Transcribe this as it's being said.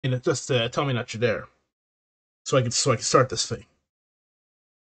and just tell me that you're there, so I can start this thing.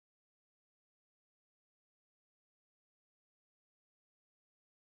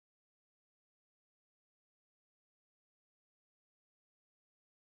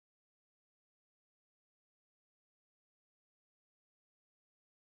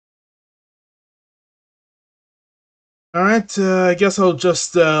 All right, I guess I'll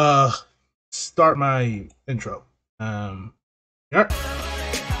just start my intro. Yeah.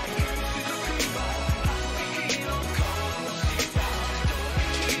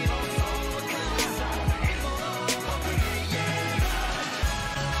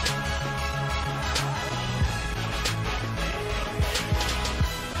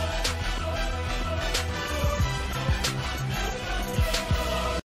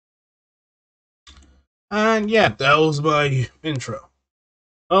 And yeah, that was my intro.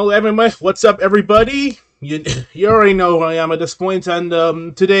 Well, everybody, what's up, everybody? You already know who I am at this point,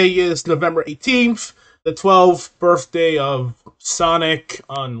 and today is November 18th, the 12th birthday of Sonic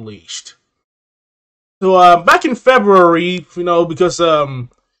Unleashed. So, back in February, because to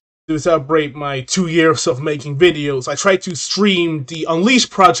celebrate my 2 years of making videos, I tried to stream the Unleashed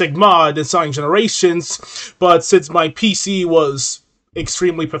Project mod in Sonic Generations, but since my PC was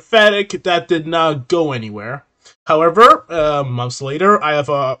extremely pathetic, that did not go anywhere. However, months later, I have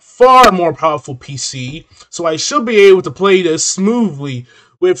a far more powerful PC, so I should be able to play this smoothly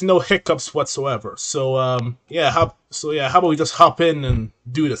with no hiccups whatsoever. So, yeah, how about we just hop in and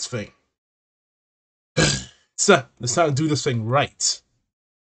do this thing? Let's not do this thing right.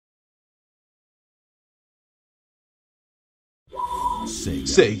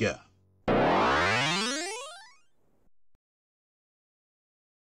 Sega.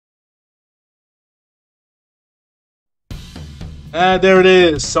 There it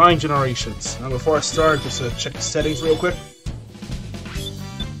is, Sonic Generations. Now before I start, just check the settings real quick.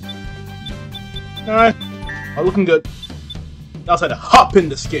 Alright, all looking good. Now it's time to hop in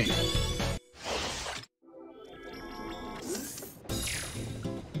this game.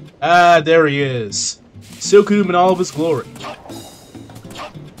 There he is. Seelkadoom in all of his glory.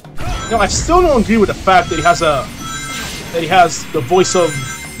 No, I still don't agree with the fact that he has the voice of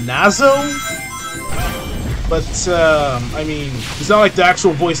Nazo. But I mean, it's not like the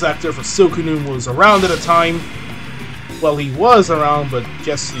actual voice actor for Seelkadoom was around at the time. Well, he was around, but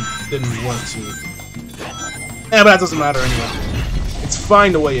guess he didn't want to. Yeah, but that doesn't matter anyway. It's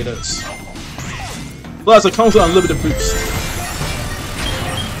fine the way it is. Plus, it comes with unlimited boost.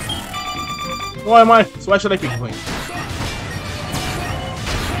 Why am I? So why should I be complaining?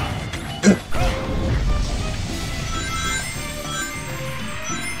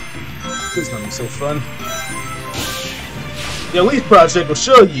 This is gonna be so fun. The Elite Project will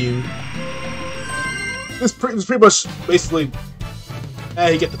show you. This is pretty much basically.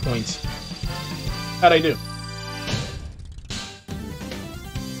 You get the point. How'd I do?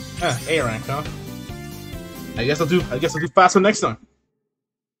 A rank, huh? I guess I'll do faster next time.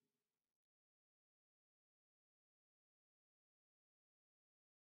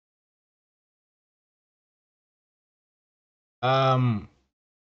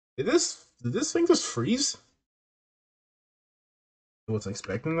 Did this thing just freeze? I wasn't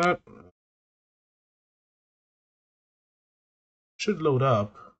expecting that. Should load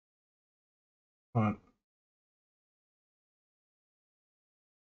up. Hold on.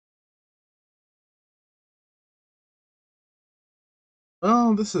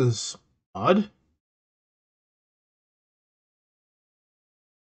 Oh, this is odd.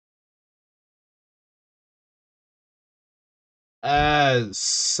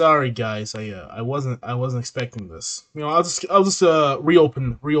 Sorry guys, I wasn't expecting this. I'll just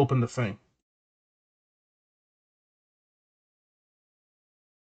reopen the thing.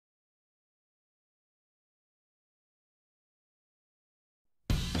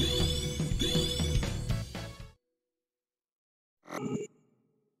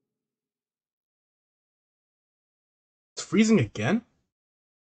 It's freezing again?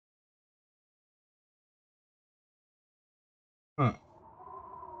 Huh.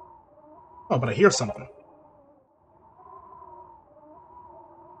 Oh, but I hear something.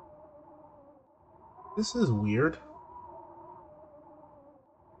 This is weird.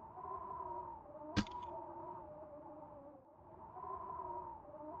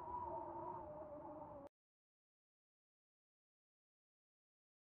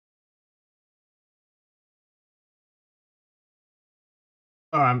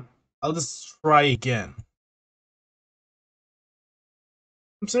 Alright, I'll just try again.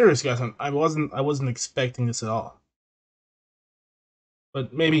 I'm serious, guys. I wasn't expecting this at all.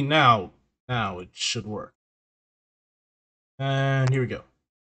 But maybe now it should work. And here we go.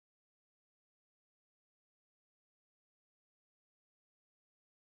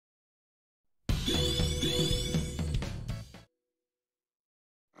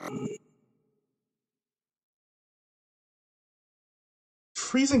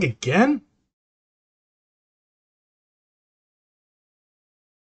 Freezing again?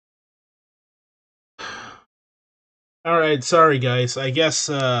 Alright, sorry guys. I guess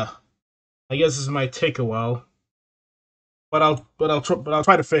this might take a while. I'll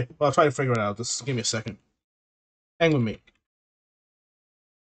try to figure it out. Just give me a second. Hang with me.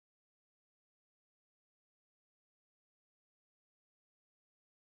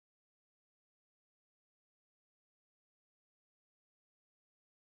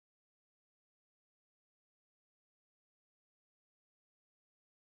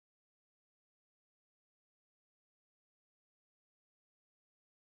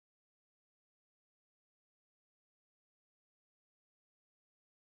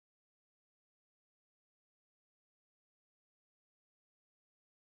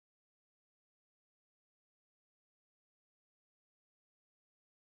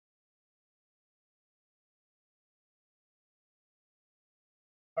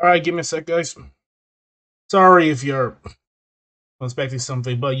 Alright, give me a sec, guys. Sorry if you're expecting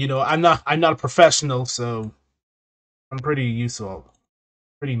something, but you know, I'm not a professional, so I'm pretty new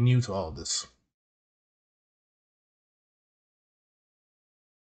to all this.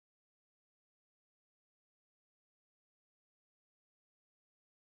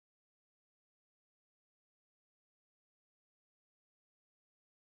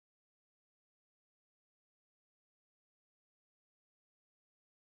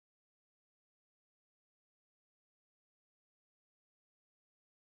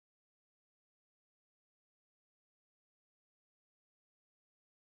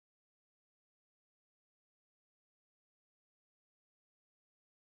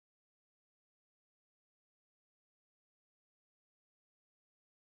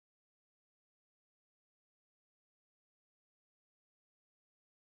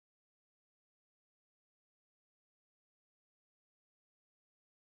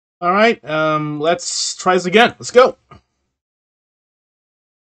 Alright, let's try this again. Let's go.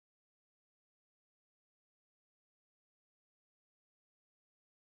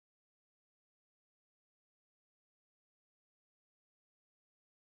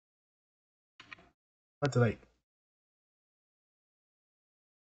 What did I...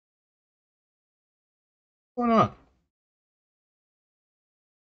 What's going on?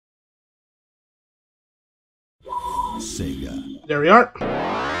 Sega. There we are.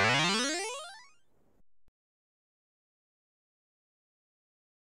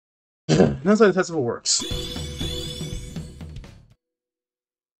 That's how the festival works.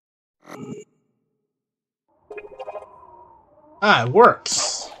 Ah, it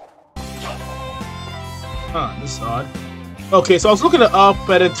works. Huh, this is odd. Okay, so I was looking it up,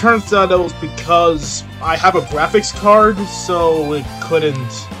 but it turns out it was because I have a graphics card, so it couldn't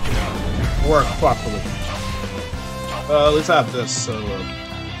work properly. Let's have this, so,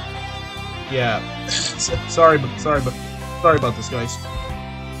 yeah. sorry about this, guys.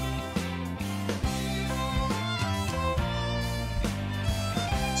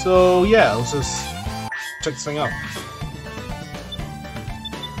 So, yeah, let's just check this thing out.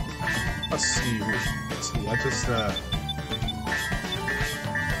 Let's see, I just,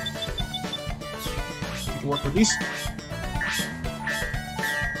 work with these.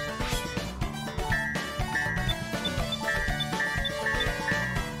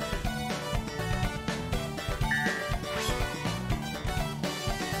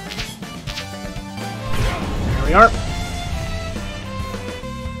 There we are.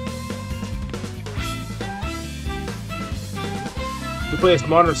 We play as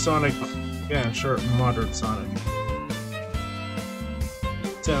Modern Sonic. Yeah, sure, Modern Sonic.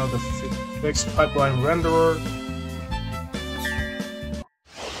 Down the fixed pipeline renderer.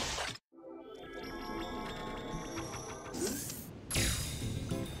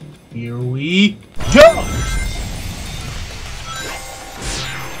 Here we go!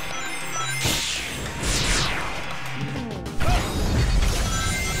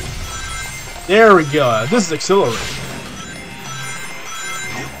 There we go. This is accelerating.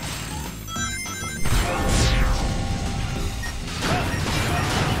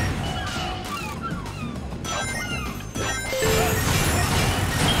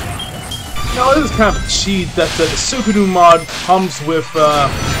 No, this is kind of a cheat that the Seelkadoom mod comes with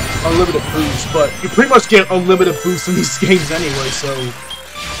unlimited boost, but you pretty much get unlimited boost in these games anyway, so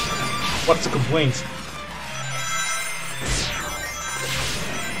what's the complaint?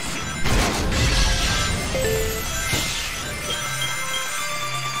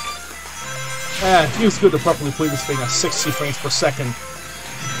 Yeah, it feels good to properly play this thing at 60 frames per second.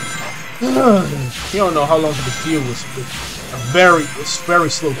 You don't know how long to deal with very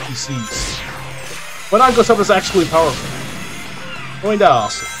slow PCs. But not because it's actually powerful. Ain't that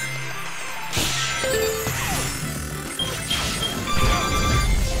awesome?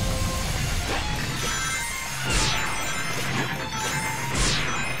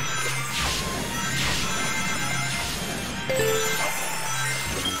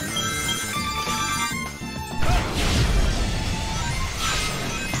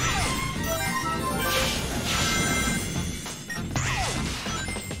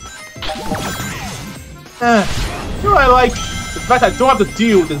 You know what I like? The fact I don't have to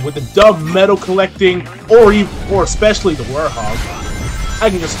deal with the dumb metal collecting, or especially the Warhog. I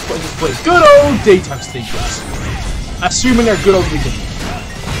can just play good old daytime stages. Assuming they're good old beginning.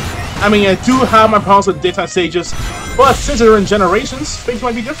 I mean, I do have my problems with daytime stages, but since they're in generations, things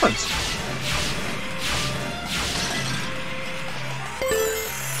might be different.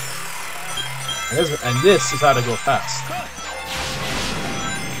 And this is how to go fast.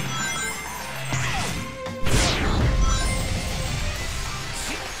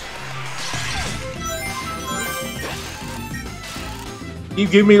 You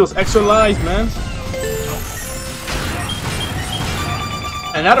give me those extra lives, man.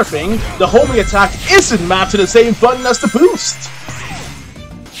 Another thing, the homing attack isn't mapped to the same button as the boost.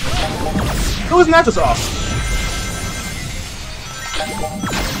 So isn't that just awesome?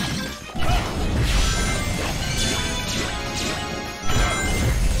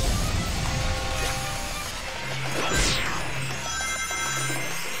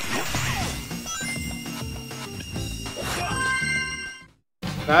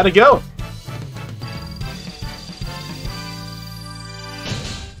 How'd it go?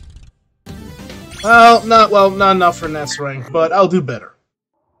 Well, not enough for next rank, but I'll do better.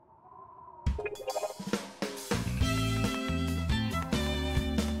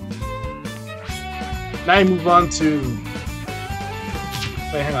 Now I move on to.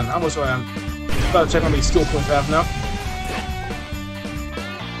 Wait, hang on. How much do I am? Gotta check how many skill points I have now.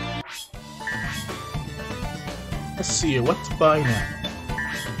 Let's see what to buy now.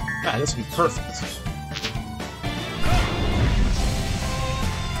 Ah, this would be perfect.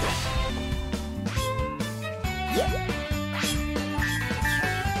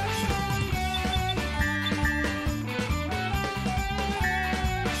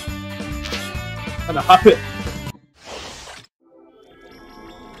 And a hop it.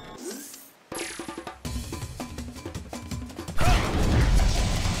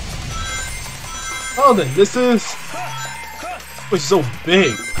 Oh, then this is. It's so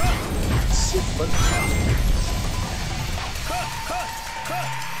big.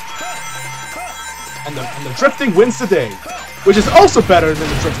 And the drifting wins the day, which is also better than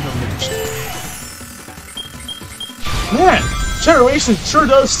the drifting Unleashed. Man, Generation sure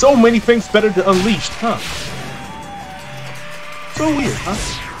does so many things better than Unleashed, huh? So weird, huh?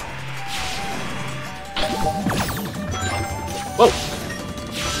 Whoa!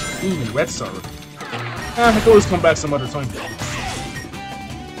 Ooh, Red Star. I can always come back some other time.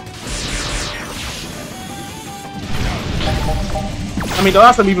 I mean, the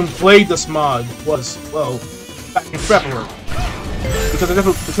last time I even played this mod was, well, back in February.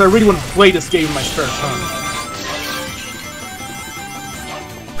 Because I really want to play this game in my spare time.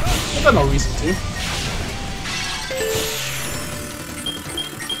 I got no reason to.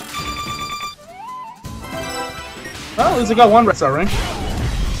 Well, at least I got one Red Star ring.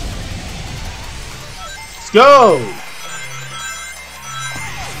 Let's go!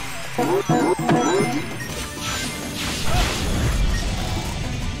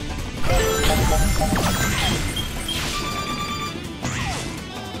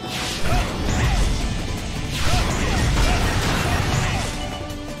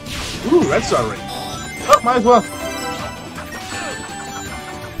 Ooh, Red Star ring. Oh, might as well.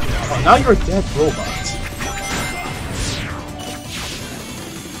 Oh, now you're a dead robot.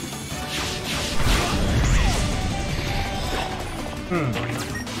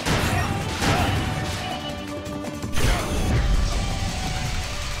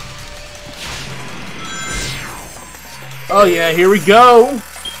 Oh yeah, here we go!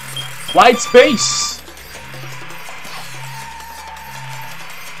 White space!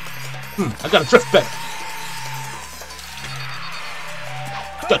 I gotta drift better.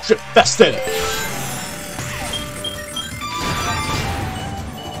 Gotta drift faster!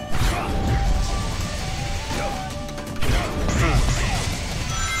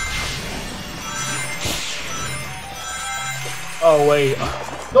 Oh wait,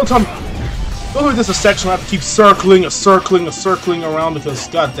 don't tell me there's a section where I have to keep circling around because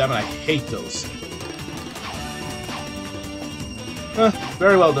god damn it, I hate those.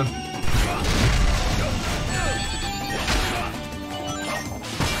 Very well done.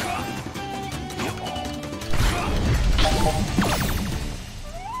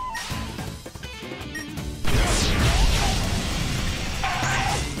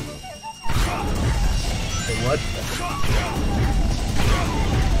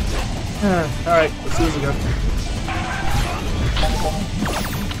 Alright, let's do this again.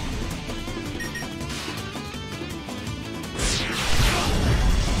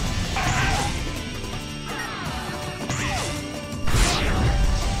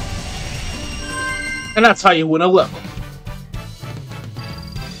 And that's how you win a level.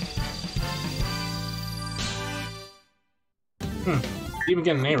 Even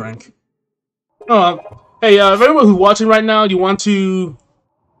get an A rank. Oh, hey, everyone who's watching right now, you want to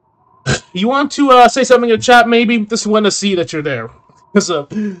say something in the chat? Maybe just want to see that you're there, because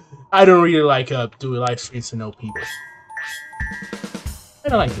I don't really like doing live streams to know people. I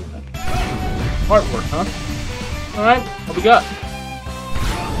don't like doing that. Artwork, huh? All right, what we got?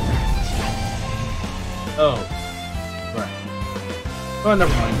 Oh, right. Oh,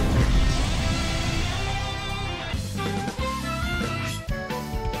 never mind.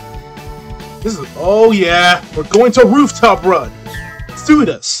 This is, oh yeah, we're going to a rooftop run. Let's do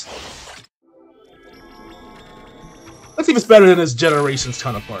this. Let's see if it's better than his generation's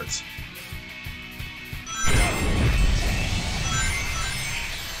counterparts.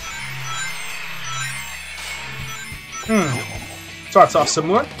 Starts off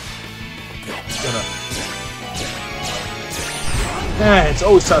similar. It's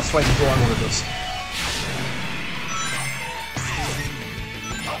always satisfying to go on one of those.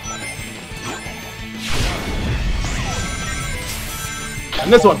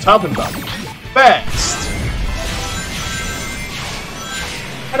 And that's what I'm talking about. Fast!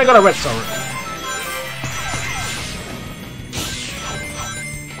 And I got a red star.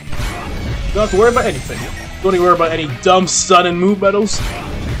 Don't have to worry about anything. Don't need to worry about any dumb stun and move medals.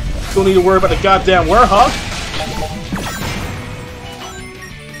 Don't need to worry about the goddamn Hedgehog.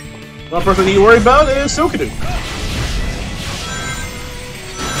 One person I need to worry about is Seelkadoom.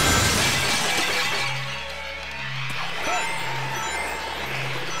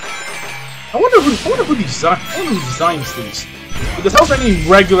 I wonder who designs these. Because how's any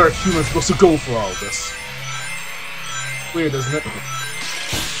regular human supposed to go for all of this? Weird, isn't it?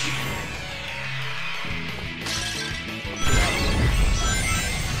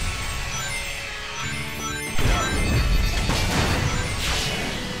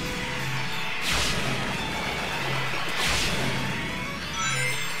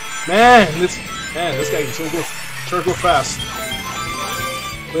 Man, this guy can sure go fast.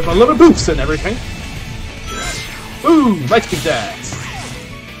 With a little boost and everything. Boom! Light speed dash.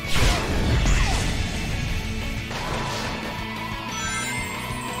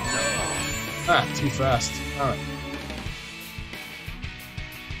 Ah, too fast. Alright.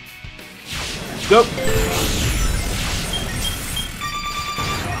 Let's go.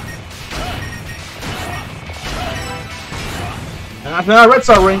 And after that, red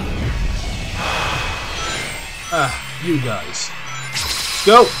star ring. Ah, you guys. Let's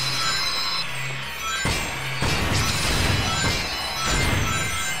go.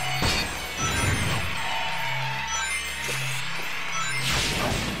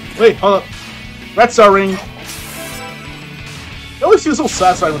 Wait, hold up. Red star ring. It always feels so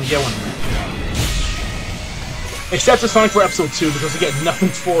satisfying when you get one. Except for Sonic for episode 2 because you get nothing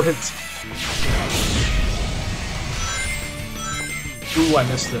for it. Ooh, I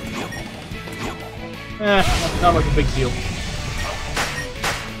missed it. Not like a big deal.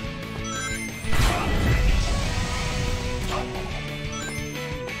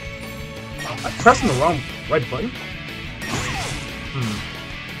 I'm pressing the wrong right button?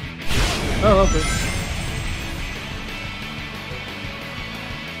 Oh, okay.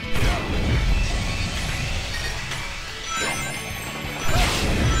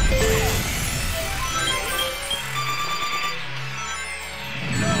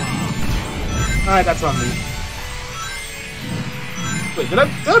 Alright, that's on me. Wait, did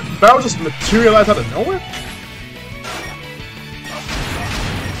that barrel just materialize out of nowhere?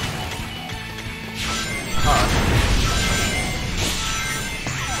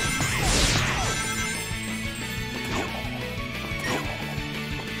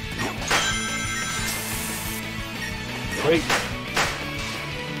 Wait.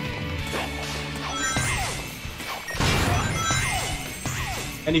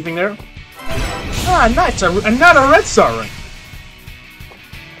 Anything there? Ah, nice! Another red star ring!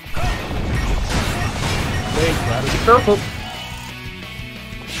 Okay, gotta be careful.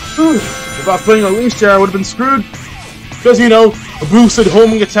 Whew. If I was playing a leash there, I would have been screwed. Because, you know, a boosted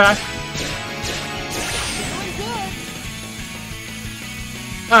homing attack.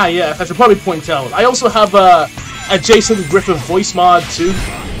 Ah, yes, I should probably point out. I also have a Jason Griffith voice mod, too.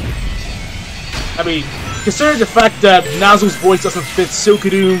 I mean, considering the fact that Nazu's voice doesn't fit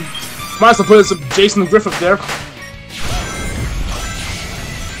Seelkadoom, might as well put some Jason Griffith there.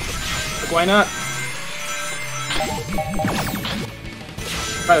 why not?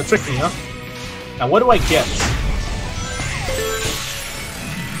 Try to trick me, huh? Now, what do I get?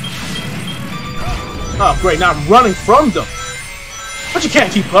 Oh, great, now I'm running from them. But you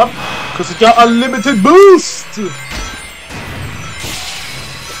can't keep up, because it got unlimited boost!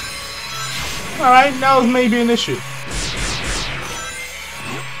 Alright, now it's maybe an issue.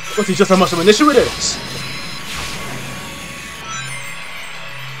 Let's see just how much of an issue it is.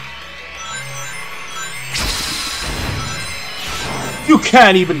 You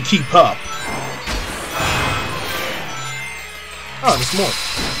can't even keep up. Oh, there's more.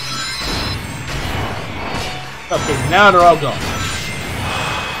 Okay, now they're all gone.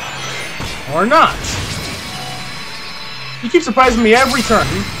 Or not. You keep surprising me every turn.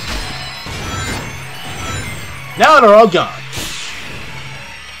 Now they're all gone.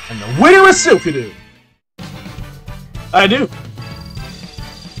 And the winner is Seelkadoom. I do.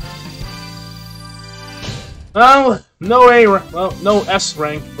 Well, no A rank, well, no S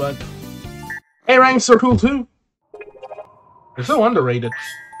rank, but A ranks are cool too. They're so underrated.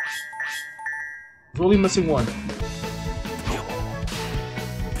 We're only missing one.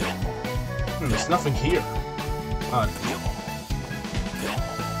 There's nothing here. Odd.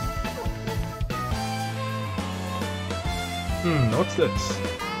 What's this?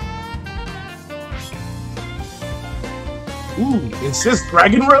 Ooh, is this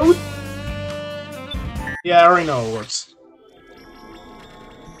Dragon Road? Yeah, I already know it works.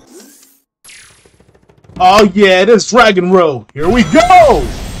 Oh yeah, it is Dragon Road! Here we go!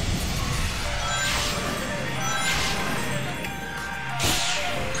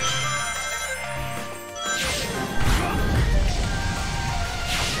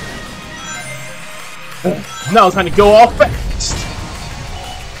 Now it's time to go all fast!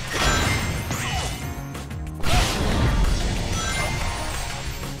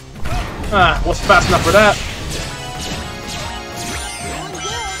 Ah, wasn't fast enough for that.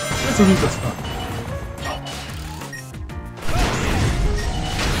 This will be this fun.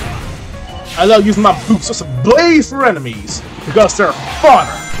 I love using my boots just to blaze for enemies, because they're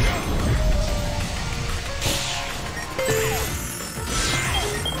fodder.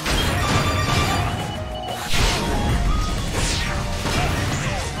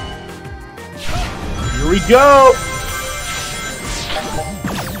 Here we go!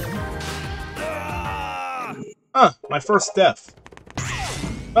 My first death.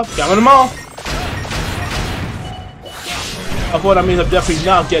 Oh, got them all. Of what I mean, I'm definitely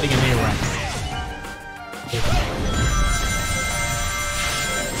not getting an A rank.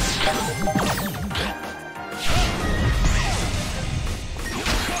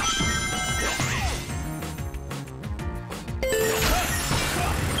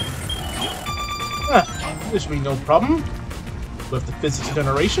 There should be no problem with the physics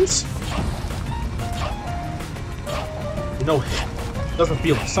generations. You know,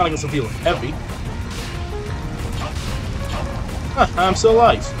 Sonic doesn't feel heavy. I'm still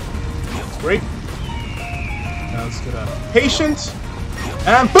alive. That's great. Now let's get patient,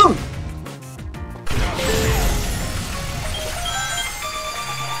 and boom!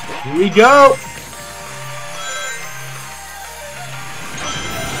 Here we go!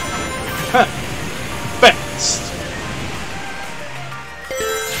 Fast!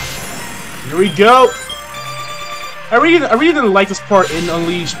 Here we go! I really didn't like this part in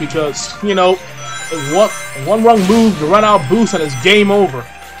Unleashed because, you know, one wrong move, you run out boost, and it's game over.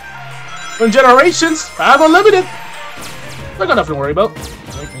 In Generations, I have unlimited. I got nothing to worry about.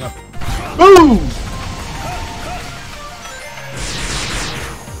 Boom!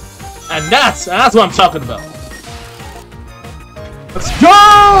 And that's what I'm talking about. Let's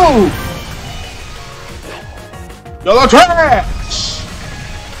go! Yellow trash!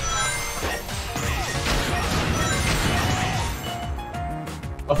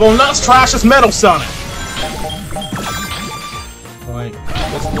 Although not trash as Metal Sonic. Like,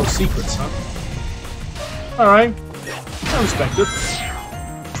 that's no secrets, huh? Alright. I respect it.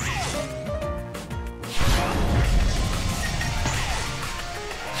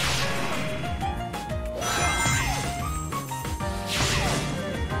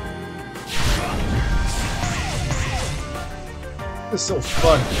 This is so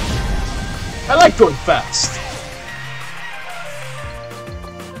fun. I like going fast.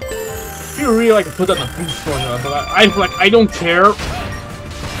 People really like to put on the boost formula, but I don't care.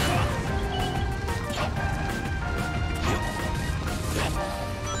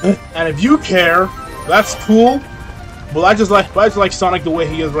 And if you care, that's cool. But I just like Sonic the way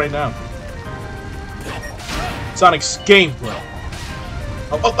he is right now. Sonic's gameplay.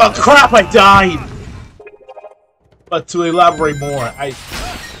 Oh crap! I died. But to elaborate more,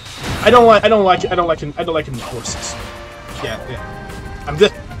 I don't like any forces.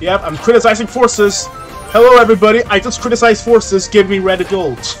 Yeah. I'm criticizing forces. Hello, everybody. I just criticized forces. Give me red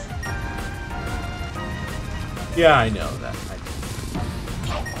gold. Yeah, I know that.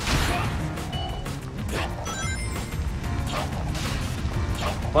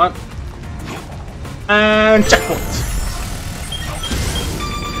 One. And checkpoint.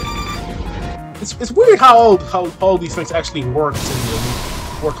 It's weird how all these things actually work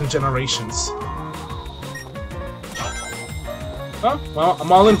in generations. Oh, well,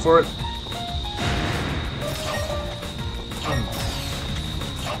 I'm all in for it.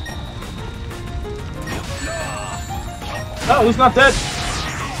 Oh, he's not dead.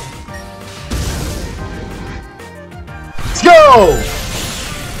 Let's go!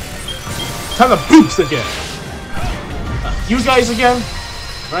 Time to boost again. You guys again.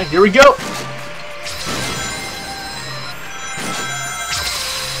 All right, here we go.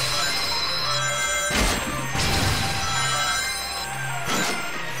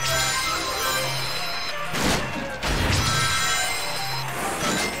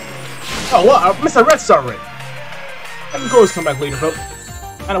 Oh, well, I missed a red star ring. I can always come back later, but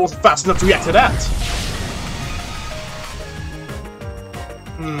and I wasn't fast enough to react to that.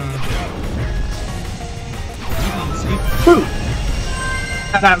 Easy.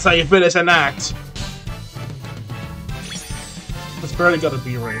 That's how you finish an act. It's barely got a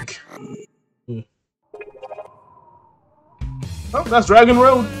B rank. Oh, that's Dragon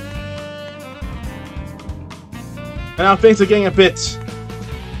Road. And now things are getting a bit.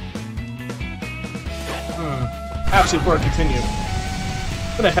 Actually, before I continue,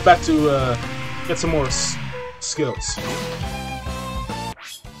 I'm gonna head back to get some more skills.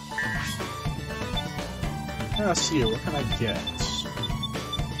 Let's see, what can I get?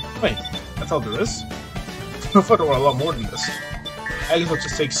 Wait, that's all there is? I thought there were a lot more than this. I guess I'll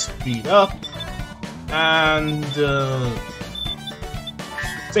just take speed up and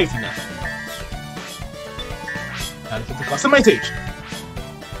safety net. And get the customization.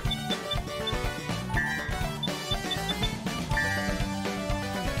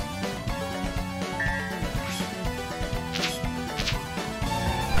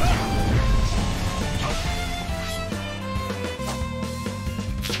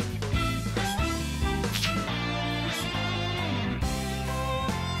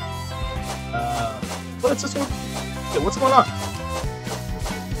 What's this one? Okay, what's going on?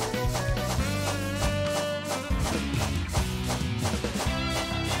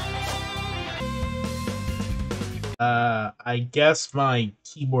 I guess my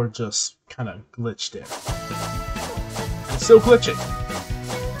keyboard just kind of glitched there. It's still glitching.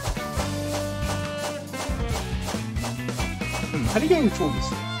 How do you get control this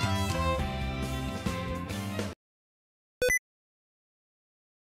thing?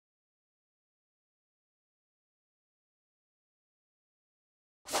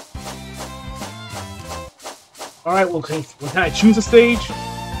 Alright, well, can I choose a stage?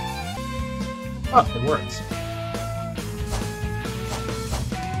 Oh, it works.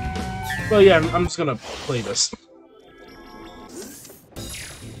 Well, yeah, I'm just gonna play this.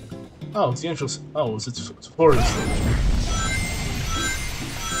 Oh, it's the intro. Oh, it's tutorial stage.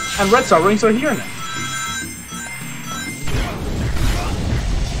 And red star rings are here now.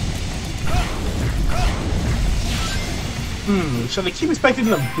 Should I keep expecting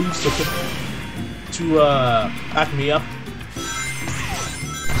the boost to back me up?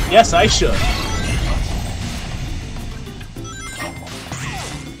 Yes, I should.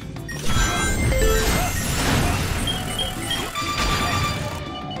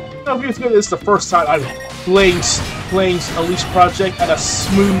 This is the first time I'm playing Unleashed Project at a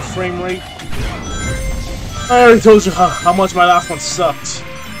smooth frame rate. I already told you how much my last one sucked.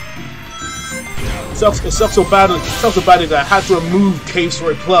 It sucked so badly that I had to remove Cave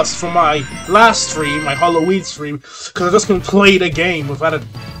Story Plus from my last stream, my Halloween stream, because I just couldn't play the game without it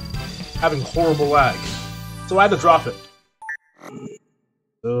having horrible lag. So I had to drop it.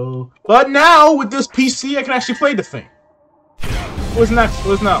 So, but now with this PC, I can actually play the thing. What's next?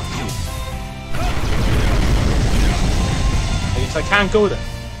 What's now? I guess I can't go there.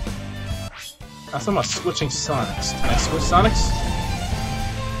 That's not switching Sonics. Can I switch Sonics?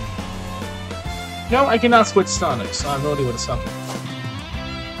 No, I cannot switch Sonics, so I have no idea what it's happening.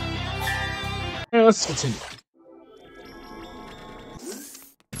 Anyway, let's continue.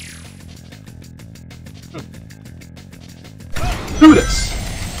 Do this!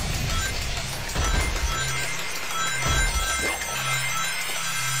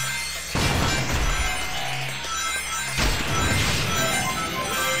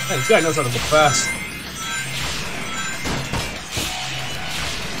 Hey, this guy knows how to go fast.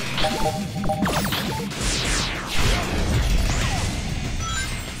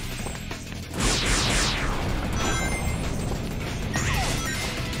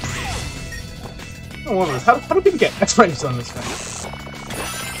 I wonder how do people get X-rays on this thing?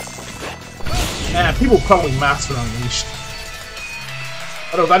 Man, people probably master Unleashed.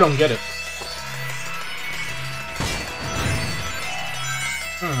 I don't get it.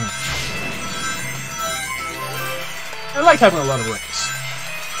 I like having a lot of rings.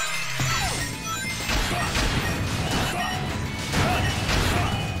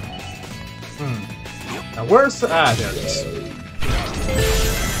 Now where's the... Ah, there it is.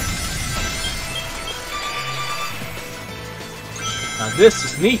 Now this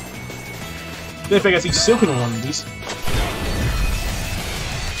is neat. If I can see Seelkadoom on one of these.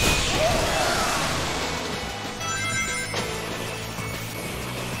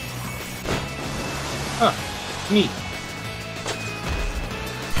 Huh. Neat.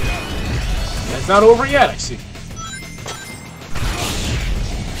 It's not over yet, I see.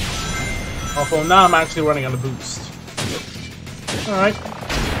 Although now I'm actually running on a boost. Alright.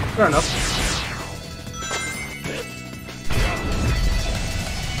 Fair enough.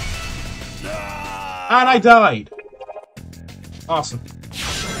 And I died! Awesome.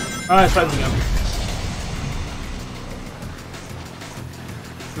 Alright, let's try this again.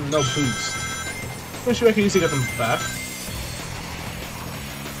 No boost. Pretty sure I can easily get them back.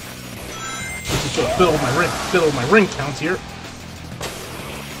 Just to fill my ring count here.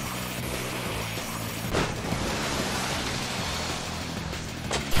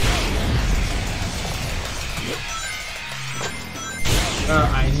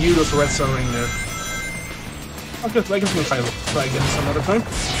 I knew there was a red star ring there. I guess we can try again some other time.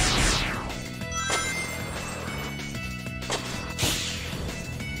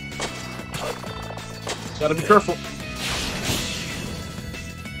 Gotta be careful.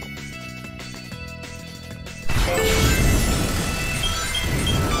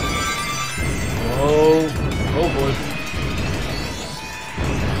 Oh boy.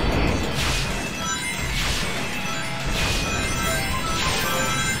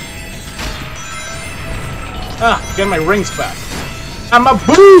 Ah, getting my rings back. And my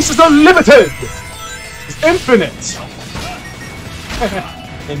boost is unlimited! It's infinite!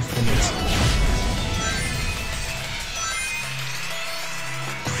 Infinite.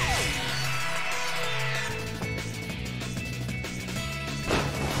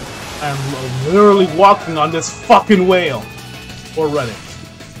 I'm literally walking on this fucking whale. Or running.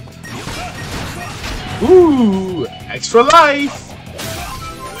 Ooh! Extra life!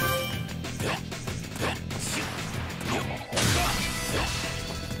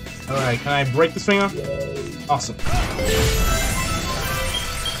 Alright, can I break this thing up? Awesome.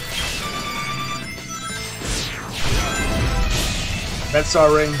 Red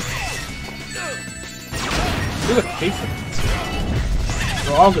star ring. You're gonna pay for this.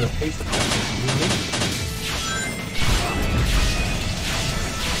 We're all gonna pay for this.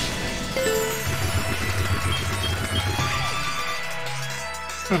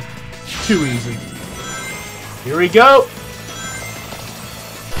 Too easy. Here we go!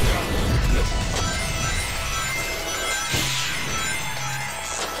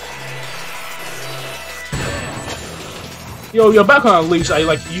 Yo, back on Unleashed, I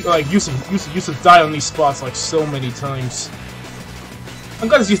used to die on these spots like so many times. I'm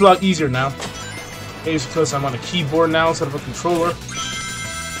glad it's a lot easier now. Maybe it's because I'm on a keyboard now instead of a controller.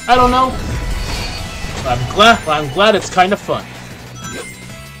 I don't know. But I'm glad it's kind of fun.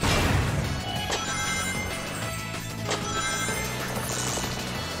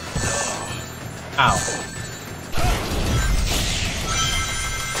 Ow.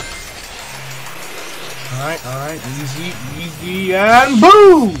 Alright, easy, and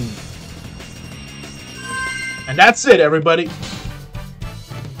boom! And that's it, everybody.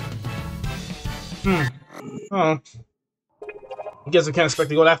 Oh. I guess I can't expect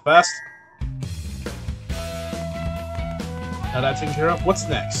to go that fast. Now that's taken care of. What's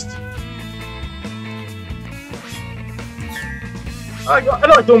next? I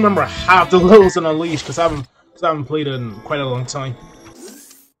don't remember half the levels in Unleashed because I haven't played it in quite a long time.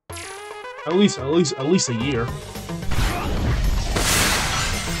 At least a year.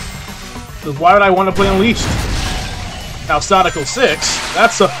 Because why would I want to play Unleashed? Now Sonic 06,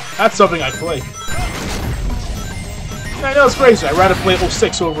 that's something I play. I know it's crazy. I'd rather play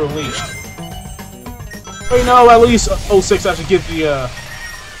 06 over Unleashed. But you know, at least 06 actually gives the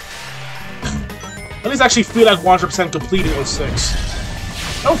at least actually feel like 100% completing 06.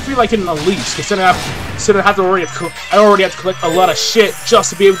 I don't feel like it in Unleashed, considering I already have to collect a lot of shit just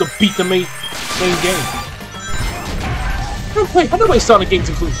to be able to beat the main game. I don't play Sonic games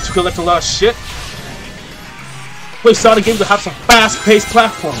to collect a lot of shit. I play Sonic games to have some fast-paced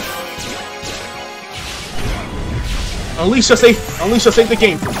platforming. Unleashed just ain't the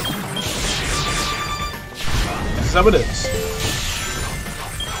game for me. is how it is.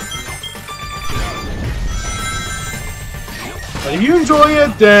 But if you enjoy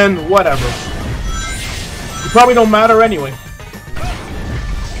it, then whatever. You probably don't matter anyway.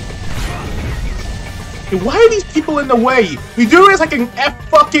 Hey, why are these people in the way? You do this, I can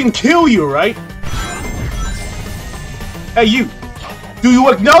fucking kill you, right? Hey, you. Do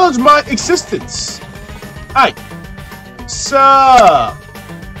you acknowledge my existence? Hi. Sup?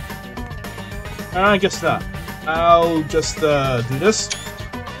 I guess not. I'll just, do this.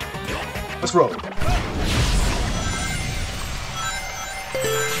 Let's roll.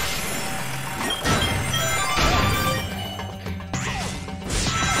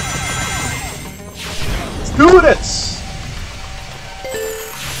 Let's do this!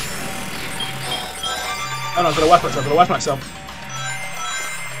 Oh no, I'm gonna watch myself, I'm gonna watch myself.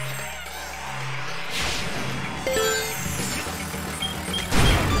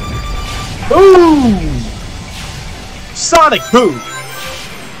 Boom! Sonic boom!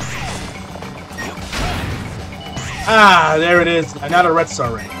 Ah, there it is. Another red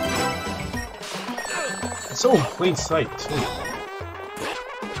star ring. It's so in plain sight, too.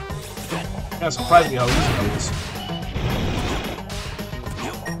 Kinda surprised me how easy that was.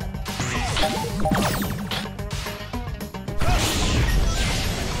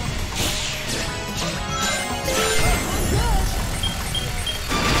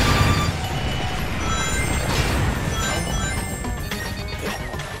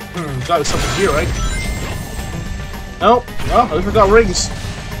 Gotta be something here, right? Nope. Well, at least I got rings.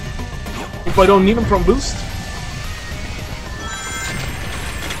 Hope I don't need them from boost.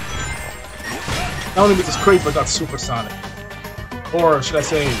 Not only with this crate, but I got supersonic. Or should I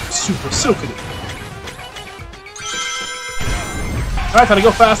say, super Seelkadoom. Alright, time to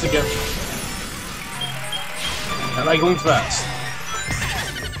go fast again. I like going fast.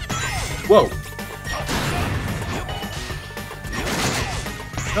 Whoa.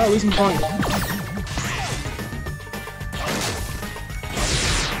 No, at least I'm fine.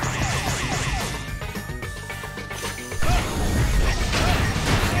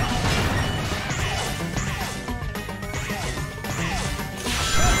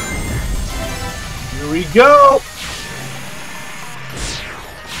 Here we go!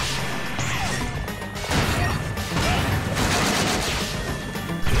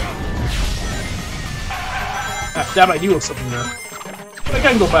 Ah, damn, I knew it was something there. I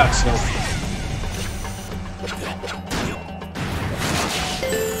can go back, so.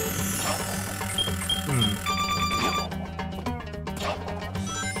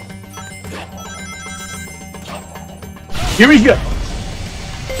 Here we go!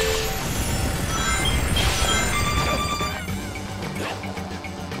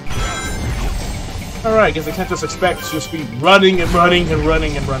 Alright, guess I can't just expect to just be running and running and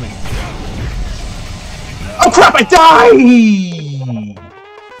running and running. Oh crap, I died!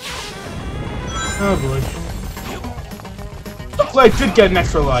 Oh boy. Looks like I did get an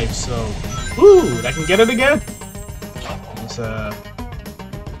extra life, so... Ooh, I can get it again? It's, yeah,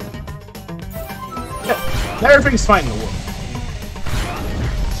 everything's fine in the world.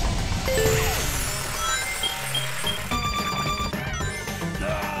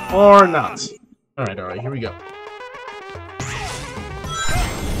 Or not. Alright, here we go.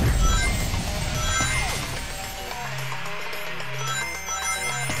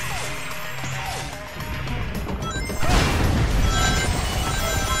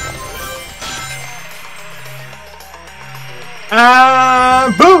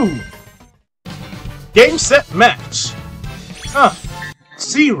 And boom! Game, set, match. Huh.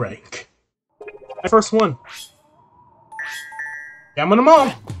 C rank. My first one. Yeah, I'm on them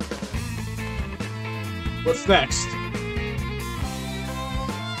all. What's next?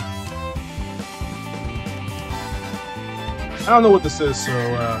 I don't know what this is, so,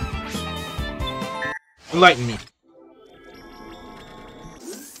 enlighten me.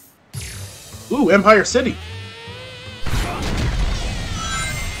 Ooh, Empire City.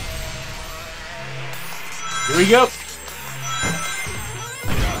 Here we go.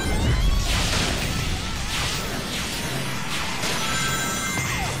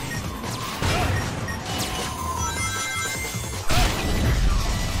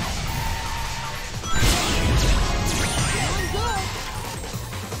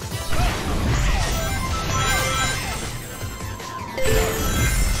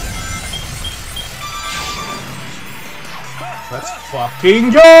 Let's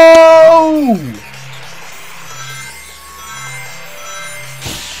fucking go!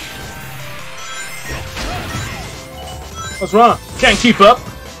 What's wrong? Can't keep up.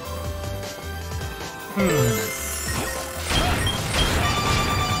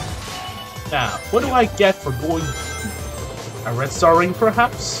 Now, what do I get for going a red star ring,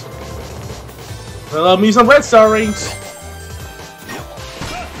 perhaps? I love me some red star rings.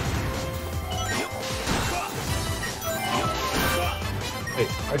 Wait,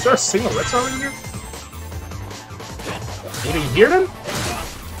 I start a single red star ring here? You didn't hear them?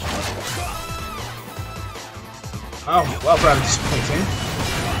 Oh, well, rather disappointing.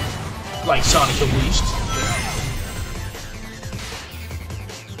 Like Sonic Unleashed.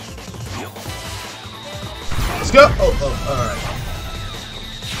 Let's go! Oh, alright.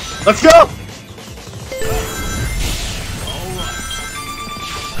 Let's go!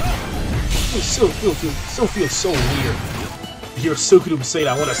 It still feels so weird to hear Seelkadoom say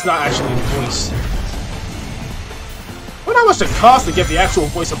that when it's not actually the voice. I wonder how much it costs to get the actual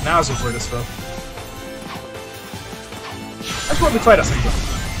voice of Nazu for this, though. I just want to try that sometime.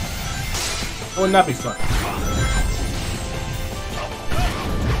 Wouldn't that be fun?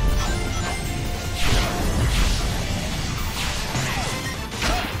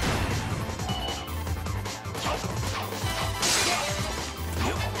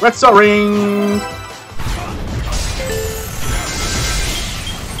 Red Star Ring!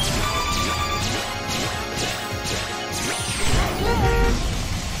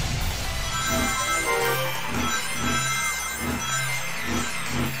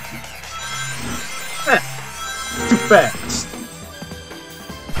 Too fast.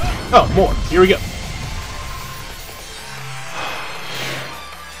 Oh, more. Here we go.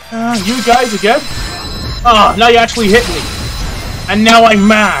 You guys again? Oh, now you actually hit me. And now I'm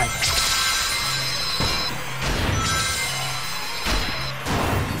mad.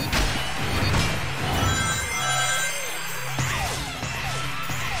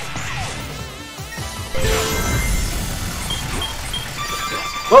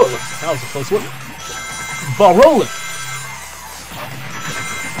 Whoa, that was a close one. Ball rolling.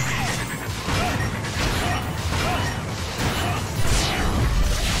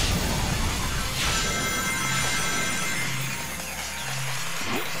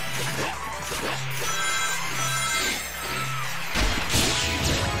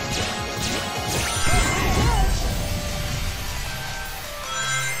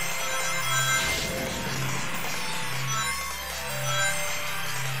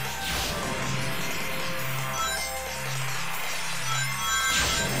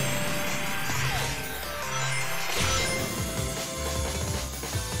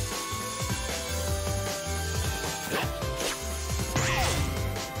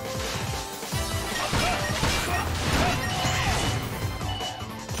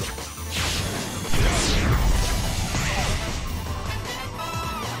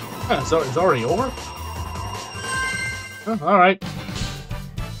 So it's already over? Oh, alright.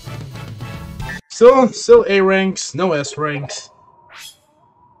 Still A ranks, no S ranks.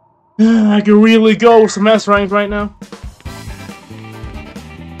 I could really go with some S ranks right now.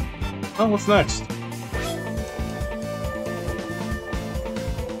 Oh, what's next?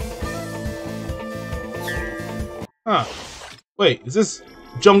 Huh. Wait, is this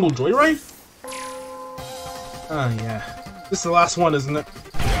Jungle Joyride? Oh, yeah. This is the last one, isn't it?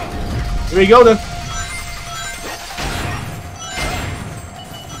 Here we go, then.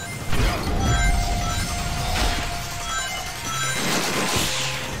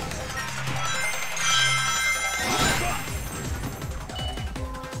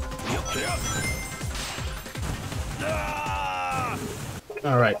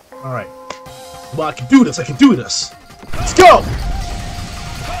 Alright, alright. Well, I can do this, I can do this! Let's go!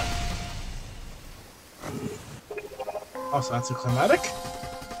 Also, that's a climatic.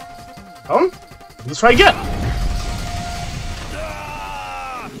 Let's try again!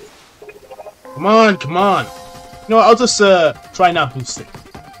 Come on, come on! You know what, I'll just, try not boosting.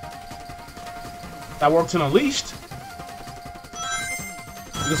 That worked in Unleashed.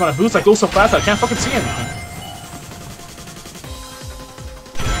 Because when I boost, I go so fast I can't fucking see anything.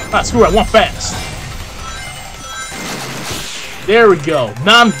 Ah, screw it, I want fast! There we go.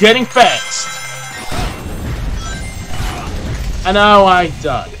 Now I'm getting fast! And now I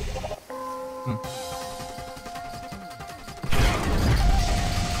died.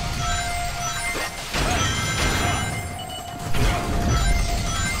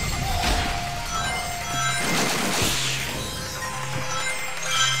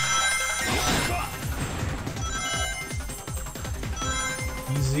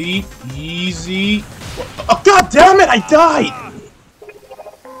 Easy, easy. Oh, god damn it, I died!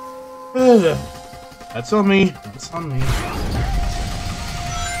 That's on me. That's on me.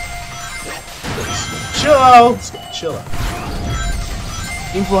 Chill out. Let's go. Chill out.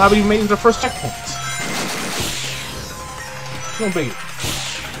 Team people haven't even made it to their first checkpoint. No biggie.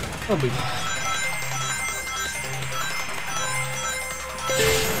 No biggie.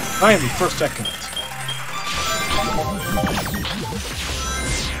 Finally, first checkpoint.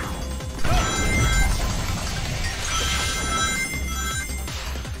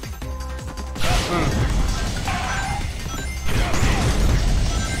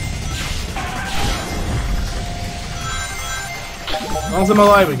 As long as I'm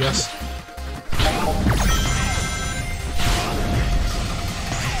alive, I guess.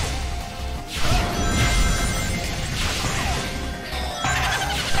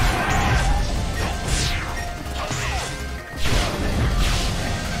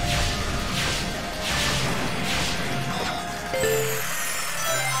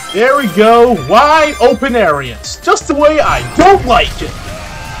 There we go, wide open areas. Just the way I don't like it.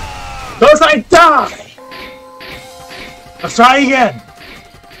 Because I die! Let's try again.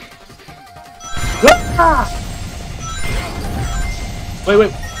 Ah!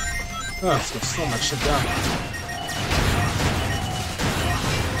 Wait. Oh, it's gonna slow my shit down.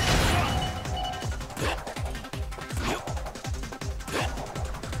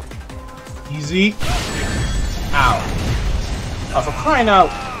 Easy. Ow. Oh, for crying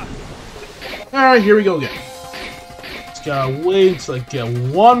out. Alright, here we go again. Just gotta wait until I get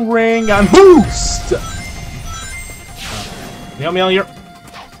one ring and boost! Help me out here.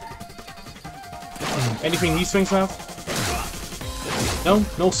 Anything these things have? No?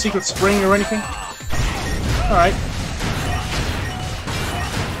 No secret spring or anything? Alright.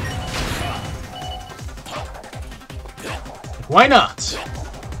 Why not?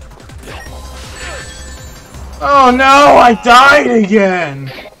 Oh no! I died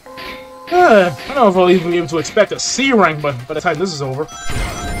again! I don't know if I'll even be able to expect a C rank by the time this is over.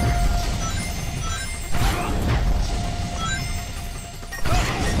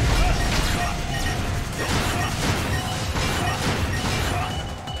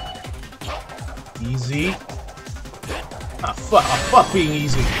 Easy. Ah, fuck being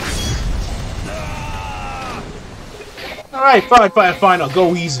easy. Alright, fine, I'll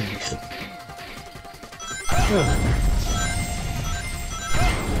go easy.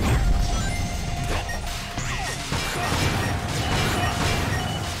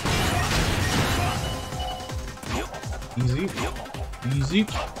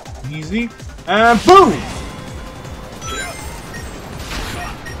 Easy, and boom!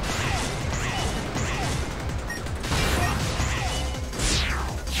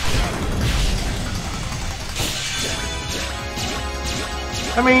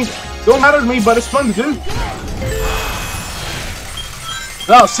 I mean, don't matter to me, but it's fun to do.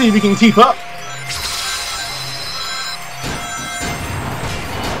 I'll see if we can keep up.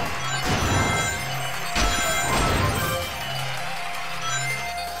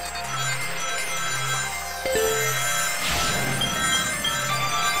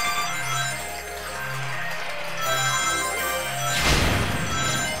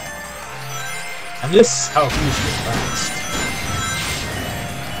 And this is how it usually fast.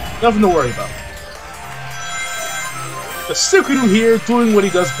 Nothing to worry about. The Seelkadoom here doing what he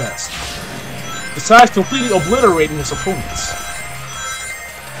does best, besides completely obliterating his opponents.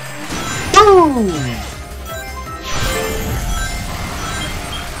 Boom!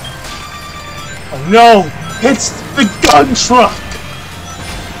 Oh no! It's the gun truck!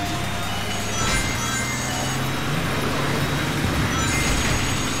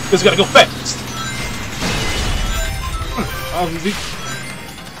 Just gotta go fast. Oh, easy.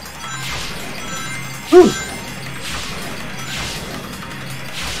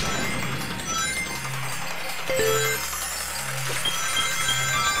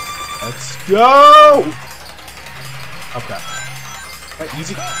 Let's go! Okay. Right,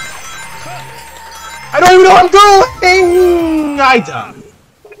 easy. I don't even know what I'm doing! I died.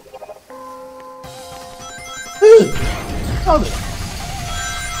 Hold it.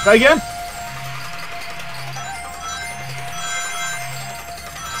 Try again?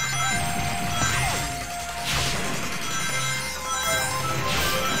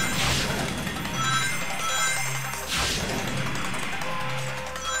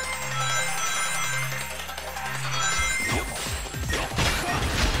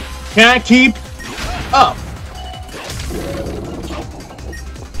 Can't keep up.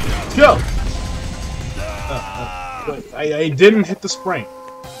 Let's go. I didn't hit the spring.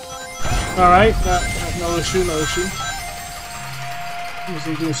 Alright, no issue. I'm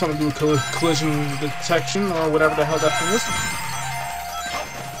just doing something to do with collision detection or whatever the hell that thing is.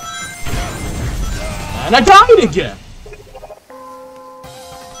 And I died again!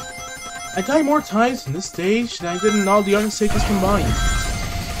 I died more times in this stage than I did in all the other stages combined.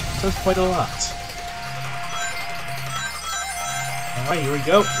 That's quite a lot. Alright, here we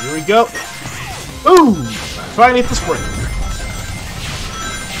go. Boom! Finally hit the spring.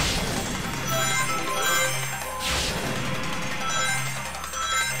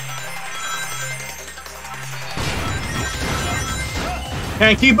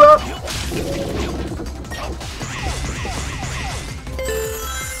 Can't keep up?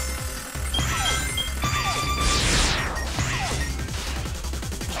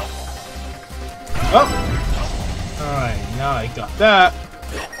 Oh! Alright, now I got that.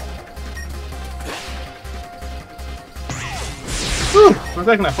 Whew! For a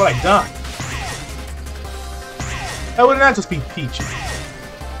second I thought I died. That would not just be Peach.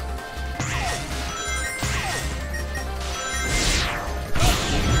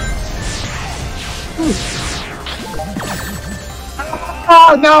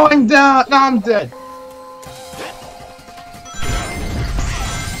 Oh, now I'm down! Now I'm dead!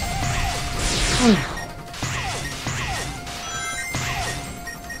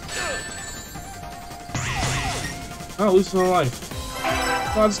 Oh, at least I'm alive.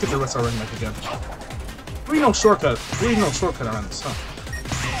 Well, I'll just get the rest of our ring back again. There ain't no shortcut. There ain't no shortcut around this, huh?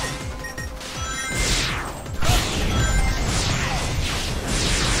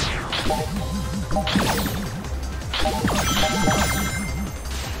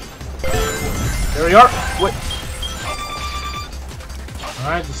 There we are. Wait.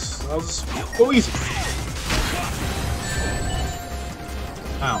 Alright, I'll just go easy.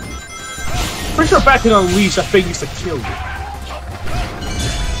 Ow. Pretty sure back in Unleashed, that thing used to kill you.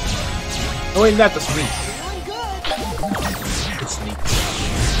 Oh, ain't that just me? It's neat.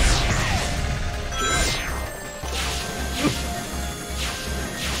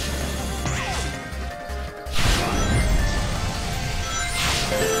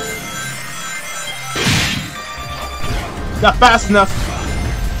 Not fast enough.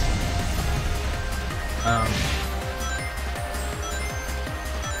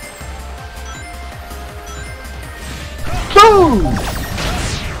 Boom!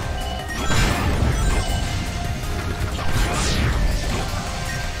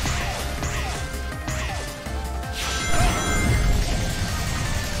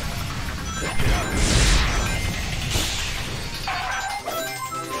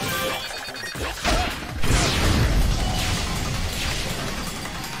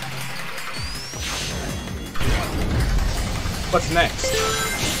 What's next?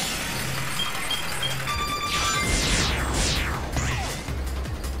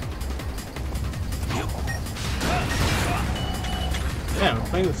 Yeah, we're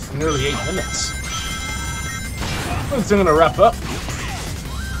playing this for nearly 8 minutes. When's it gonna wrap up?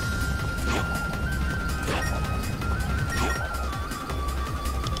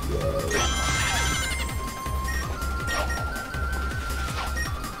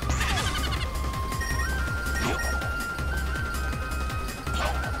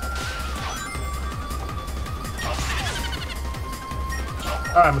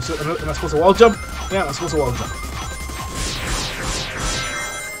 Alright, am I supposed to wall jump? Yeah, I'm supposed to wall jump.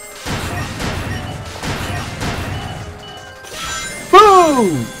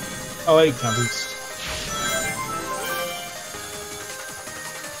 Boom! Oh, wait, can't boost.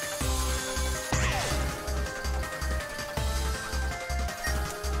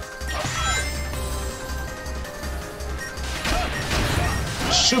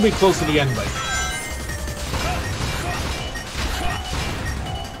 Should be close to the end, like.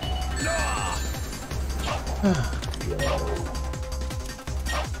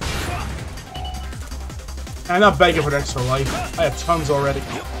 I'm not begging for the extra life. I have tons already.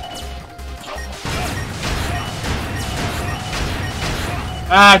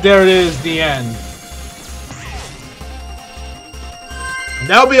 Ah, there it is, the end. And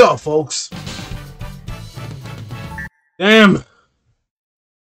that'll be all, folks. Damn.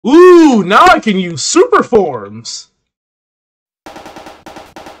 Ooh, now I can use super forms.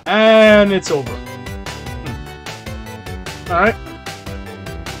 And it's over. Alright.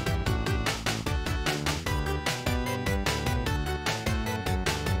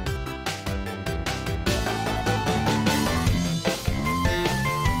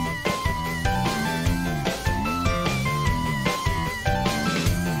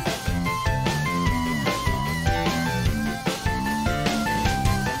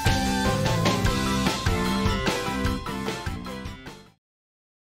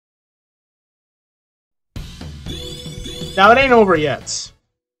 Now, it ain't over yet.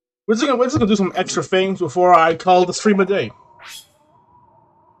 We're just gonna do some extra things before I call the stream a day.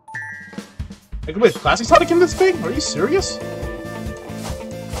 I can play Classic Sonic in this thing? Are you serious?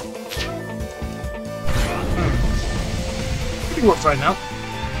 It works right now.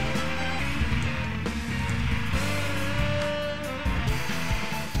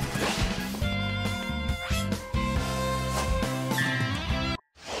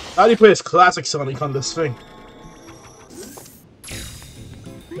 How do you play this Classic Sonic on this thing?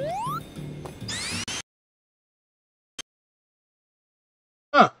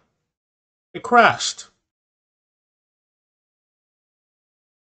 It crashed.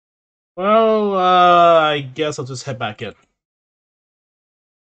 Well, I guess I'll just head back in.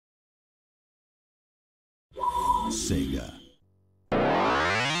 Sega.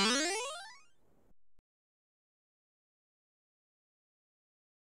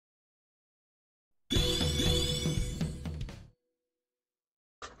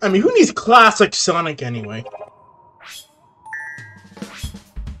 I mean, who needs classic Sonic anyway?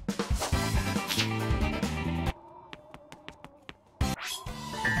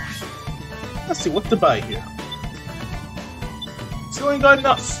 Let's see what to buy here. Still ain't got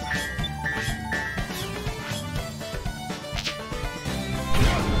enough.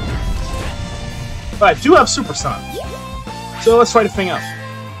 But I do have Super Sonic. So let's try the thing out.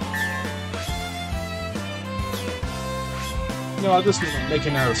 No, I'll just make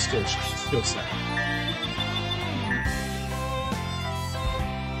another skill set.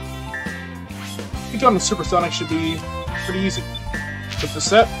 Becoming Super Sonic should be pretty easy. Put the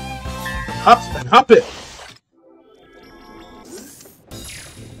set, hop it.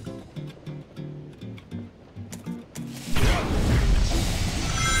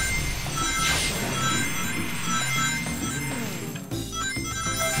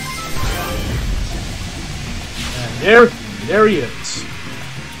 And there he is.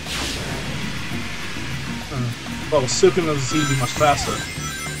 Well, Seelkadoom is easy much faster.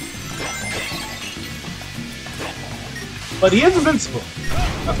 But he is invincible.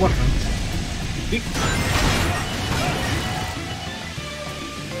 That's one thing.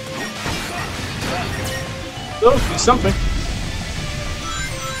 Oh, he's something.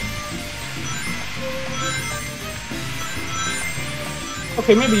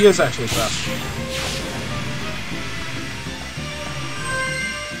 Okay, maybe he is actually faster.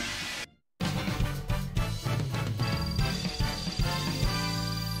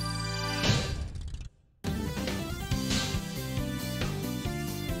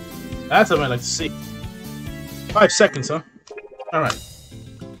 That's what I'd like to see. 5 seconds, huh? Alright.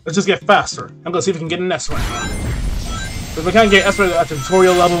 Let's just get faster. I'm gonna see if we can get an S rank. If I can't get S rank at the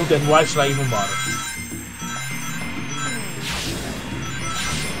tutorial level, then why should I even bother?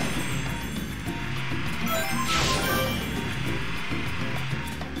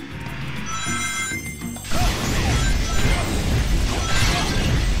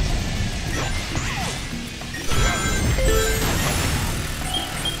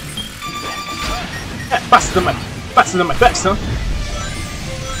 Faster than my best, huh?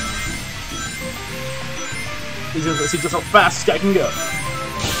 Let's see just how fast this guy can go.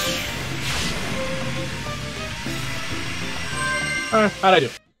 Alright, how'd I do?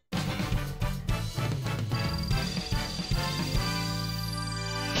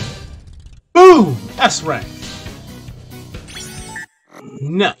 Boom! S rank.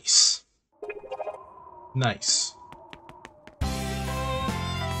 Nice. Nice.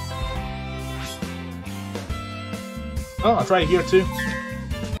 Oh, I'll try it here too.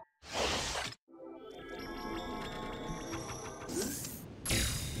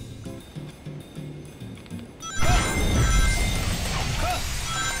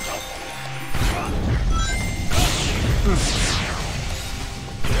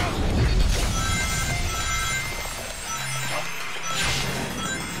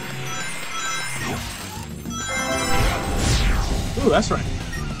 Ooh, that's right.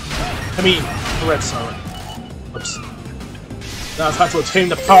 I mean, the red sorry. Oops. Now it's time to attain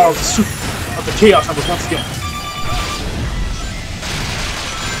the power of the Chaos Numbers once again.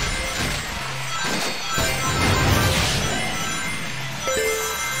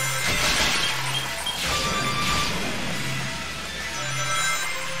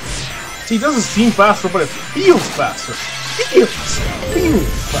 See, it doesn't seem faster, but it feels faster. Feels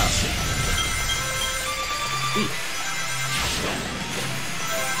faster.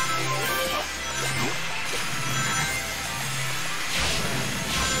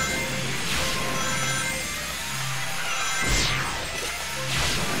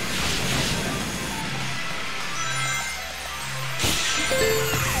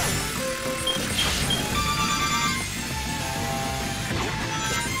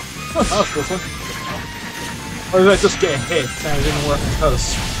 Oh, that was a good one. Or did I just get hit and it didn't work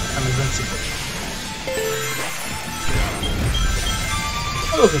because I'm invincible?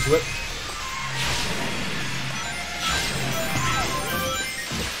 I'll look into it.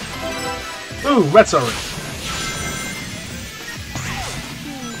 Ooh, red sorry.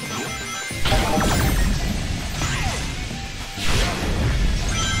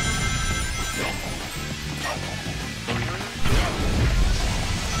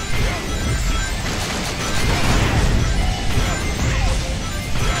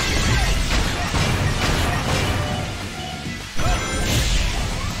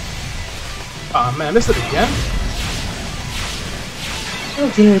 man, I missed it again?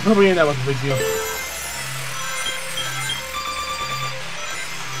 Okay, probably ain't that much of a big deal.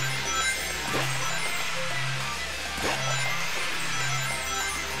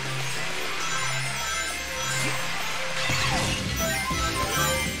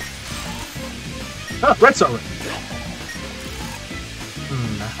 Oh, red star ring.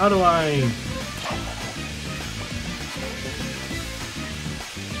 How do I...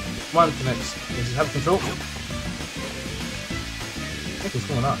 Come on, connects. Does it have control? What is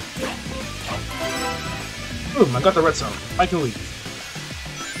going on? Boom, I got the red star. I can leave.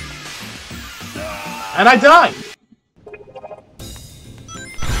 And I died!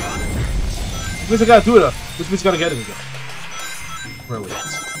 Which means I gotta do it, which means I gotta get it again. Where are we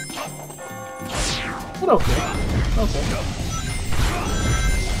at? But okay. Okay.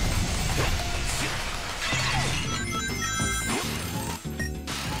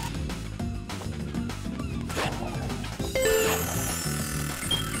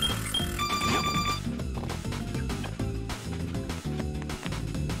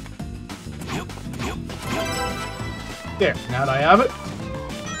 There, now that I have it.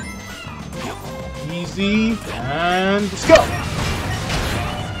 Easy, and let's go!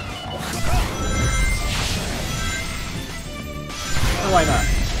 Why not?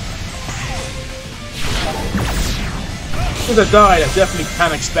 Since I died, I definitely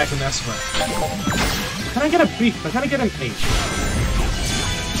can't expect an S rank. Can I get a B? Can I get an 8?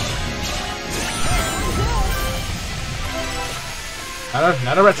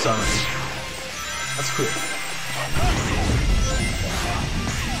 Not a red star. That's cool.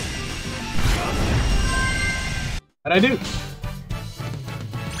 And I do.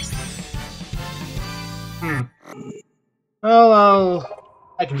 Well,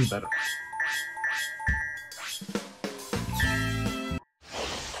 I can do better.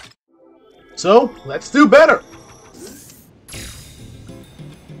 So, let's do better!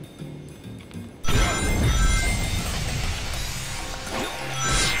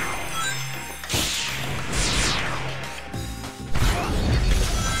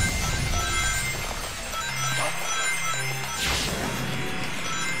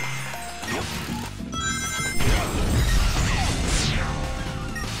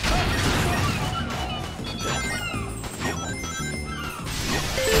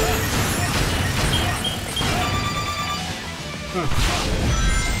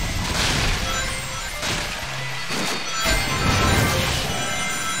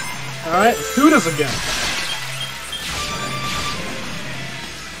 Alright, let's do this again.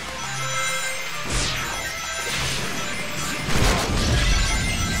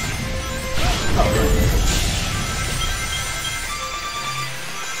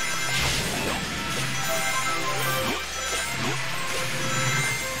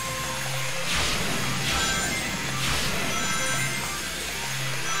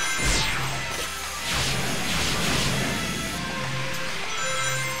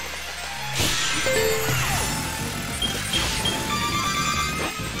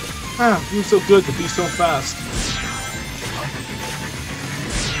 Ah, it feels so good to be so fast.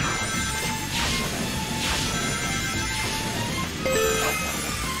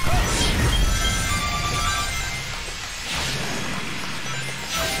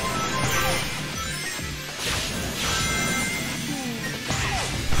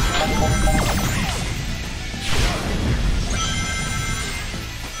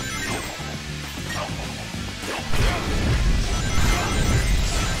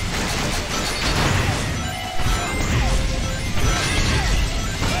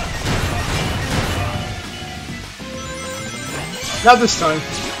 Not this time.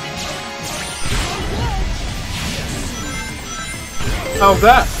 How's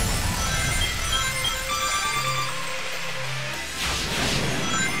that?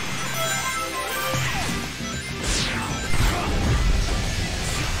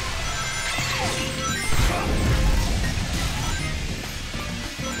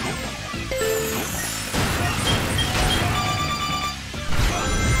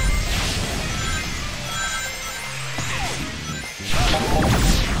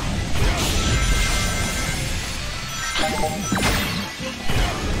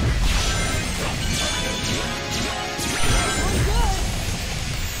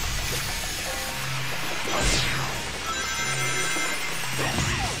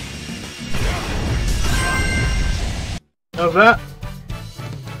 How's that?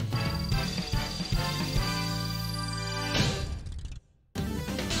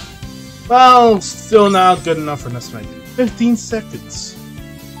 Well, still not good enough for this fight. 15 seconds.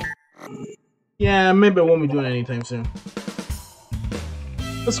 Yeah, maybe I won't be doing it anytime soon.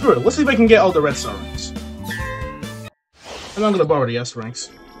 But screw it. Let's see if I can get all the red star ranks. I'm not gonna borrow the S ranks.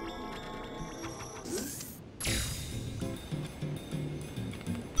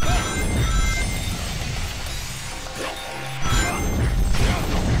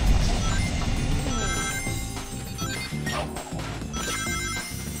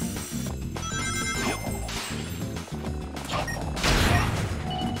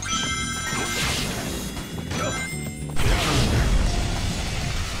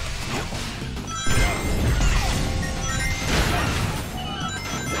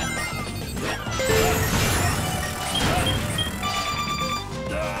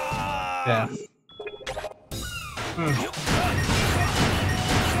 Yeah.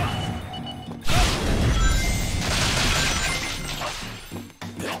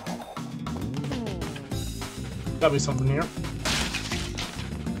 Gotta be something here.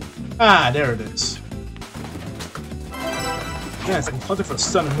 Ah, there it is. Yeah, it's like hunting for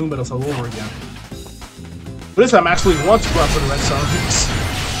Sun and Moon medals all over again. But this time I actually want to go after the red star ranks.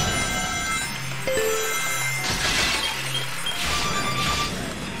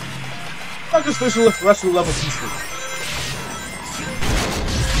 I'll just finish the rest of the level peacefully.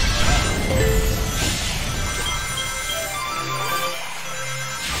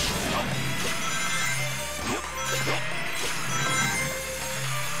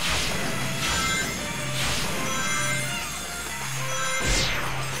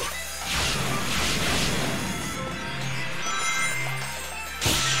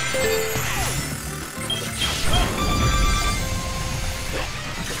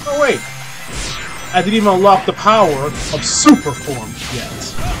 Oh wait! I didn't even unlock the power of super form yet.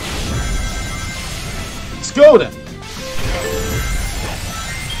 Let's go then!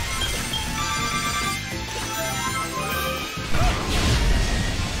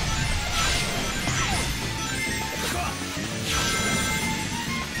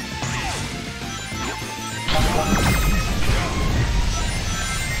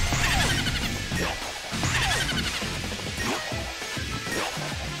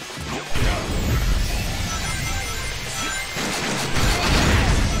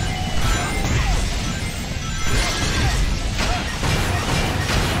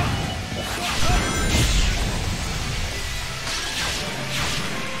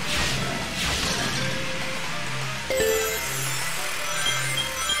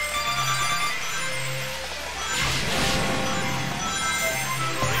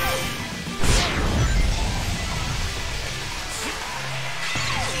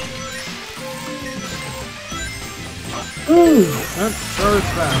 Ooh, that started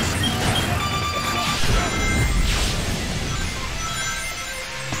fast.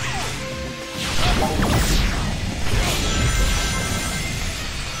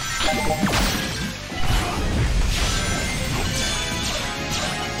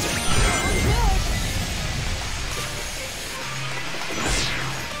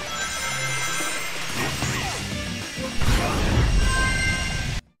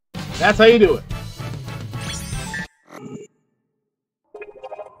 That's how you do it.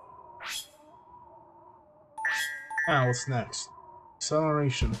 Now, what's next?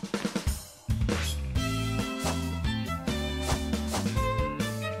 Acceleration.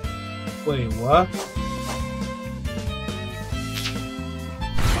 Wait, what?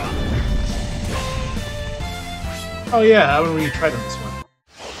 Oh yeah, I haven't really tried on this one.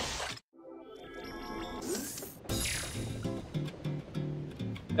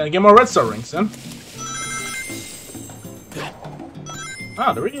 Gotta get more red star rings then.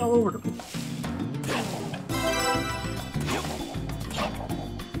 Ah, they're really all over them.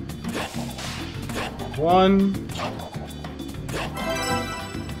 One.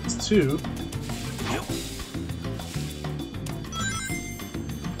 It's two.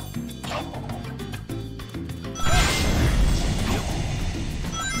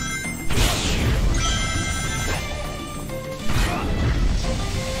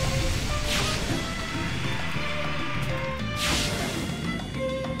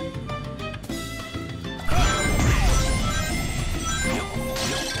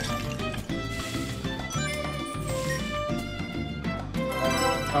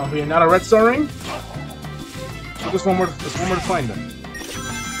 Oh, we are not a red star ring? So there's one more to find then.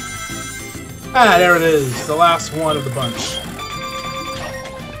 Ah, there it is, the last one of the bunch.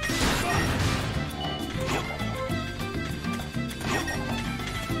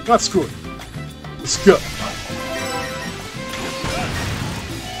 Not screw it. Let's go.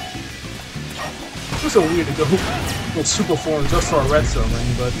 It's so weird to go super form just for a red star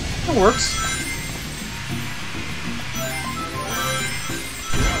ring, but it works.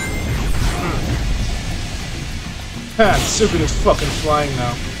 Super is fucking flying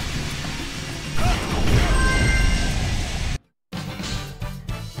now.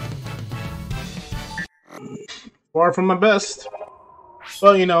 Far from my best.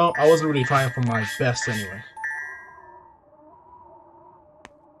 Well, you know, I wasn't really trying for my best anyway.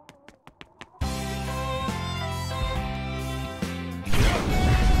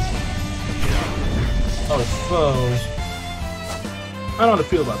 Oh, foe. I don't know how to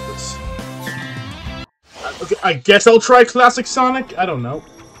feel about this. Okay, I guess I'll try Classic Sonic? I don't know.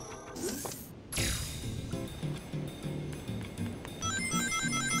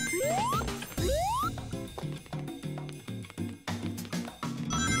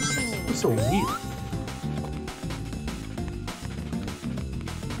 It's so weird.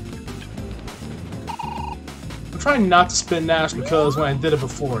 I'm trying not to spin Nash because when I did it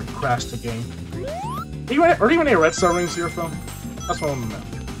before, it crashed the game. Are there even any red star rings here, Phil? That's what I want to know.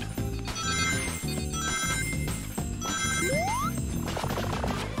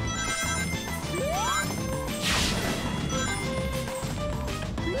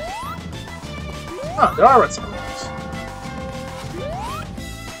 Ah, there are red star rings.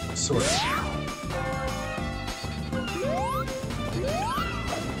 Sort of.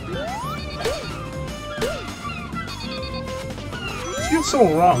 Feels so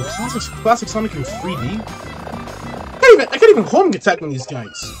wrong. Classic Sonic in 3D. I can't even home attack on these guys.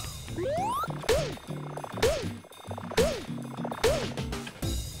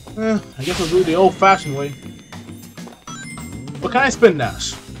 I guess I'll do it the old-fashioned way. But can I spin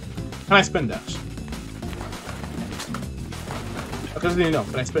dash? Can I spin dash? Because you know,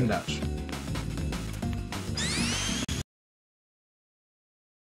 can I spin dash?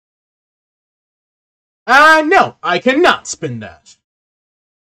 No, I cannot spin dash.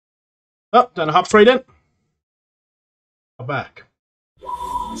 Oh, then I hop straight in. I'm back.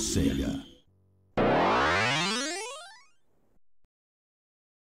 Sega.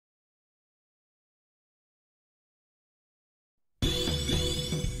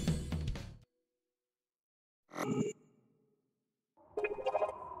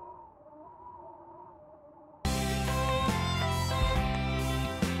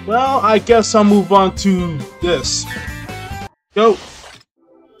 Well, I guess I'll move on to this. Go.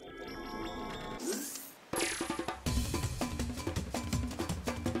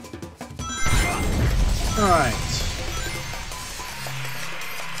 Alright.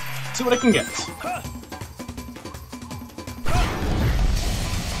 See what I can get.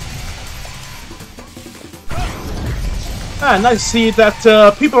 Nice to see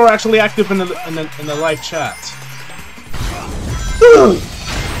that people are actually active in the live chat.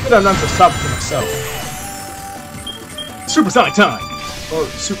 I don't know to stop for myself. Supersonic time! Or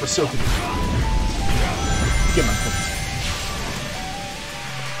Super Seelkadoom. Get my point.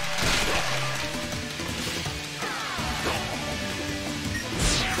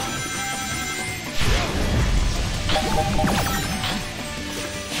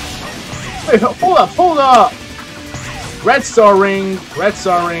 Wait, hold up! Red star ring, red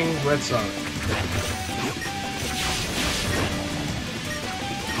star ring, red star ring.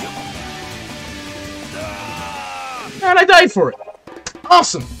 And I died for it.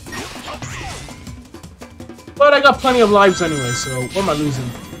 Awesome. But I got plenty of lives anyway, so what am I losing?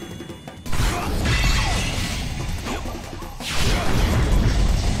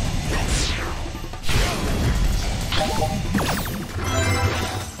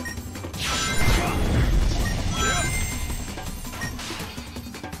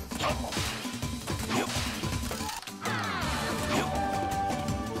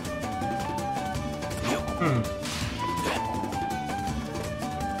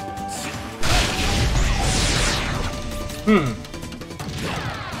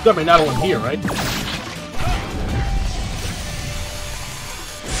 Got me not one here, right?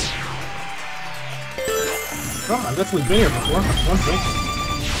 Oh, I've definitely been here before. That's one thing.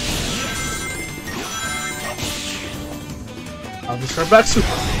 I'll just start back super.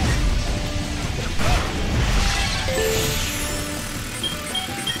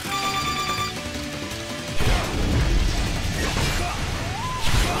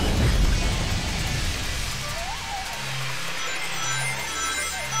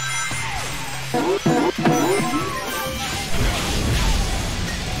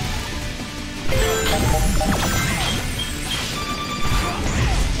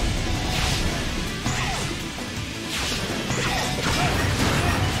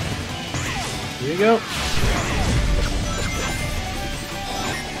 Here you go.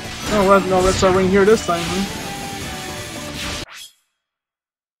 No red star ring here this time.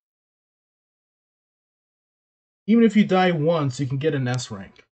 Even if you die once, you can get an S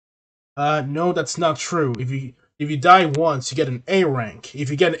rank. No, that's not true. If If you die once, you get an A rank. If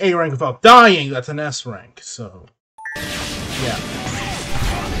you get an A rank without dying, that's an S rank. So, yeah.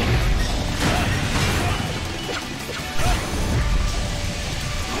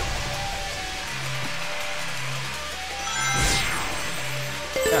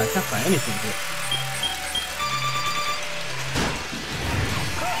 Yeah, I can't find anything here.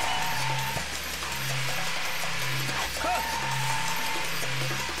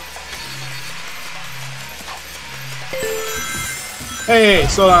 Hey,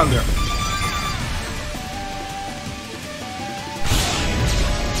 slow down there.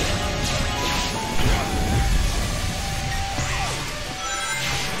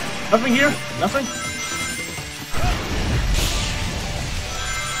 Nothing here? Nothing?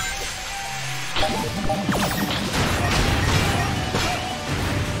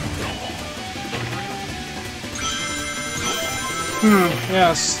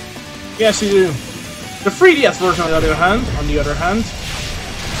 Yes. Yes, you do. The 3DS version, on the other hand,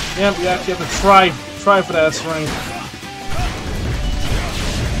 yeah, we actually have to try for that S rank.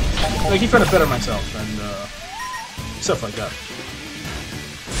 I keep trying to better myself and stuff like that.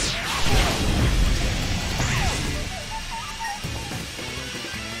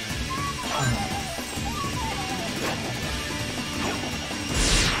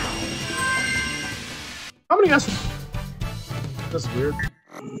 How many guys? That's weird.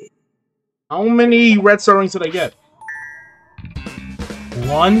 How many red star rings did I get?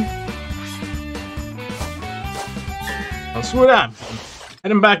 1? I'll screw that.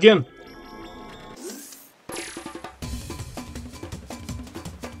 Head him back in.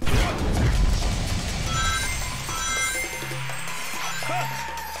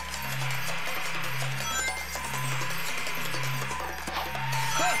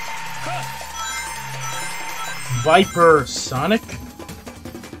 Viper Sonic?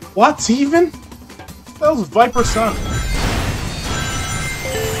 What even? That was Viper Sonic.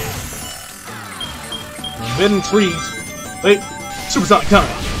 I'm a bit intrigued. Wait, Supersonic time.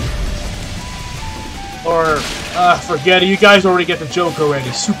 Or, forget it. You guys already get the joke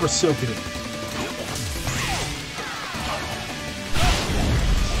already. Super Seelkadoom.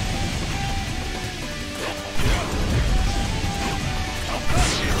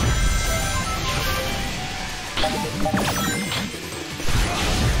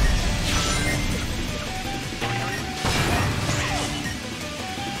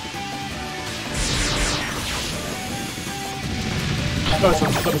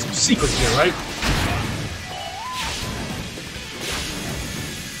 There's some secrets here, right?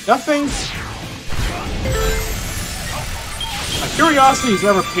 Nothing. My curiosity is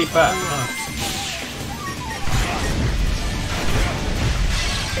never paid back. Huh?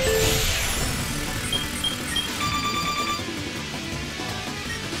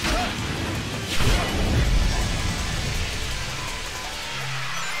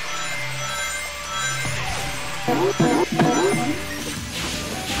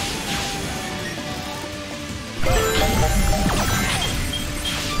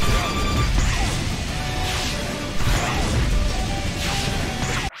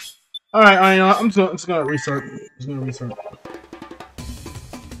 Alright, I'm just gonna restart.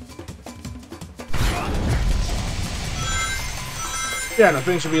 Yeah, no,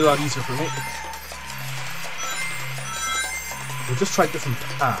 things should be a lot easier for me. We'll just try different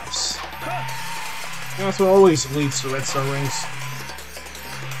paths. Yeah, that's what always leads to red star rings.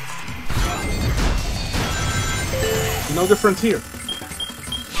 No different here.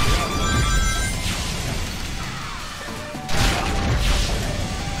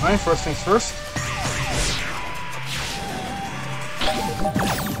 Alright, first things first.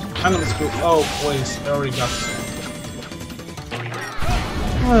 I'm gonna screw. Oh, wait, I already got this.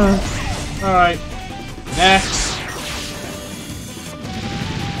 Alright. Next.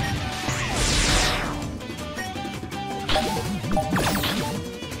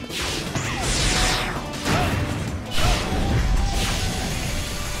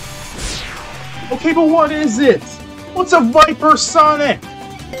 Okay, but what is it? What's a Viper Sonic?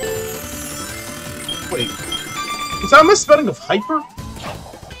 Wait, is that a misspelling of hyper?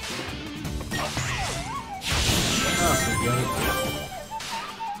 Oh, forget it.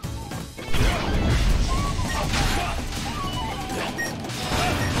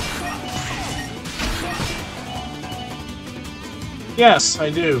 Yes, I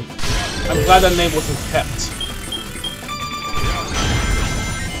do. I'm glad that name wasn't kept.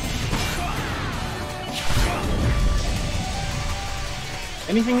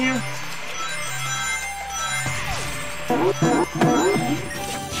 Anything here?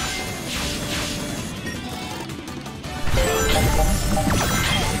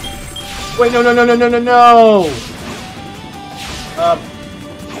 Wait, no!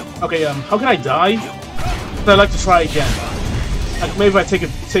 Okay, how can I die? I'd like to try again. Like, maybe if I take a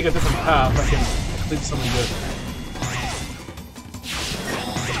different path, I can do something good.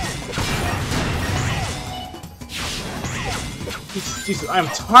 Jesus, I'm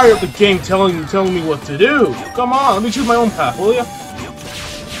tired of the game telling me what to do. Come on, let me choose my own path, will ya?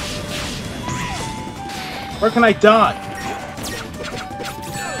 Where can I die?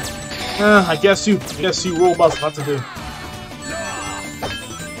 I guess you robots have to do.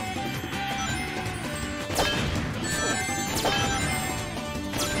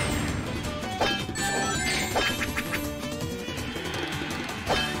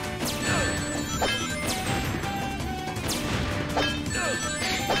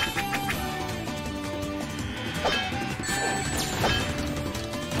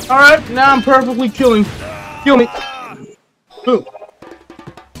 Alright, now I'm perfectly killing. Kill me. Boom.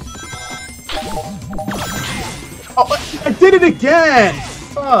 Oh, I did it again!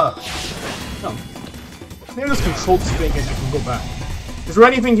 Fuck. No. Maybe this controlled spin and I can go back. Is there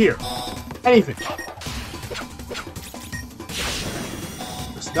anything here? Anything?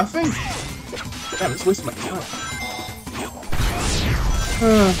 There's nothing? Damn, it's wasting my time.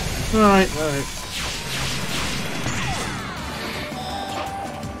 Alright.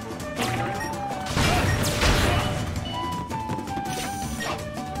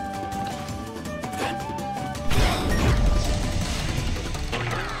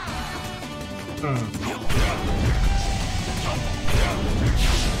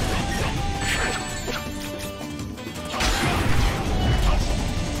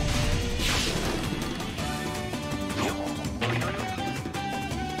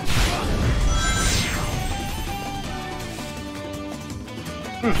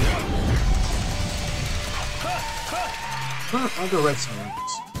 I'll go red sun.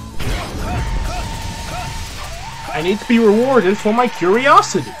 I need to be rewarded for my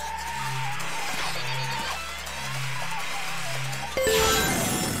curiosity.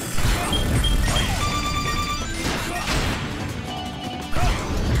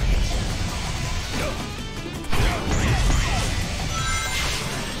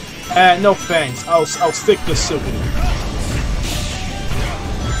 No thanks. I'll stick to Seelkadoom.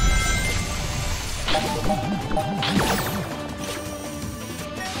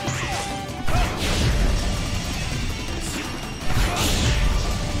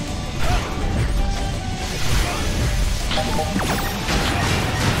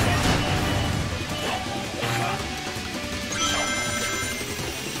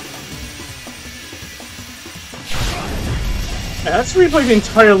 Yeah, let's replay the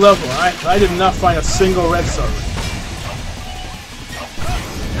entire level. I did not find a single red star. I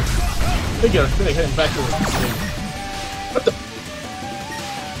think I'm heading back to the thing. What the?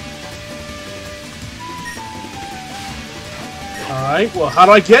 Alright, well, how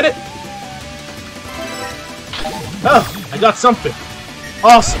do I get it? Oh, I got something.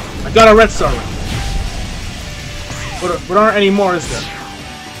 Awesome, I got a red star. But aren't any more, is there?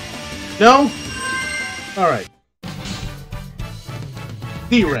 No? Alright.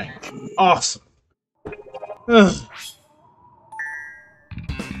 D rank. Awesome. Ugh.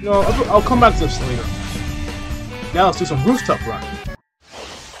 No, I'll come back to this later. Now let's do some rooftop run.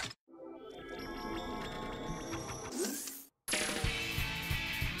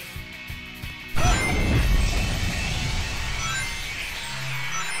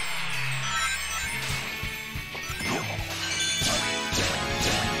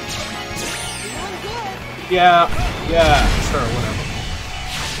 Yeah, sure, whatever.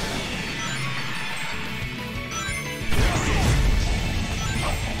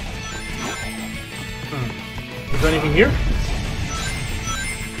 Is there anything here?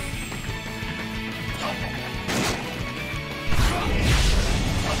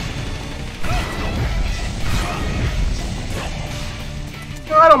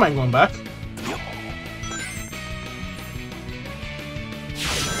 No, I don't mind going back.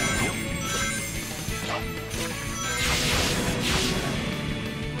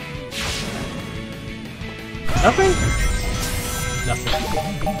 Nothing? Nothing.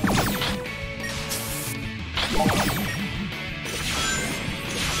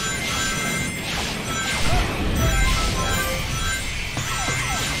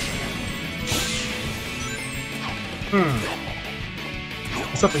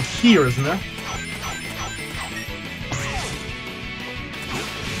 There's something here, isn't there?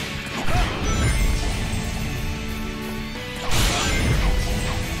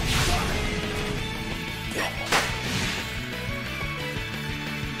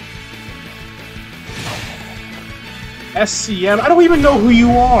 SCM? I don't even know who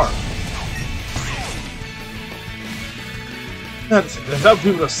you are! Without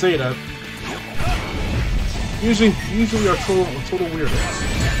people to say that. Usually are total weirdos.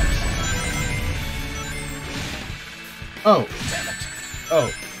 Oh.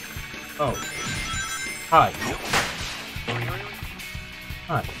 Oh. Oh. Hi.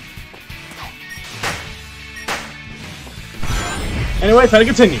 Hi. Anyway, time to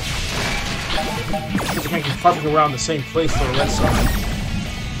continue. Because I can't keep popping around the same place for a red song.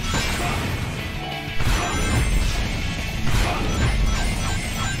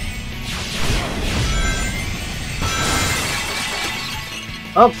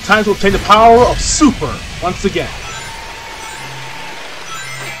 Well, time to obtain the power of Super once again.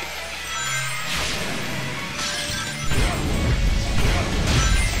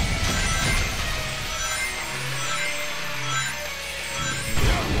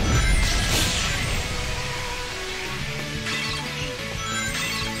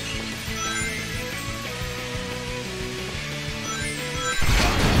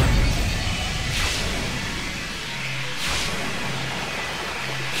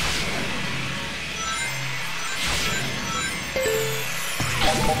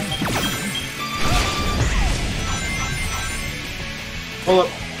 Hold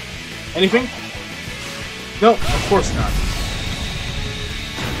up. Anything? No, of course not.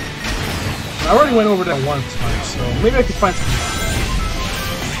 I already went over that one time, so maybe I can find something.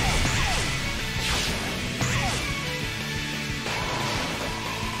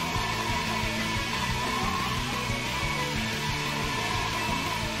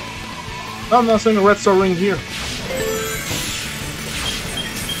 No, I'm not seeing a red star ring here.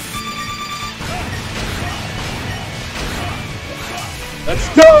 Let's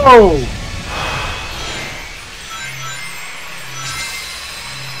go!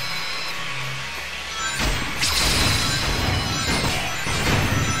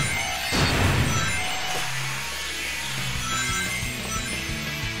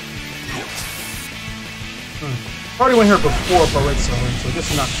 I already went here before for red star ring, so I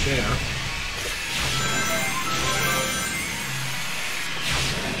guess I'm not there.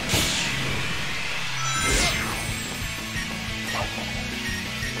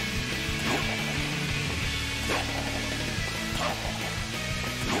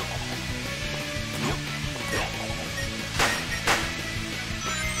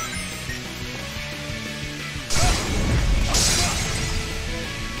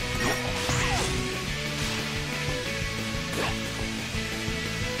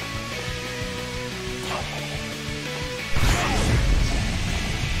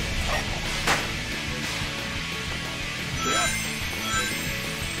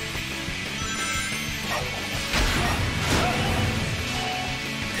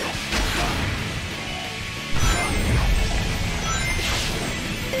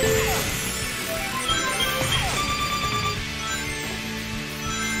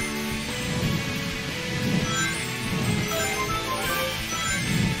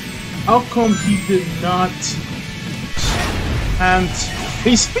 How come he did not? And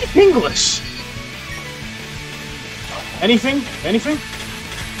he speaks English. Anything? Anything?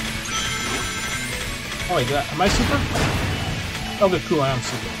 Oh wait, am I super? Okay, cool. I am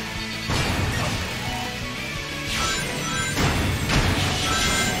super.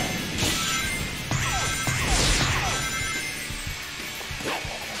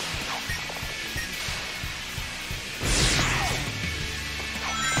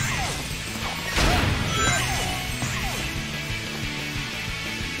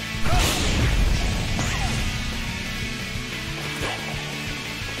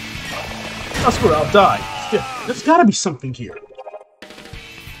 Oh, screw it, I'll die. Yeah, there's gotta be something here.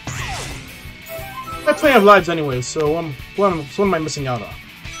 I play have lives anyway, so what am I missing out on?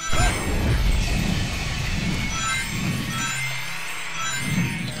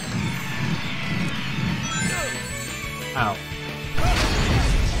 Ow.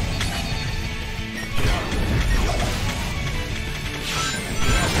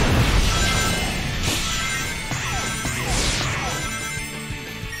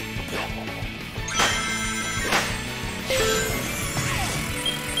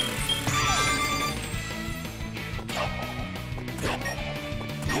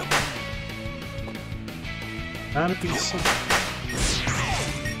 Gotta be something.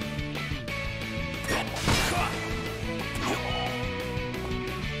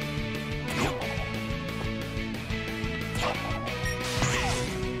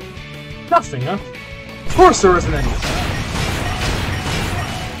 Nothing, huh? Of course there isn't anything.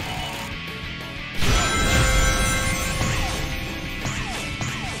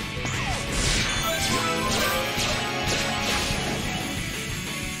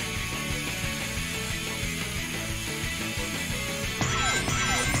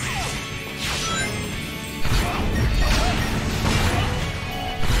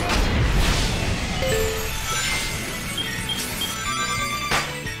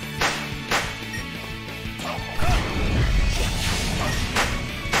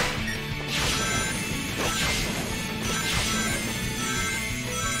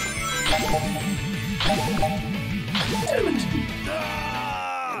 Damn it!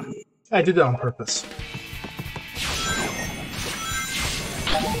 I did that on purpose.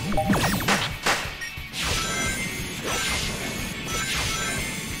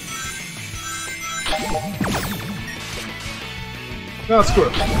 No, screw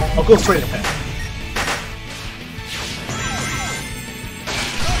it. I'll go straight ahead.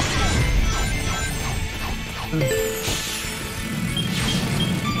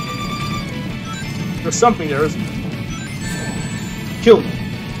 There's something there, isn't there? Kill me.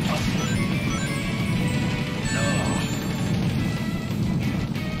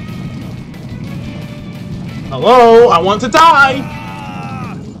 Hello? I want to die!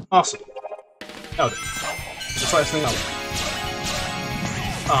 Awesome. Now then. Let's try this thing out.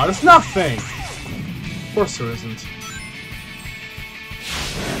 Oh, there's nothing! Of course there isn't.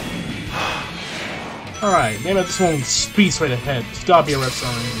 Alright, maybe I just won't speed straight ahead. There's gotta be a red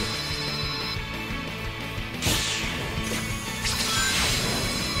zone in here.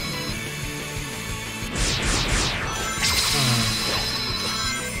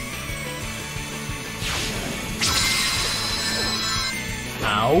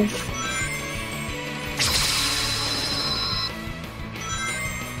 Ow.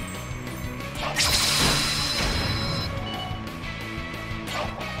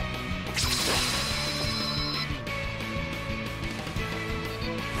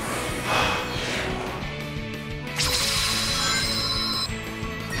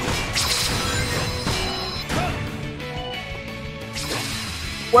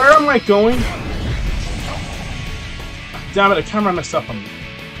 Where am I going? Damn it, the camera messed up on me.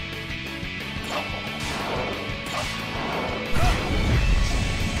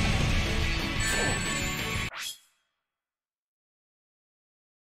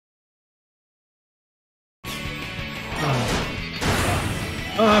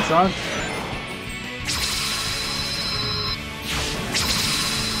 Oh, that's odd.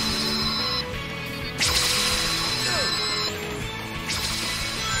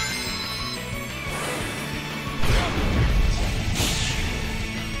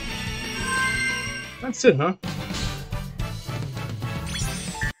 That's it, huh?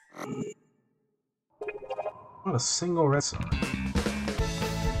 Not a single red star.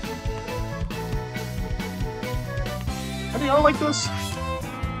 How do y'all like this?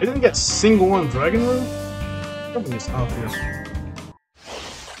 I didn't get single one Dragon Room? Something is off here.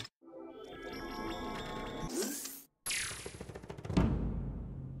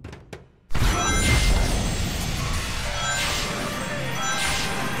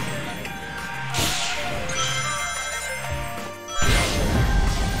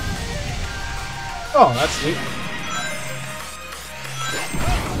 Oh, that's neat.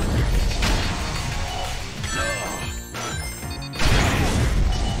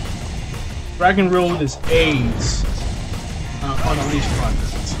 Dragon Road is AIDS on Unleashed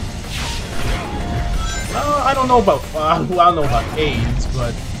project. I don't know about I don't know about AIDS,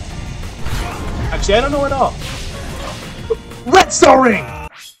 but actually I don't know at all. Red Star Ring!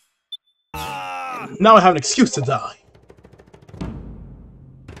 Now I have an excuse to die.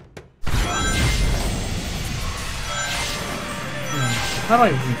 How do I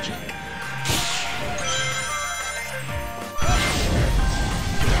reach it?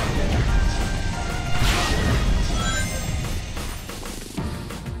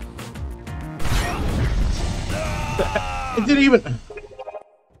 It didn't even...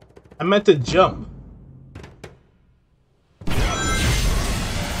 I meant to jump.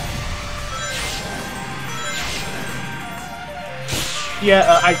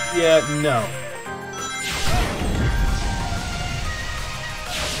 Yeah, no.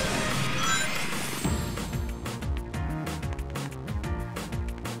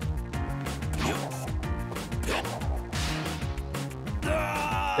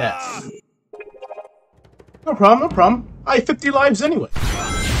 Death. No problem, no problem. I have 50 lives anyway.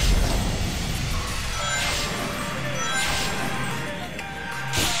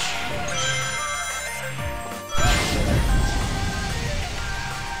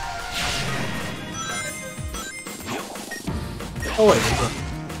 Oh wait, there's a...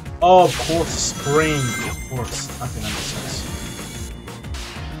 Oh, of course, spring. Of course. Okay, that makes sense.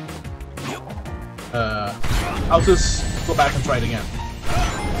 I'll just go back and try it again.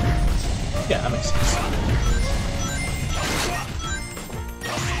 Yeah, that makes sense.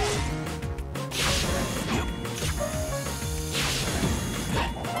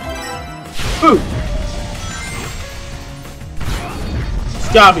 Ooh! There's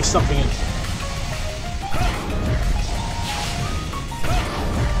gotta be something in here.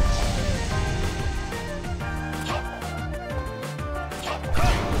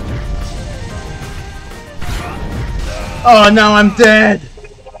 Oh, now I'm dead!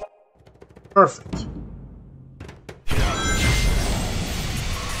 Perfect.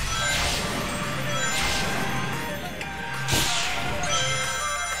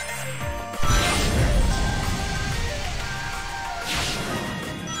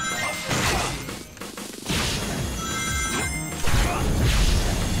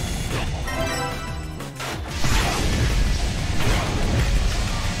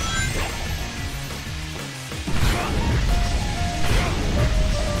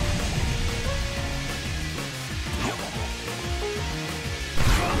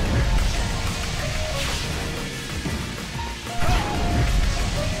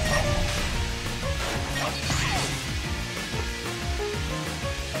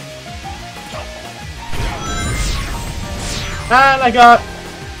 And I got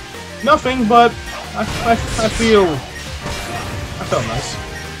nothing, but I felt nice.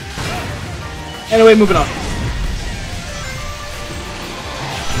 Anyway, moving on.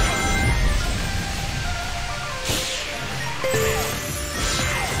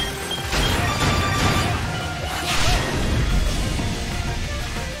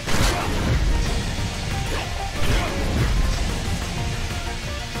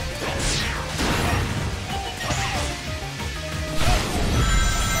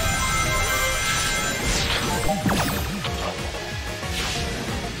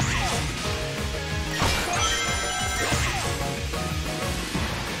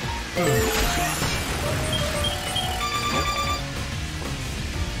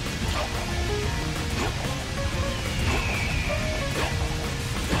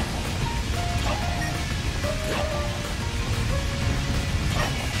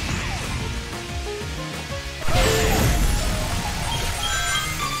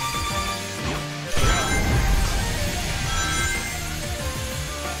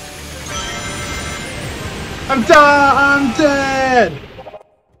 I'm done! I'm dead!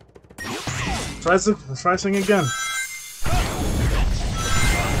 Let's try this thing again.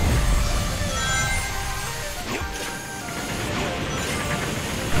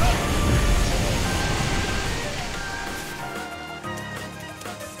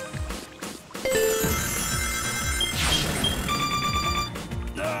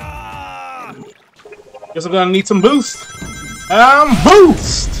 Guess I'm gonna need some boost.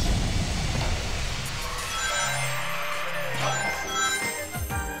 Boost!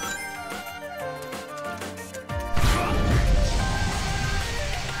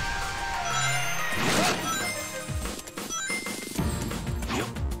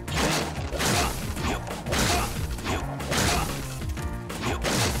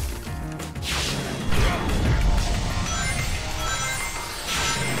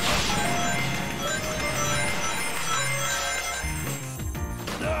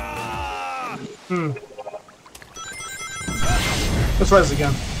 Let's try this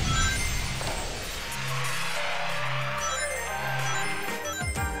again.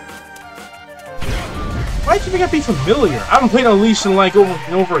 Why do you think I'd be familiar? I haven't played Unleashed in like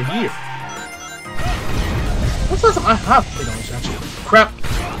over a year. What's the last time I have played Unleashed actually? Crap.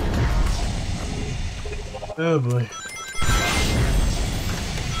 Oh boy.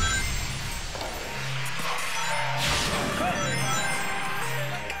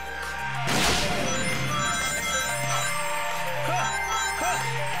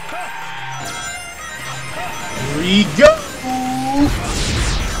 Here we go!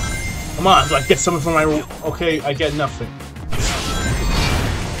 Come on, do I get something from my... Okay, I get nothing.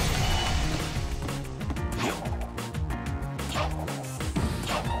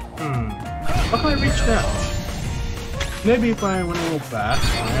 How can I reach that? Maybe if I went a little back,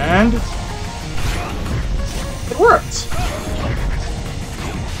 and... It worked!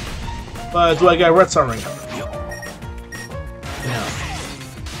 But do I get a red star ring? No.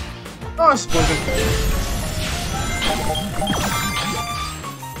 Oh, I suppose I can.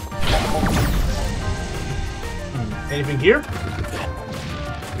 Anything here?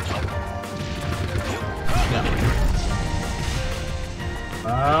 No.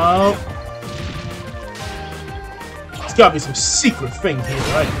 Oh. There's gotta be some secret thing here,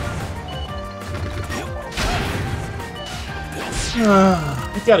 right?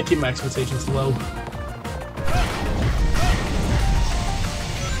 I gotta keep my expectations low.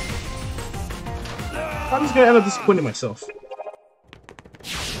 I'm just gonna end up disappointing myself.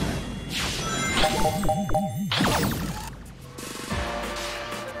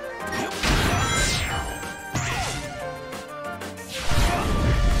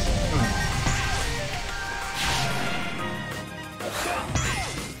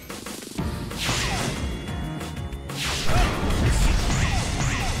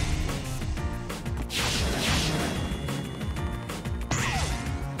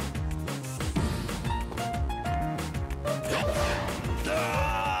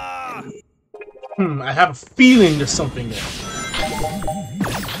 I have a feeling there's something there.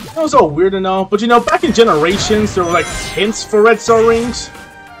 It was all weird and all, but you know, back in Generations, there were like hints for red star rings.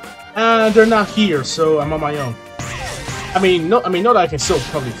 They're not here, so I'm on my own. I mean, not that I can still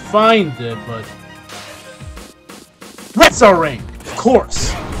probably find it, but red star ring, of course.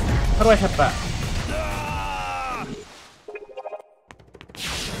 How do I head back?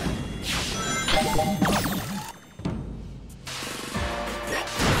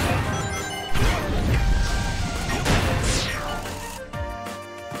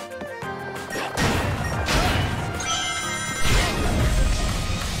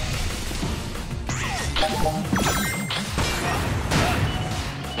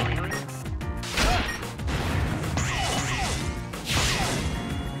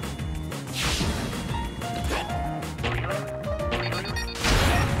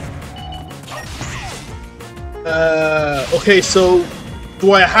 Okay, so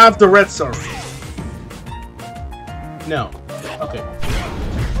do I have the red star? No. Okay.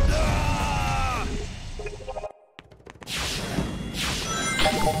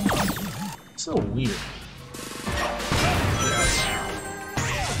 So weird.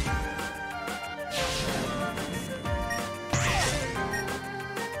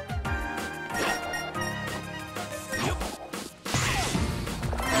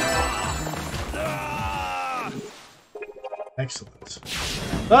 Excellent.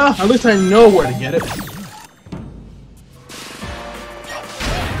 At least I know where to get it. I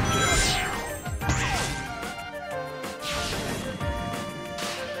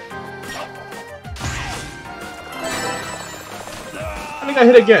think I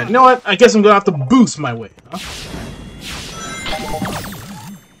hit again. You know what? I guess I'm gonna have to boost my way, huh?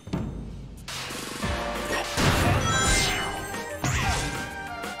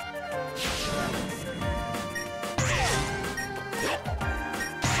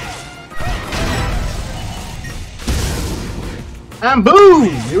 And boom!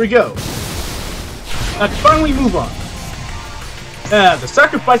 Here we go. Let's finally move on. The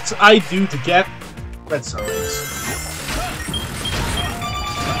sacrifices I do to get red star rings.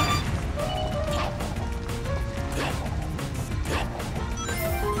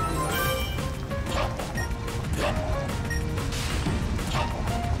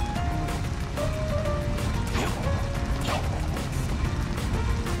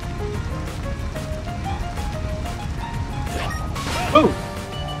 Boom!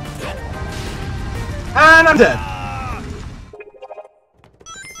 And I'm dead.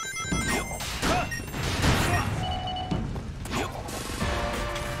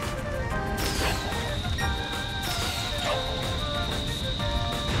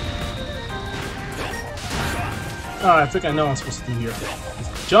 Alright, I think I know what I'm supposed to do here.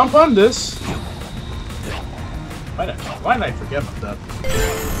 Just jump on this. Why did I forget about that?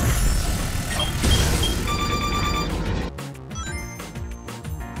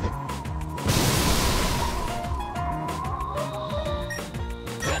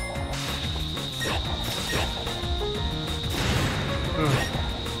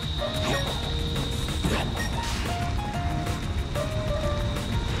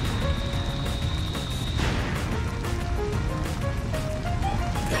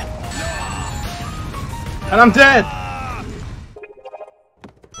 And I'm dead!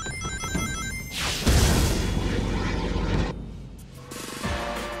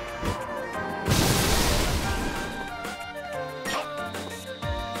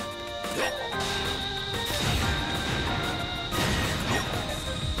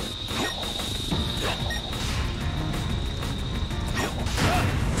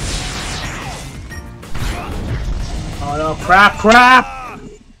 Oh no, crap!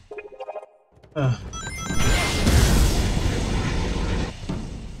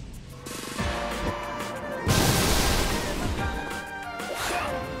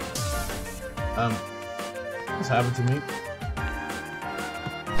 What's happened to me?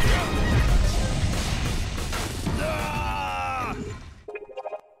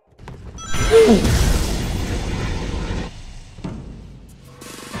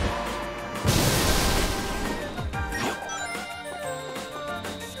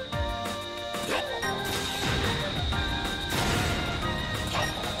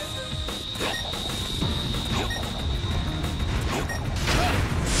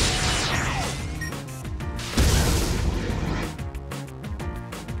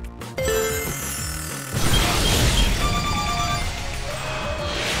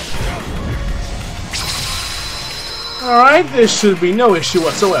 Alright, there should be no issue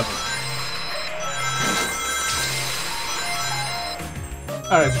whatsoever.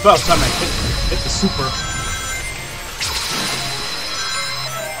 Alright, it's about time I hit the super.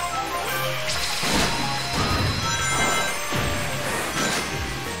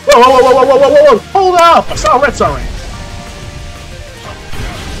 Whoa, whoa, whoa, whoa, whoa, whoa, whoa, whoa! Hold up! I saw a red star ring.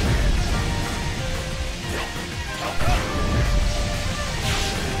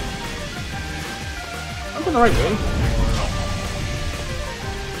 I'm in the right way.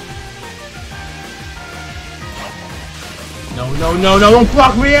 No, no, no, no! Don't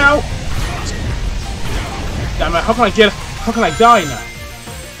block me out! Damn it! How can I die now?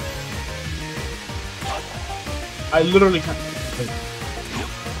 I literally can't.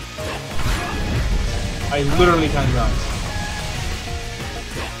 I literally can't die.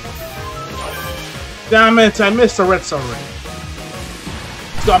 Damn it! I missed a red star ring.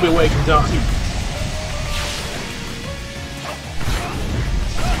 There's gotta be a way I can die.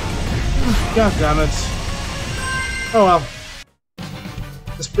 God damn it! Oh well.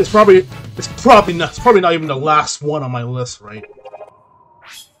 It's probably not even the last one on my list, right?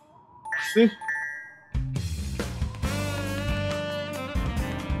 See?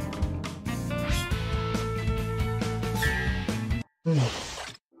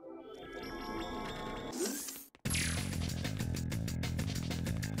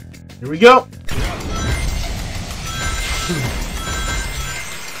 Here we go.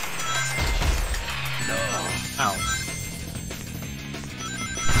 Ow.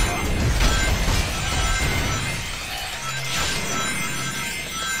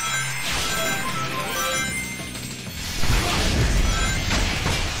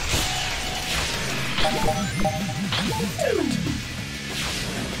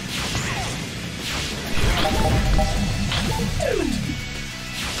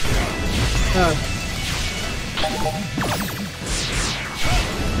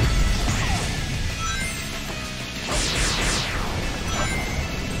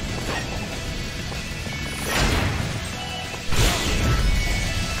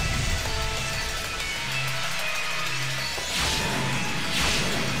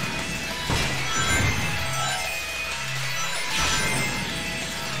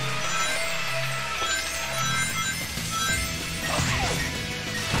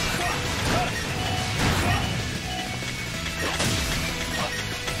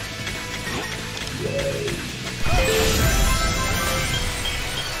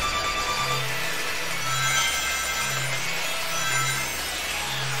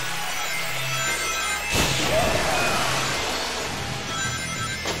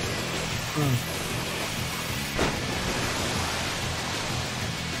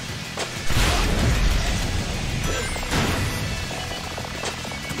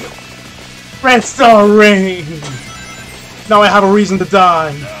 Red Star Ring! Now I have a reason to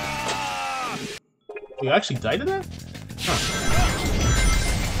die. You actually died to that? Huh.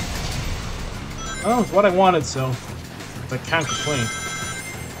 Oh, it's what I wanted, so I can't complain.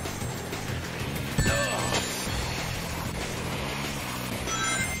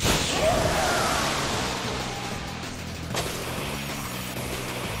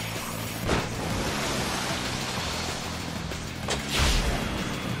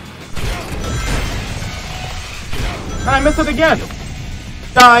 I missed it again!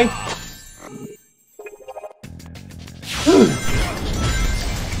 Die!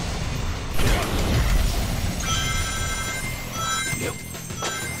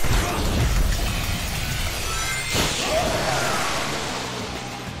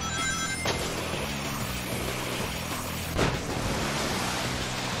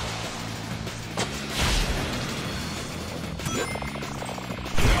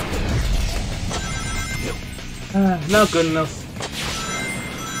 Not good enough.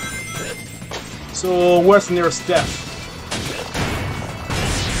 So, where's the nearest death?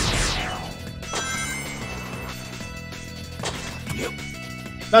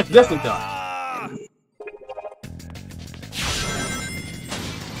 Not definitely done.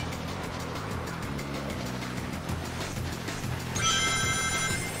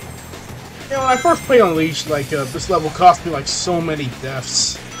 You know, when I first played Unleashed, like, this level cost me, like, so many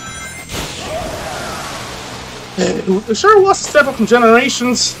deaths. It sure was a step up from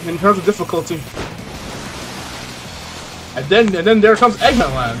Generations in terms of difficulty. And then there comes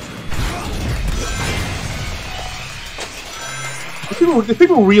Eggman Land. If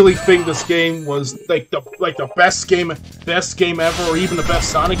people really think this game was like the best game ever, or even the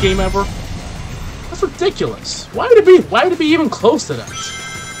best Sonic game ever, that's ridiculous. Why would it be even close to that?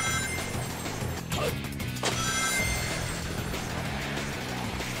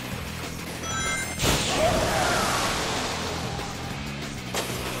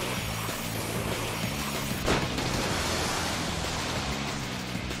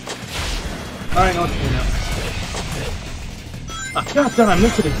 I know what to do now. Ah, god damn, I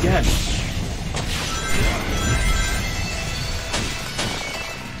missed it again.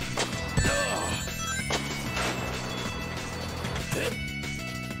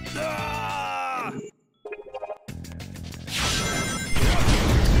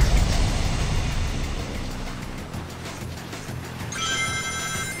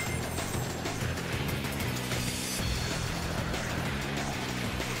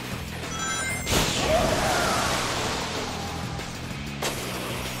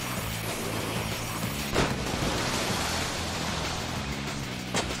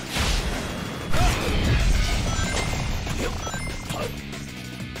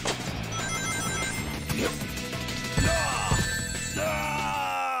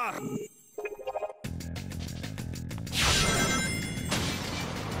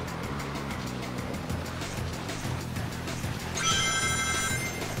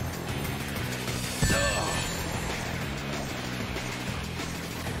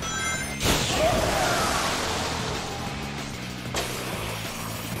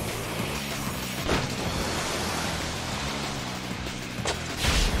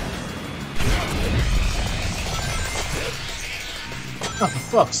 Oh, for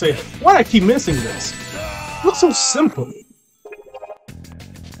fuck's sake. Why do I keep missing this? It looks so simple.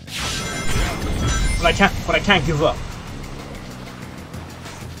 But I can't give up.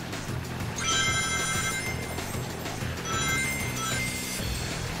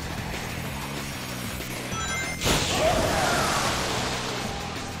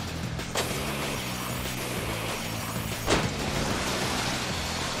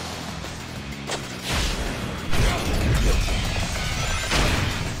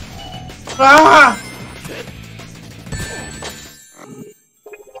 Ah!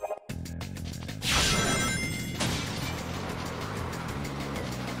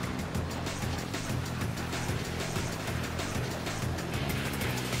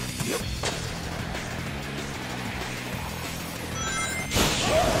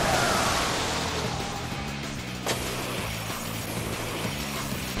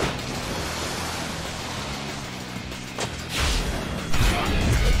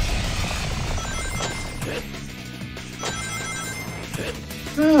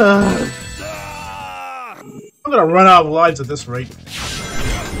 I'm gonna run out of lives at this rate.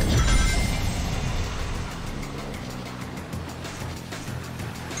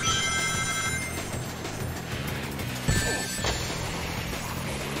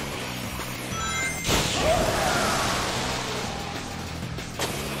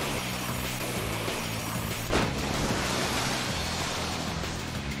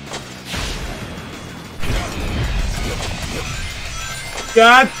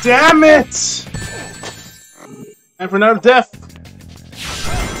 God damn it! And for another death.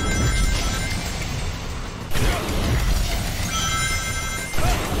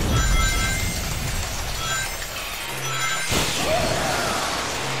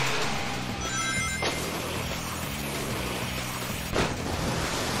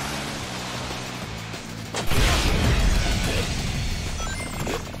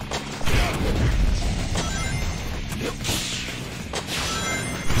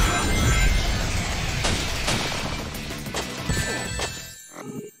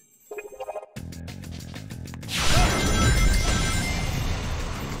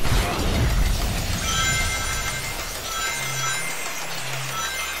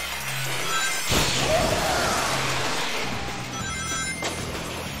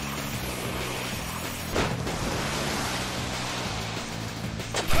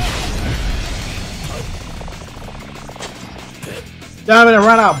 Damn it, I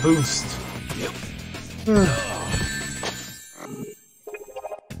ran out of boost.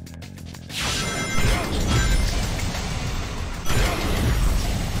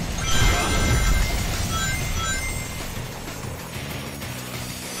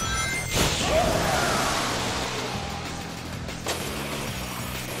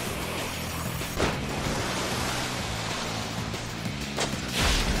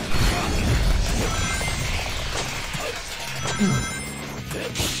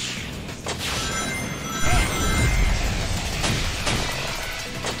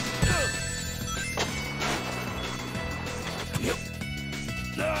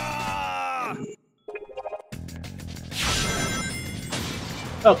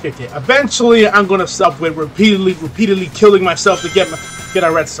 Okay. Eventually, I'm gonna stop with repeatedly killing myself to get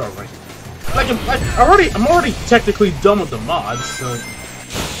a red star right. I'm already technically done with the mods, so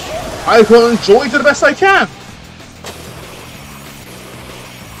I will enjoy it the best I can.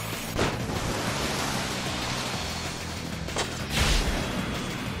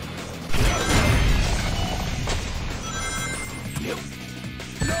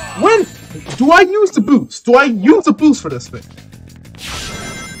 When do I use the boost? Do I use the boost for this thing?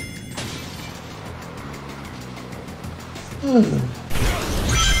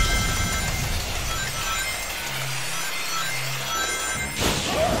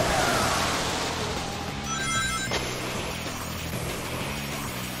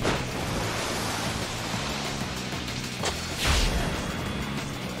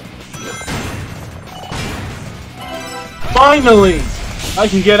 Finally, I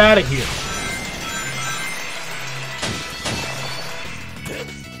can get out of here.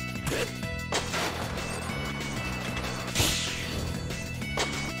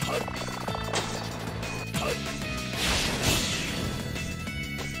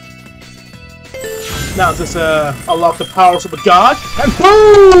 Now just unlock the powers of a god, and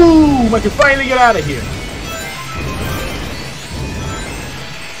boom! I can finally get out of here.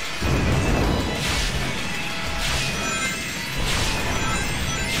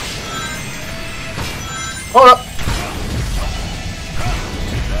 Hold up!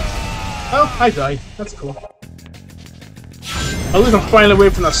 Oh, I died. That's cool. At least I'm finally away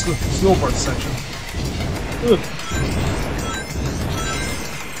from that snowboard section. Ugh.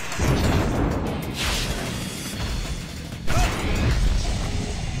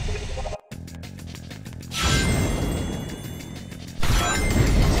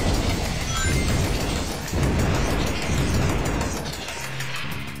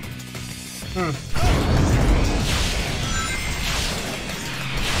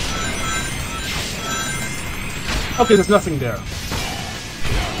 Okay, there's nothing there.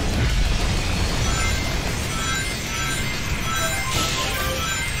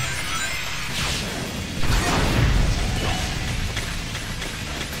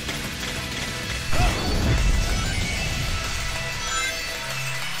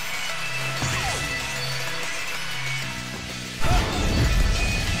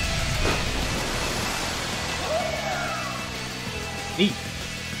 Neat.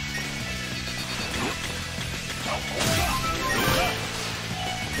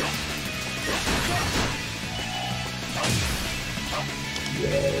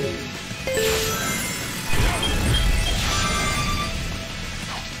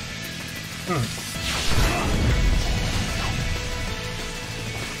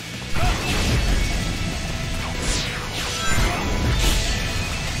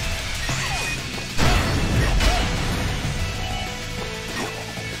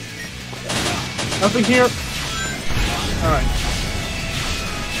 Nothing here? Alright.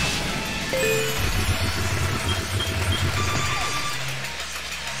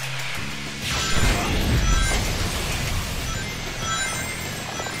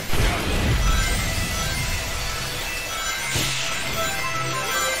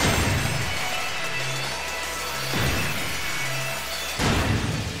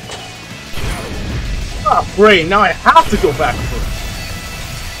 Oh, great. Now I have to go back for it.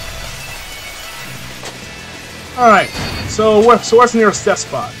 Alright, so where's the nearest death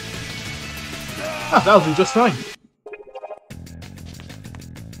spot? Ah, that'll do just fine.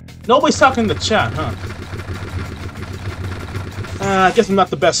 Nobody's talking in the chat, huh? I guess I'm not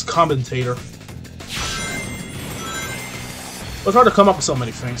the best commentator. It's hard to come up with so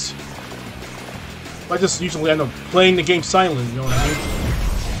many things. I just usually end up playing the game silently, you know what I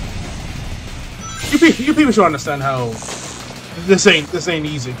mean? You people should understand how this ain't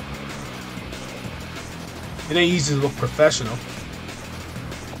easy. It ain't easy to look professional.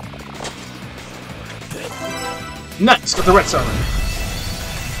 Nice, got the red star.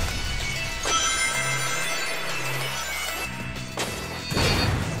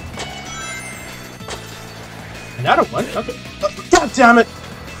 Another one? Okay. God damn it!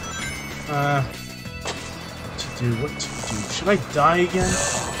 What to do? Should I die again?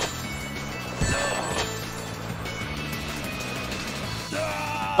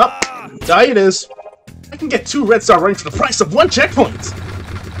 Oh! Die it is! I can get 2 red star ranks for the price of 1 checkpoint!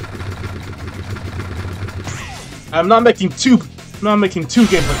 I'm not making two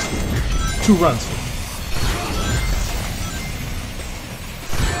gameplays. 2 runs.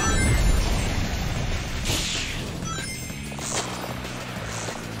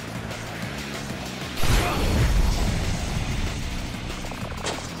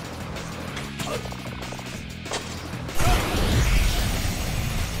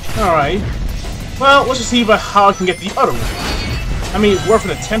 Alright. Well, let's just see how I can get the other one. I mean, it's worth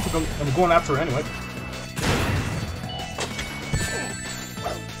an attempt if I'm going after her anyway.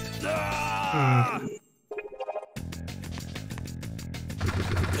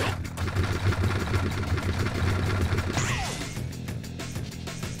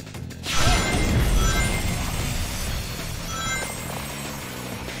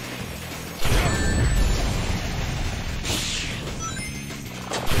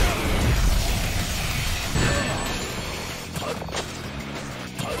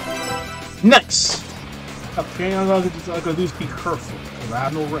 Nice! Okay, all I gotta do is be careful, because I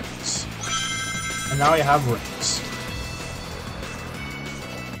have no rings. And now I have rings.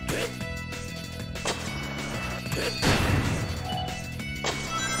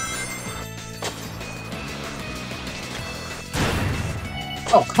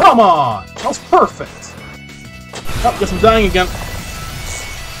 Oh, come on! That was perfect! Oh, guess I'm dying again.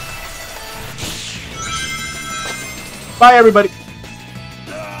 Bye, everybody!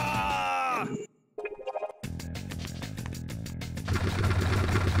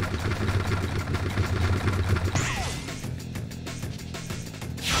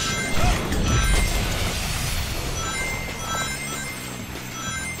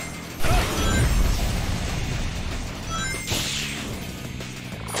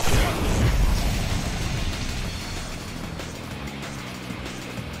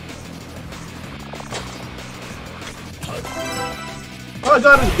 Oh, I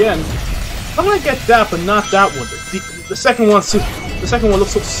got it again. How did I get that, but not that one? The second one, the second one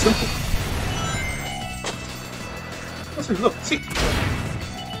looks so simple. Look,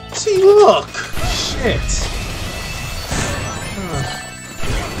 see, look, shit.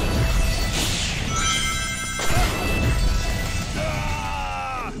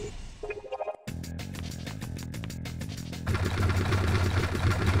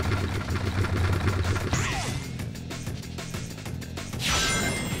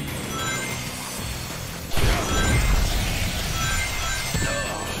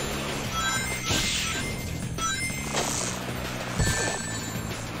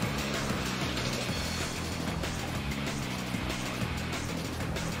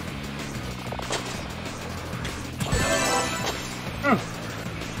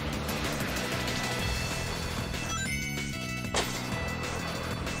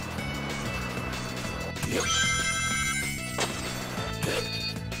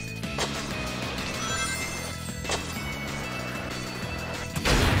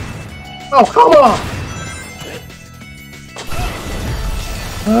 Oh, come on!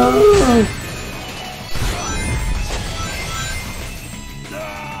 Oh.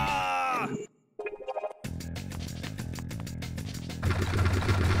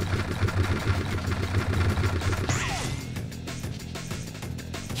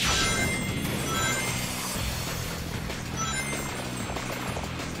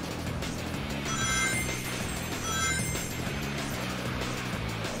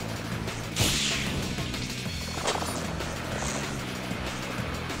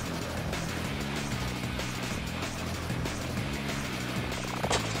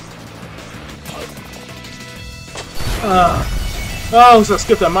 Oh, so I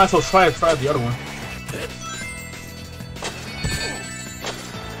skipped that. I might as well try the other one.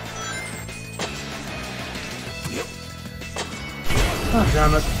 Oh,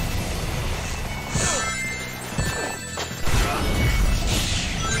 damn it.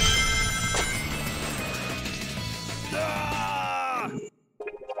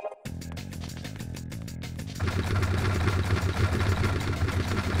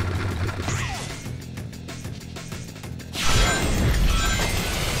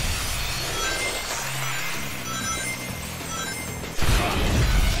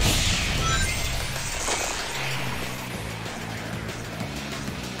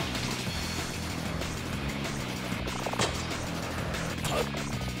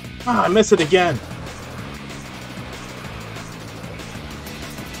 Ah, I missed it again.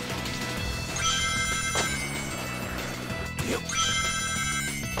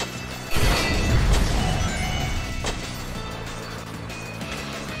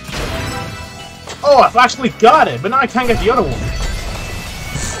 Oh, I've actually got it, but now I can't get the other one.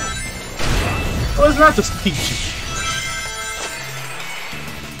 Well, isn't that just peachy?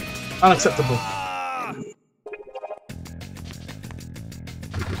 Unacceptable.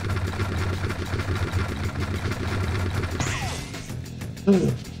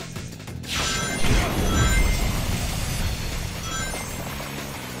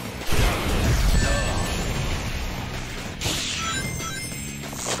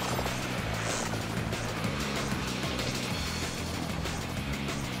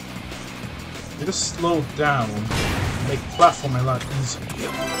 Just slow down, make platforming a lot easier.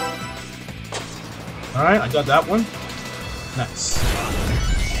 Alright, I got that one. Nice.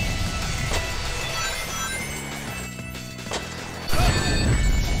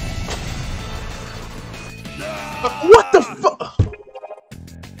 What the fuck?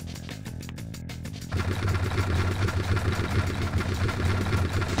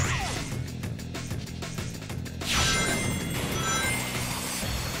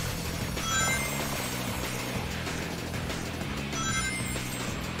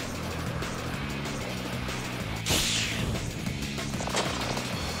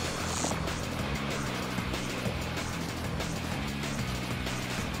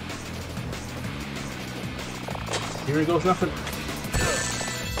 Here he goes, nothing.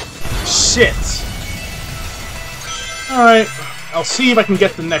 Shit! Alright, I'll see if I can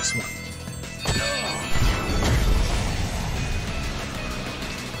get the next one.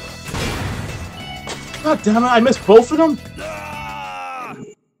 God damn it, I missed both of them?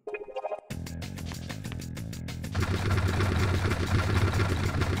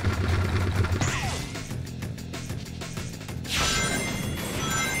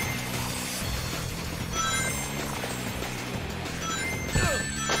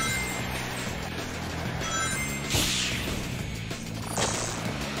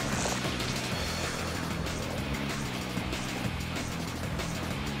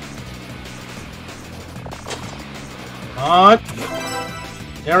 On.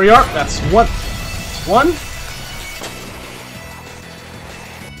 There we are. That's one. That's one.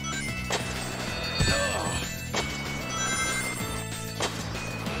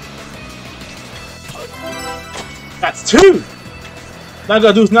 That's two. All I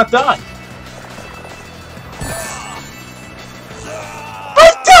gotta do is not die.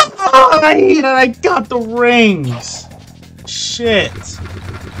 I died, and I got the rings. Shit.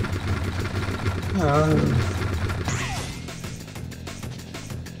 On.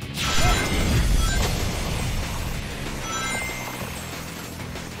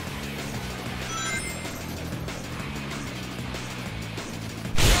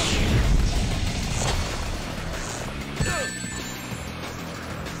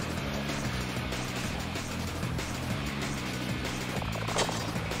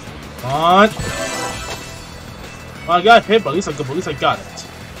 Well, I got hit, but at least I got it.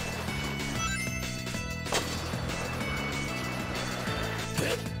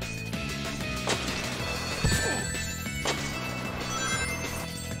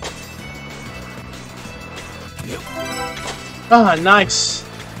 Ah, nice.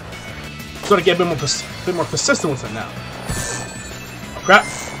 Sort of get a bit more persistent with it now. Oh, crap.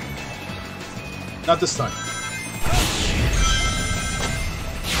 Not this time.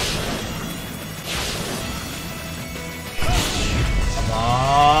 Come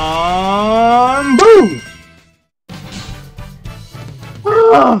on. Boom!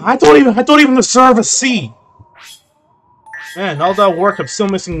 Ah, I don't even deserve a C. Man, all that work, I'm still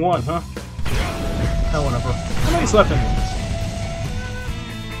missing one, huh? Hell, whatever. How many's left in there?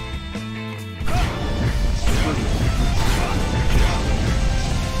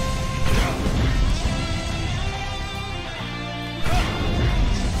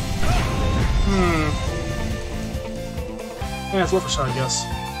 Yeah, it's worth a shot, I guess.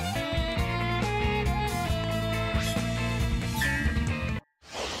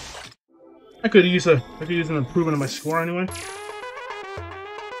 I could use an improvement in my score anyway.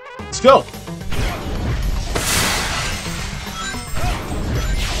 Let's go.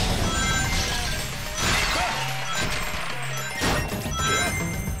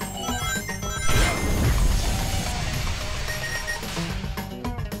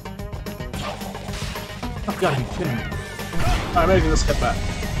 Oh, you gotta be kidding me. Alright, maybe let's get back.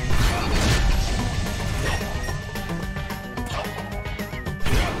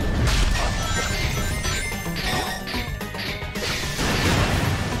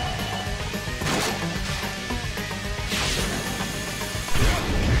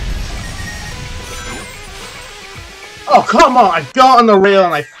 Oh, come on! I got on the rail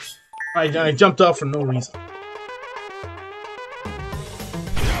and I jumped off for no reason.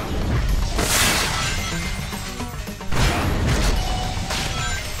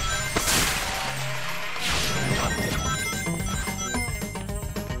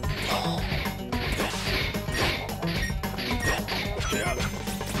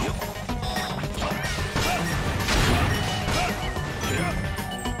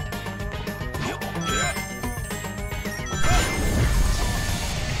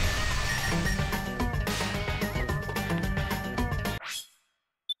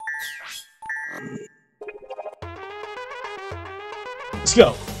 Let's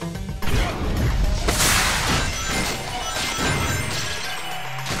go.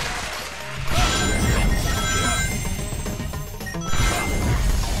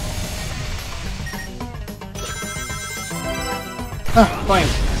 Ah, fine.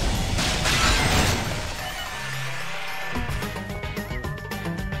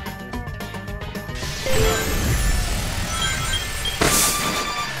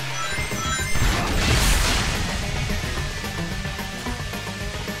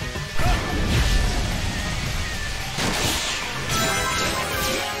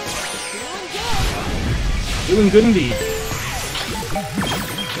 Doing good indeed.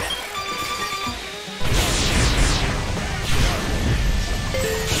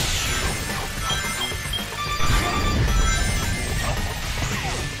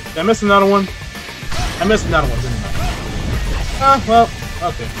 Did I miss another one? I missed another one, didn't I? Ah, well,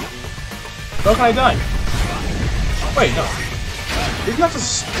 okay. How can I die? Wait, no. Didn't that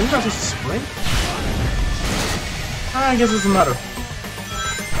just spring? I guess it doesn't matter.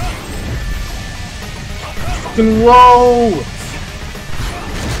 Fucking roll!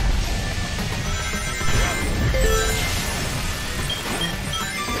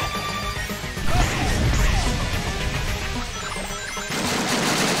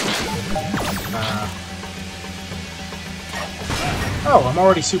 Oh, I'm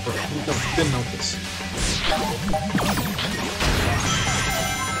already super. Didn't notice.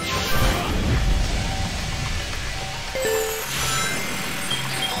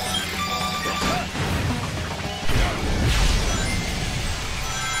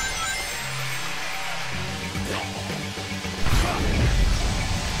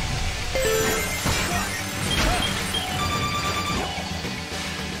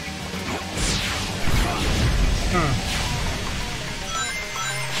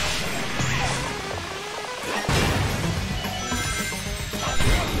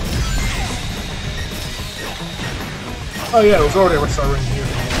 Oh yeah, it was already a restart ring here.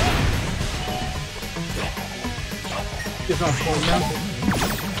 It's on point now.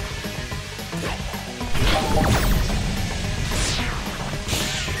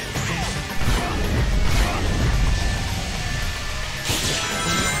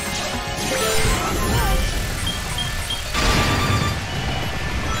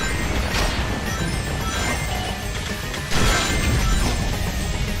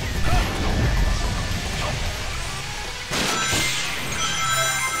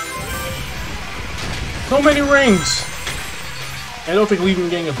 So many rings! I don't think we're even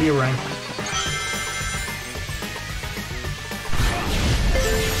getting a B rank.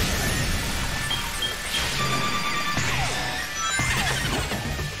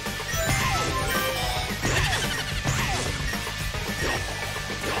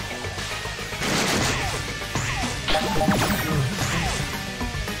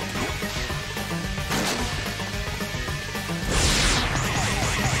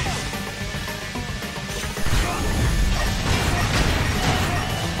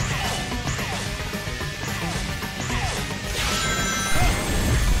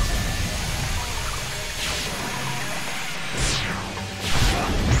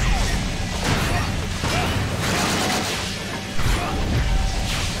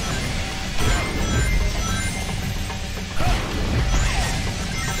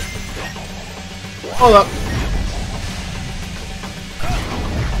 Hold up.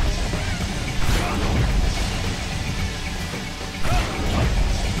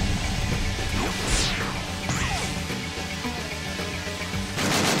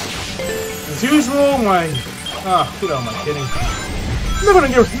 As usual, my who am I kidding? Never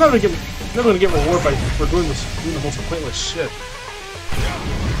gonna get reward for doing the most pointless shit.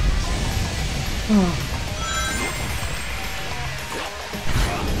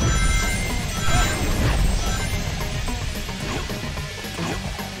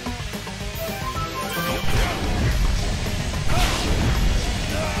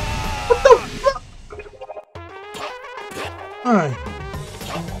 What the fuck? Alright.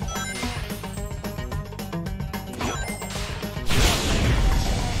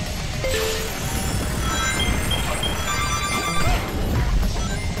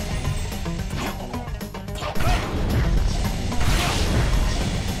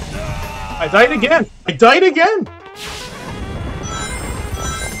 I died again! I died again!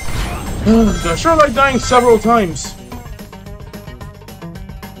 I sure like dying several times.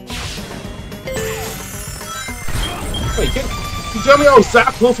 Wait, can you tell me I was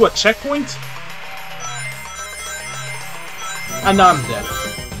that close to a checkpoint? And now I'm dead.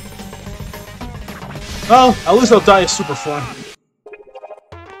 Well, at least I'll die as super fun.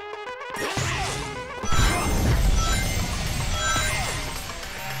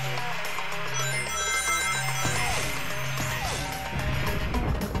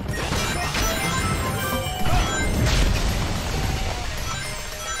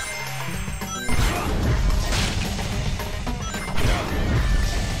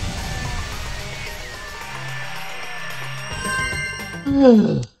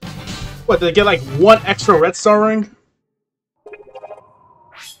 What, did I get like one extra red star ring?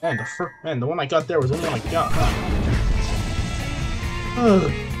 Man, the one I got there was the only one I got, huh?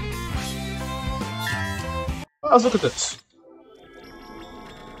 Well, let's look at this.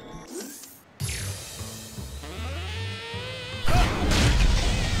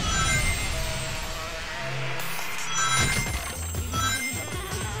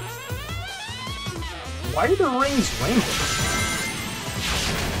 Why are the rings rainbow?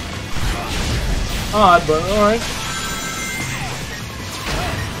 Odd, but alright.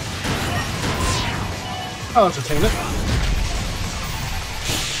 I'll entertain it.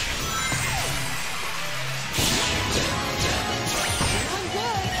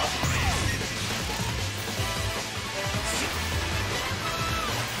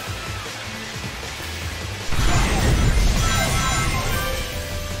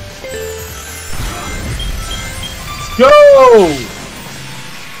 Let's go!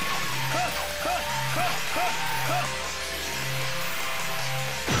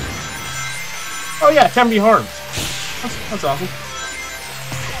 Oh yeah, it can be harmed. That's awesome.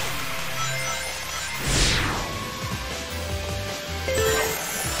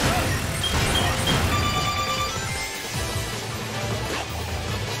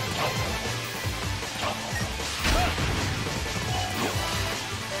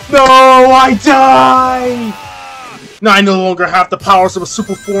 No, I die! Now I no longer have the powers of a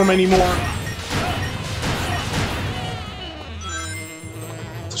super form anymore.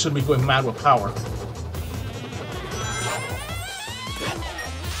 I shouldn't be going mad with power.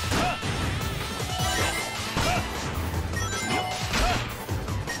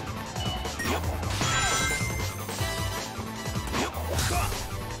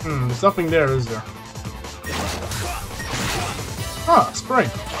 There's nothing there, is there? Ah, spring.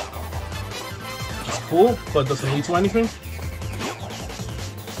 That's cool, but doesn't lead to anything.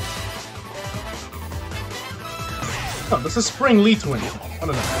 Oh, does the spring lead to anything? I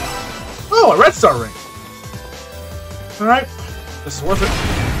don't know. Oh, a red star ring! Alright, this is worth it.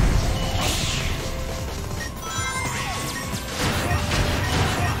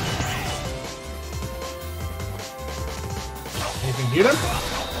 Anything here then?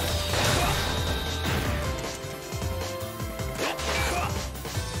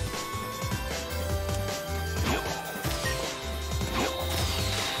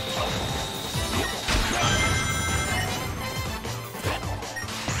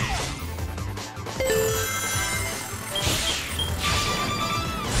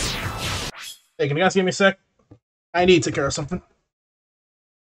 Hey, can you guys give me a sec? I need to take care of something.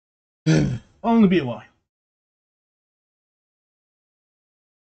 Only be a while.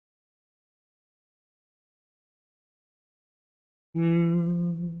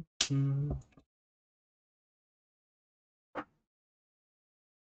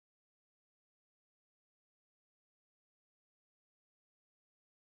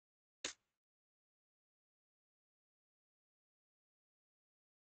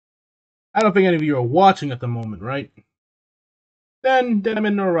 I don't think any of you are watching at the moment, right? Then I'm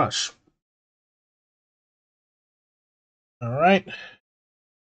in no rush. Alright.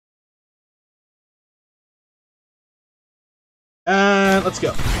 And let's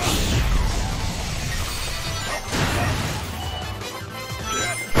go.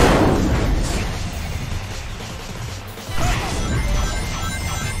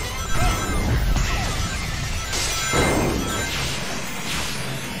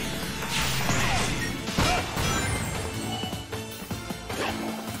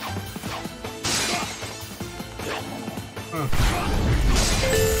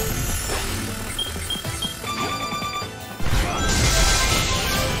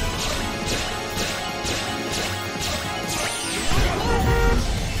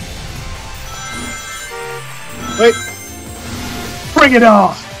 Wait. Bring it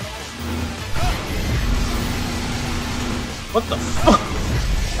on! What the fuck?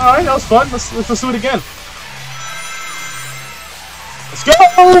 Alright, that was fun. Let's do it again. Let's go!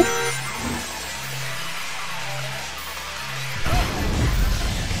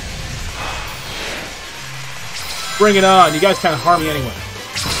 Bring it on. You guys kind of harm me anyway.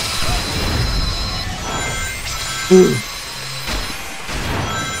 Ooh.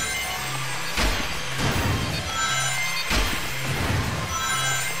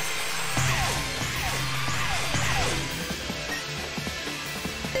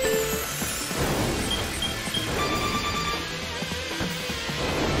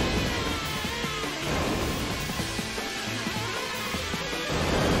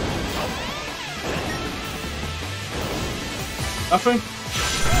 Nothing?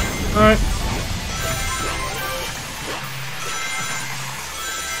 Alright.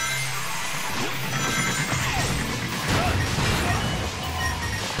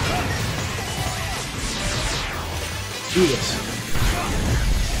 Let's do this.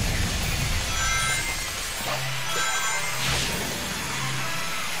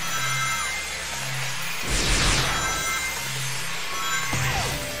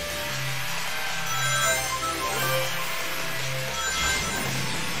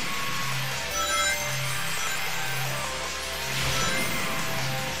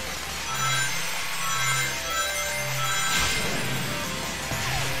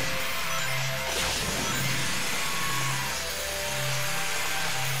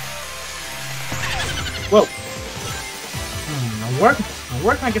 Whoa. Now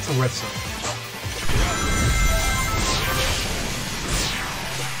where can I get some redstone?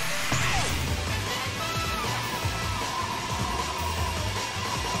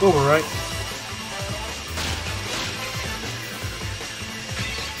 Over, right?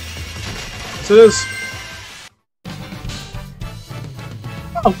 Yes, it is.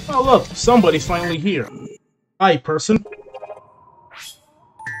 Oh, look, somebody's finally here. Hi, person.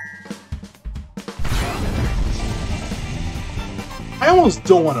 I almost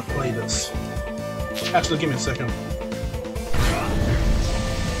don't want to play this. Actually, give me a second.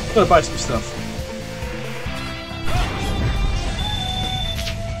 Gotta buy some stuff.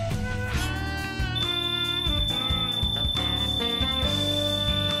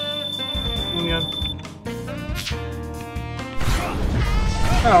 Again.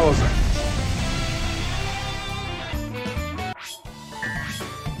 How was that?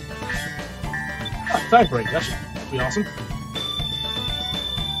 Ah, time break. That should be awesome.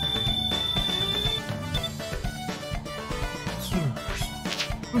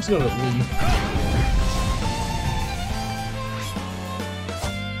 I'm just gonna leave.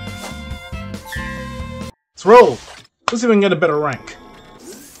 Let's roll! Let's see if we can get a better rank.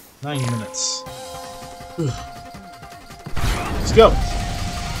 9 minutes. Let's go!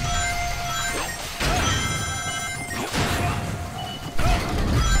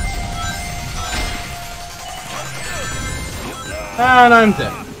 And I'm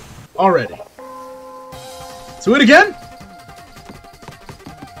dead. Already. Let's do it again?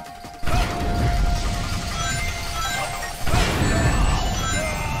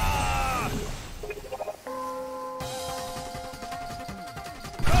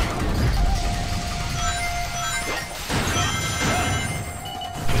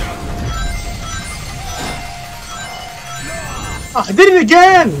 Oh, I did it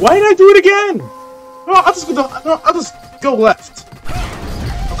again! Why did I do it again? No, I'll just go left.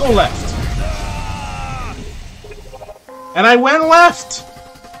 I'll go left. And I went left!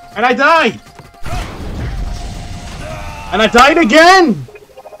 And I died! And I died again!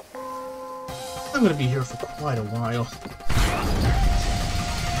 I'm gonna be here for quite a while.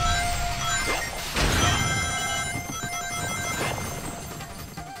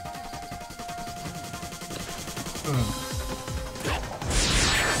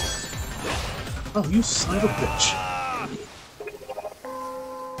 Oh, you son of a bitch.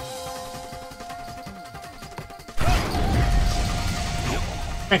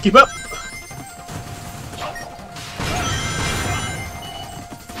 Can't keep up.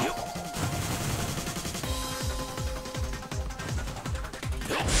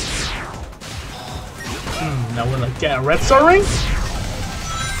 Now will I get a red star ring?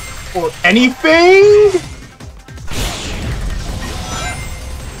 Or anything?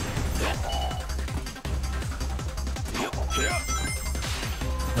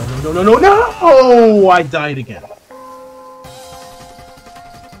 No! Oh, I died again.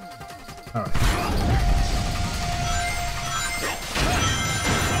 Alright.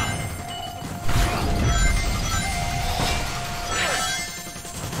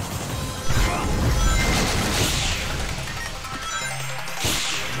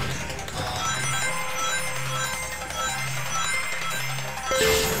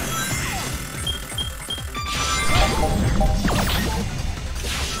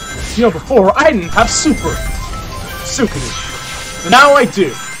 You know, before I didn't have Super Seelkadoom. Now I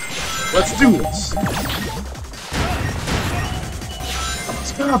do. Let's do this.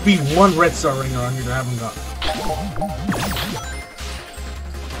 There's gotta be one red star ring around here that I haven't got.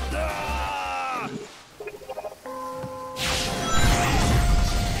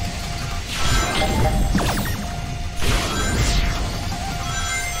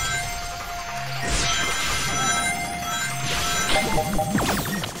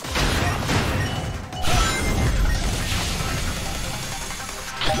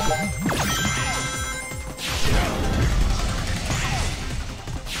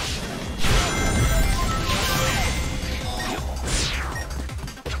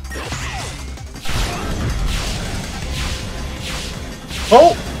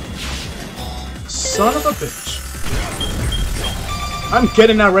 Oh! Son of a bitch. I'm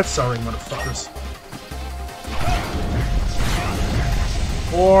getting that red star ring, motherfuckers.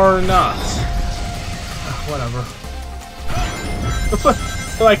 Or not. Whatever.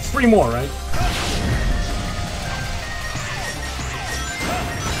 Like 3 more, right?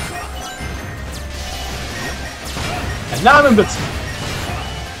 And now I'm invincible.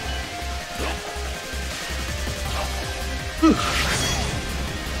 Whew.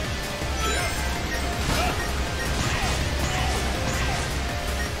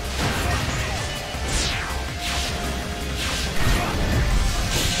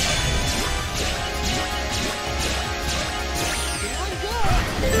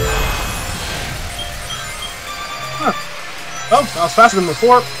 Oh, that was faster than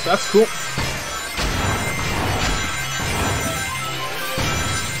before. That's cool.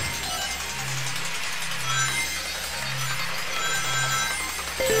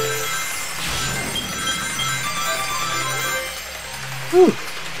 Whew.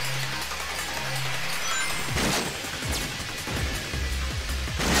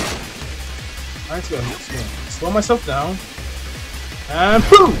 Alright, let's go. Slow myself down. And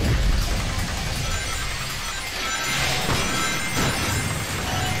boom!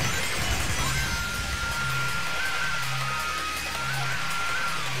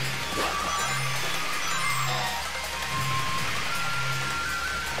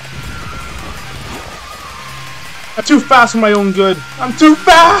 I'm too fast for my own good. I'm too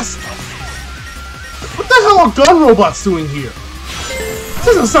fast! What the hell are gun robots doing here? This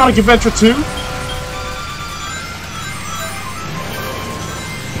isn't Sonic Adventure 2.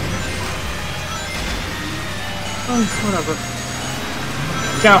 Oh, whatever.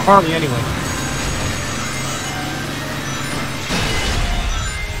 You can't harm me anyway.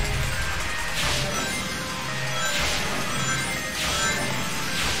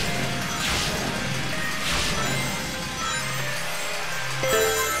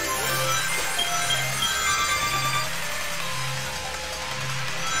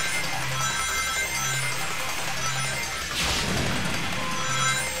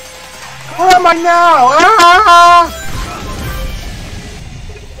 Where am I now? Ah!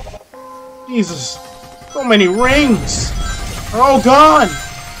 Jesus, so many rings. They're all gone.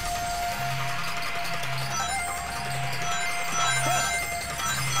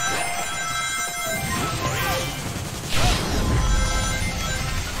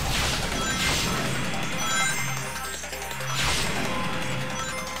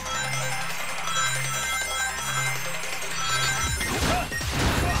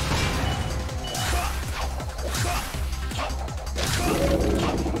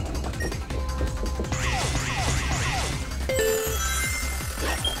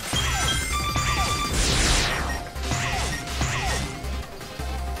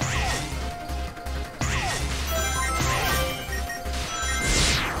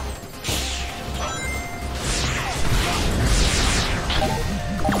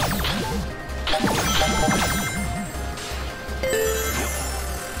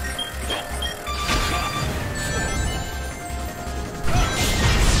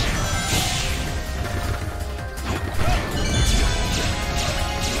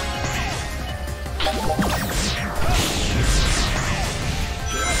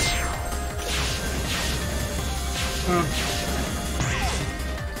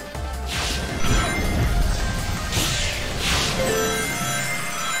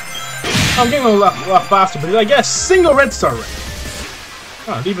 I'm getting a lot faster, but I guess single red star ring.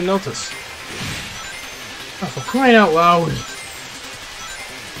 Oh, I didn't even notice. Oh, for crying out loud.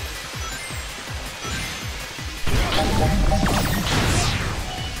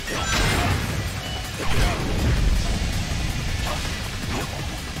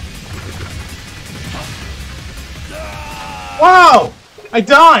 Wow! I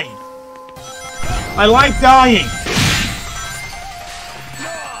died! I like dying!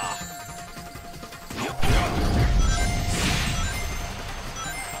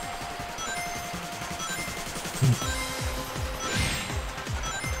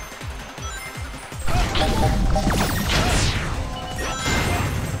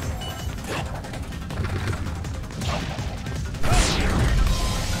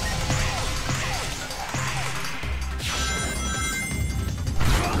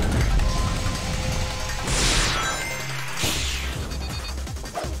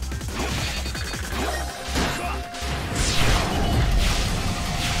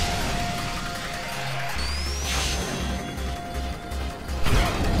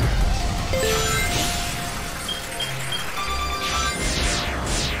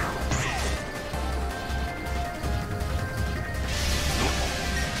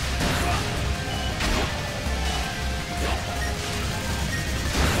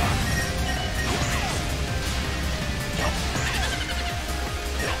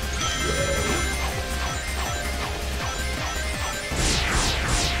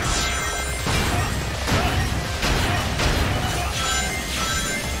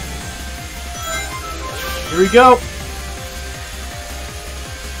 Here we go.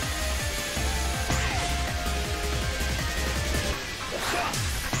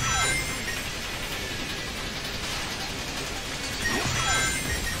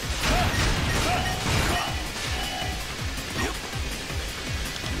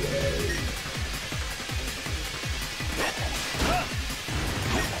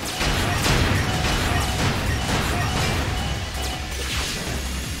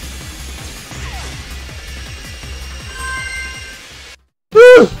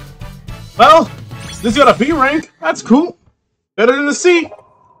 Woo! Well, this got a B rank. That's cool. Better than the C.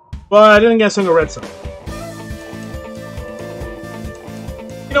 But I didn't get a single red star.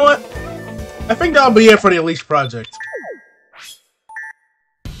 You know what? I think that'll be it for the Elite project.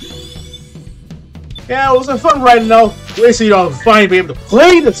 Yeah, it was a fun ride now. Basically, finally be able to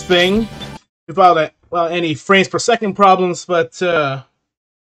play this thing without any frames per second problems, but I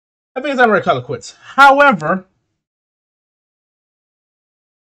think it's time to call it quits. However,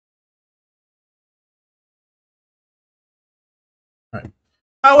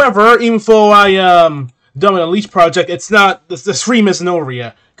 even though I done with the Leech project, it's not the stream isn't over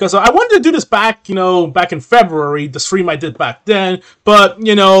yet. Because I wanted to do this back, back in February, the stream I did back then. But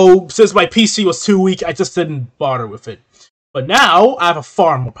since my PC was too weak, I just didn't bother with it. But now I have a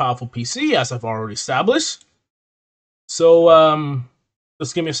far more powerful PC, as I've already established. So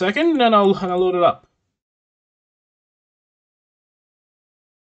just give me a second, and then I'll load it up.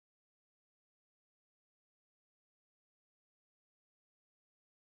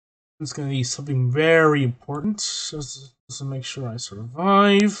 It's going to be something very important, just to make sure I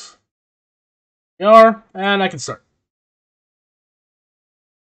survive. We are, and I can start.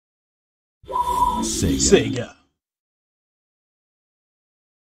 Sega.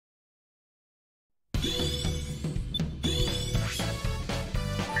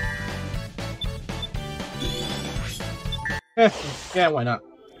 Yeah, why not?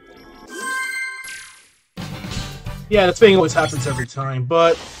 Yeah, the thing always happens every time,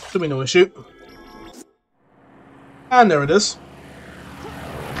 but should be no issue. And there it is.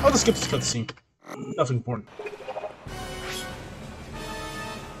 I'll just skip this cutscene. Nothing important.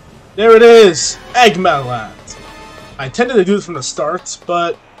 There it is! Eggman Land! I intended to do this from the start,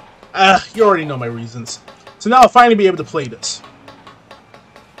 but you already know my reasons. So now I'll finally be able to play this.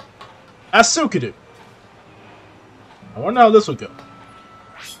 As Seelkadoom. I wonder how this will go.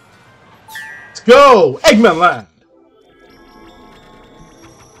 Let's go! Eggman Land!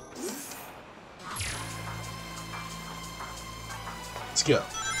 Let's go.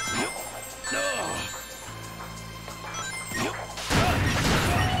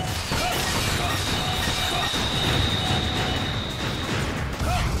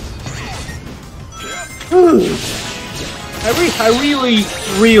 I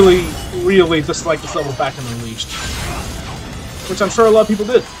really dislike this level back in Unleashed, which I'm sure a lot of people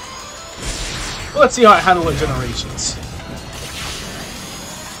did. But let's see how I handle it in Generations.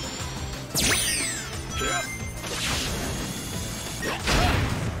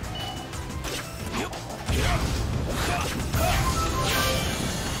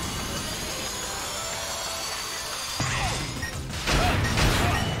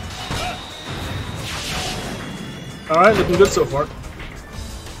 Alright, looking good so far.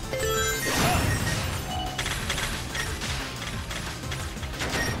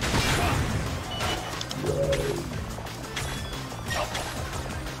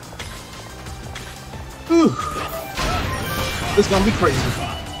 Whew. This is gonna be crazy.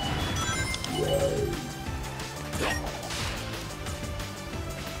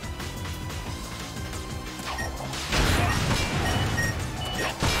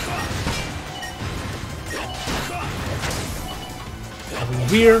 Nothing in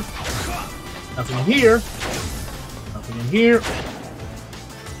here. Nothing in here. Nothing in here.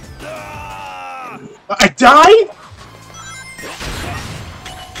 I died?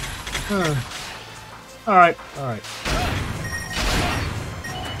 Alright, alright.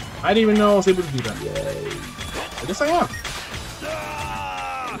 I didn't even know I was able to do that. I guess I am.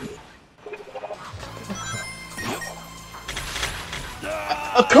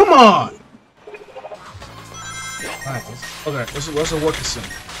 Oh, come on! Alright, okay, let's work this in.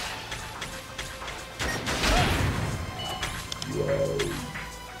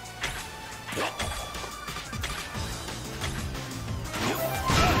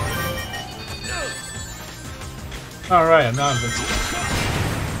 Alright, I'm not invincible.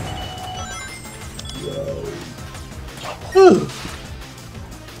 Whew.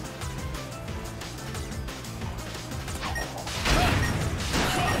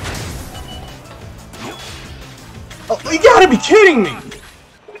 Oh, you gotta be kidding me!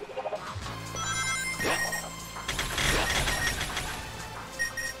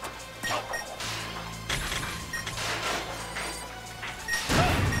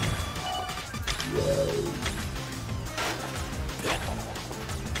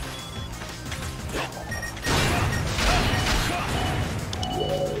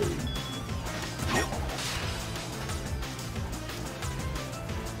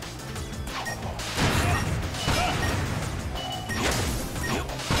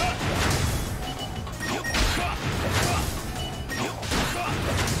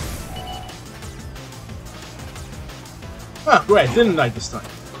 Ah, great, didn't die this time.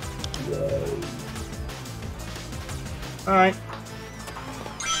 Alright.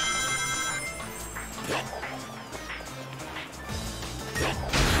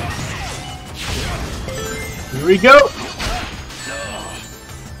 Here we go!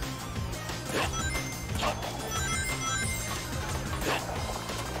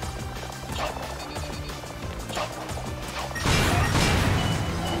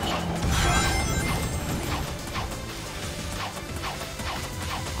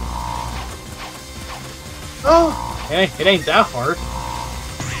 Oh, it ain't that hard.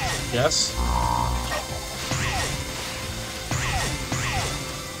 Yes.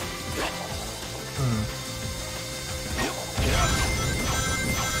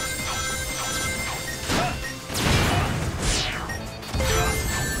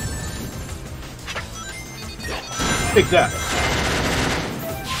 Take that.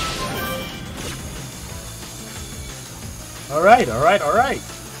 Alright, alright, alright.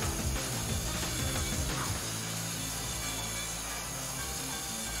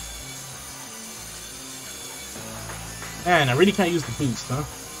 Man, I really can't use the boost, huh?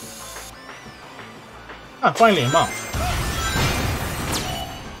 Ah, finally I'm off.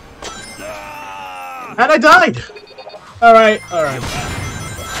 And I died! Alright, alright.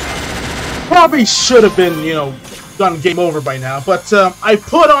 Probably should have been, you know, done game over by now, but I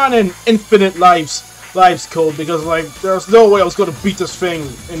put on an infinite lives code because, like, there's no way I was going to beat this thing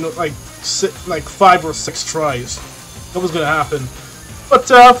in, like, 5 or 6 tries. That was going to happen. But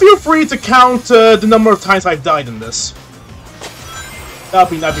feel free to count the number of times I've died in this. That'd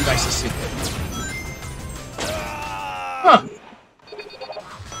be nice to see. Huh.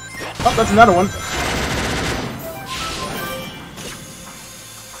 Oh, that's another one.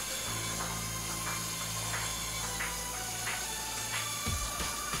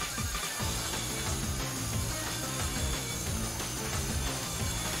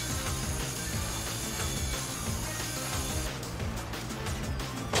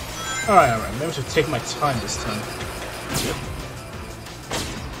 Alright, maybe I should take my time this time.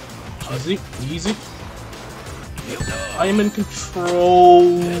 Easy, easy. I am in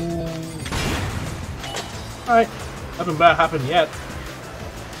control. Alright, nothing bad happened yet.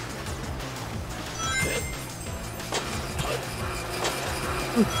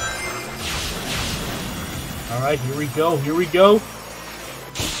 Alright, here we go, here we go.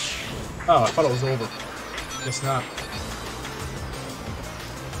 Oh, I thought it was over. Guess not.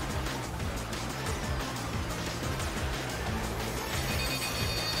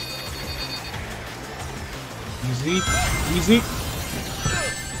 Easy, easy.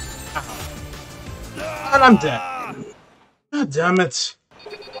 And I'm dead. damn it. I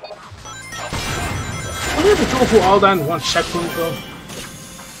have to go through all that in one checkpoint, though.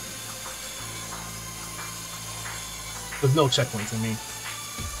 There's no checkpoints, I mean.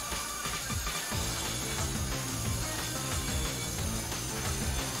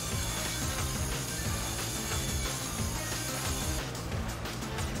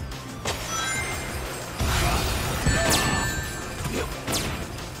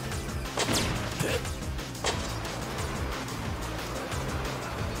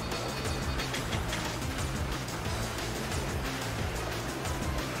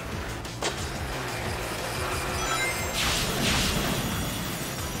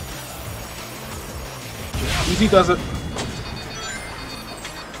 Easy does it.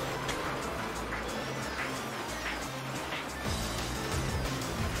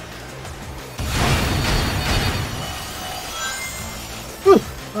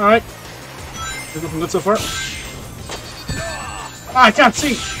 Alright. We're looking good so far. Ah, I can't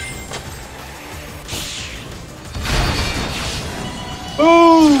see!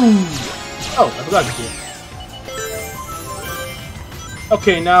 Boom! Oh, I forgot to do it.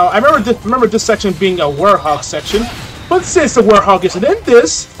 Okay, now, I remember this section being a Warhog section, but since the Warhog isn't in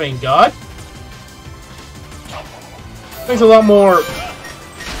this, thank God, things a lot more,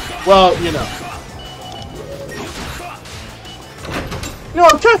 well, you know. You know,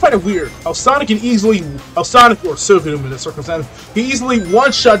 I'm kind of finding it weird how Sonic or Seelkadoom in this circumstance, can easily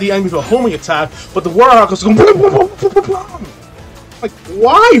one-shot the enemy with a homing attack, but the Warhog is going like,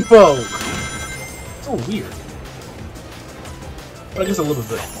 why, folks? So weird. But I guess a little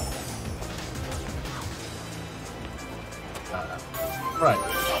bit. Right.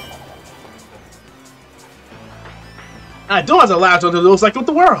 I don't have to laugh until those like with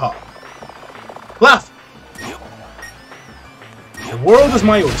the Warhog. Laugh! The world is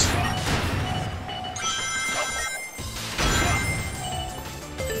my oyster.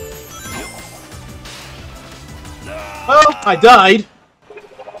 Well, I died.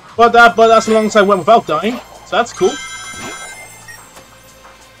 But that's as long as I went without dying. So that's cool.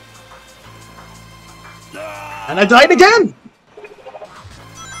 And I died again!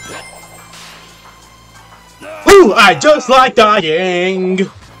 Ooh, I just like dying!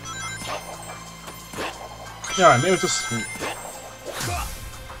 Alright, maybe just...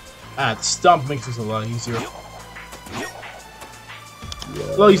 Ah, the stomp makes this a lot easier.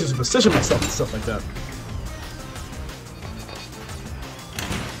 A lot easier to position myself and stuff like that.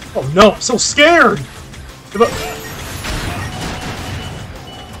 Oh no, I'm so scared!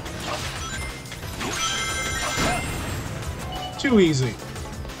 Too easy.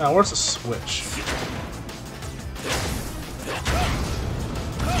 Now, where's the switch?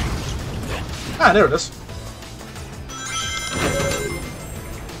 Ah, there it is.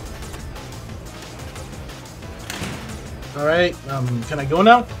 Alright, can I go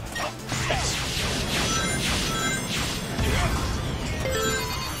now? Yes.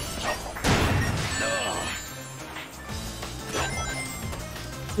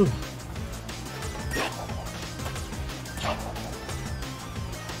 Ooh.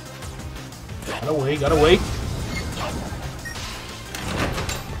 Gotta wait.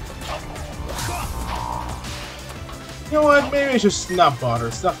 You know what? Maybe I should just not bother.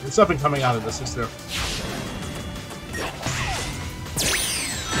 It's nothing coming out of this, is there?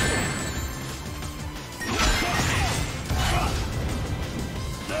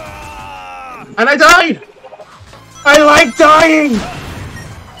 And I died! I like dying!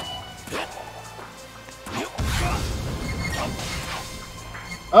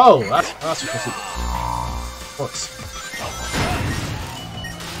 Oh, that's supposed to be. Of course.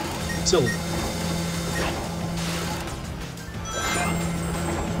 Silver.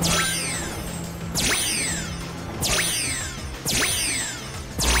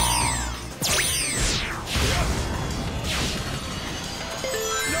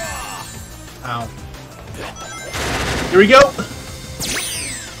 Ow. Here we go!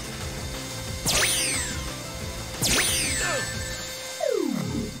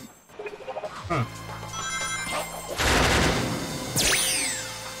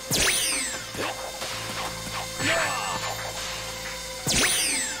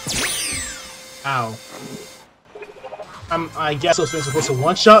 Ow. I guess those things are supposed to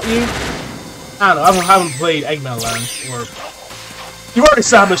one-shot you? I don't know, I haven't played Eggman Land, or... I've already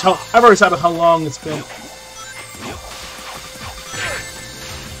established how long it's been.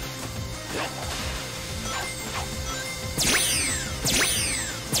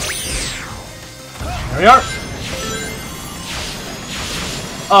 There we are.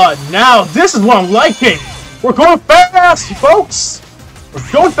 Now this is what I'm liking! We're going fast, folks!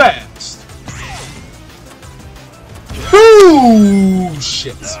 We're going fast! Ooh,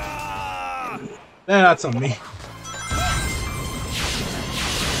 shit. That's on me.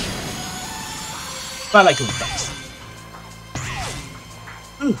 But I like it fast.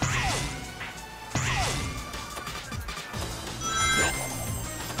 Ooh.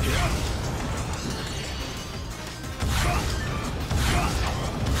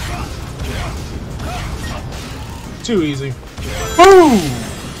 Too easy. Boom!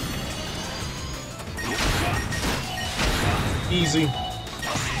 Easy.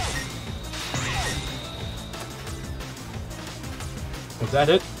 Was that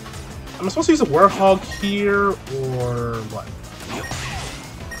it? Am I supposed to use a Warthog here, or what?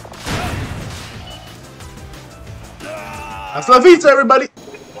 Hasta la vista, everybody!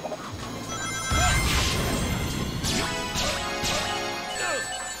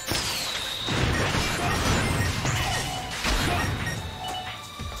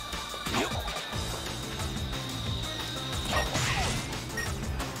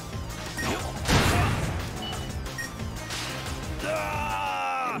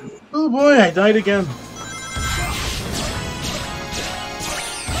 Oh boy, I died again.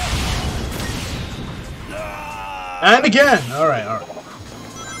 And again! Alright, alright.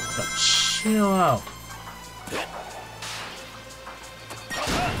 But chill out.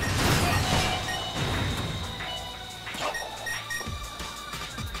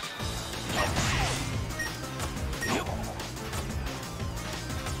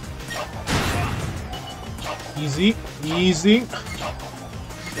 Easy, easy.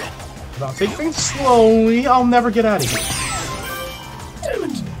 If I'll take things slowly, I'll never get out of here. Damn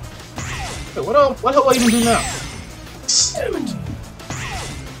it! Wait, what hell do I even do now? Damn it!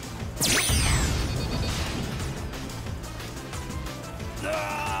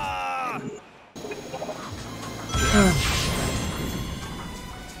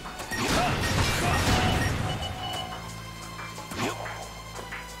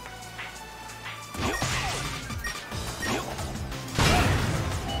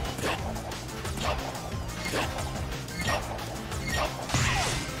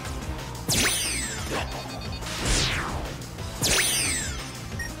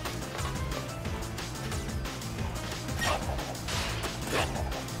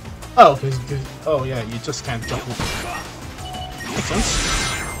 Oh, because oh yeah, you just can't jump over. Makes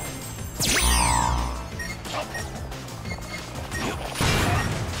sense.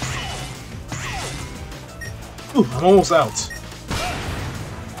 Ooh, I'm almost out.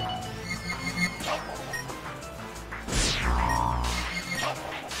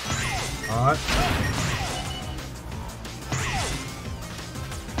 On.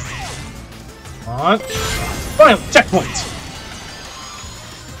 On. Finally, checkpoint!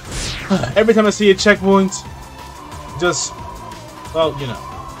 Every time I see a checkpoint, just, well, you know.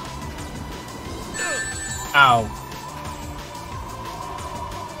 Ow.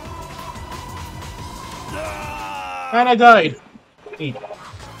 And I died. Eat.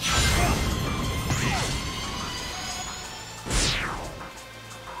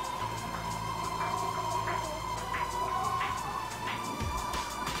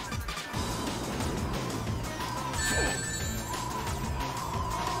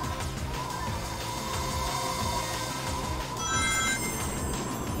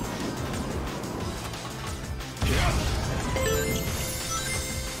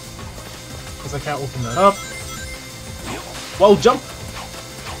 I can't open that up. Whoa, jump!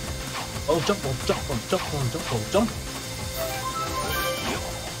 Oh, jump, oh, jump, oh, jump, oh, jump, oh, jump.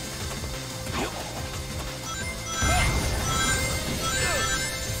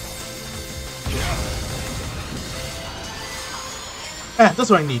 Ah, that's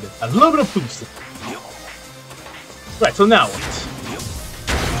what I needed. A little bit of boost. Right, so now what?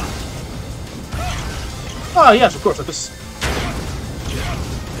 Ah, yes, of course, like this.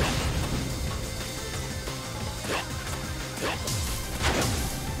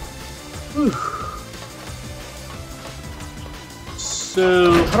 Whew.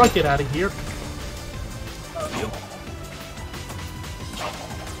 So, how do I get out of here?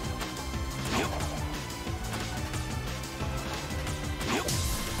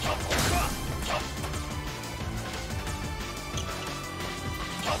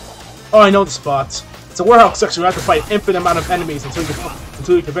 Oh, I know the spot. It's a warehouse section. You have to fight an infinite amount of enemies until you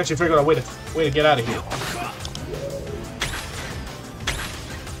can eventually figure out a way to get out of here.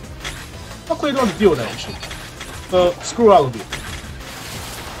 Luckily, I don't have to deal with that issue. So, screw all of you.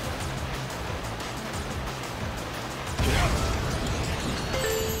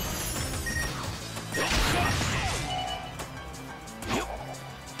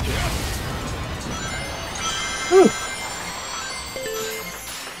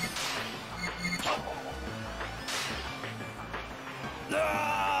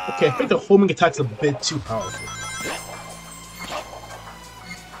 Okay, I think the homing attack's a bit too powerful.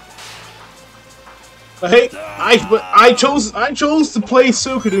 But hey, I chose to play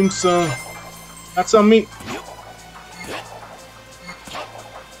Seelkadoom, so that's on me.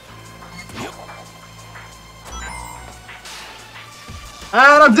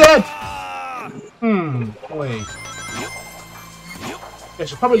 And I'm dead! Wait. I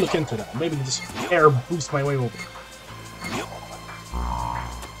should probably look into that. Maybe just air boost my way over.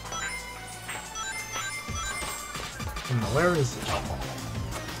 Where is it?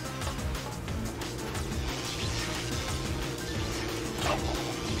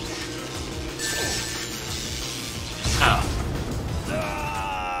 Ow.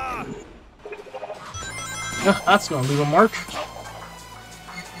 That's gonna leave a mark.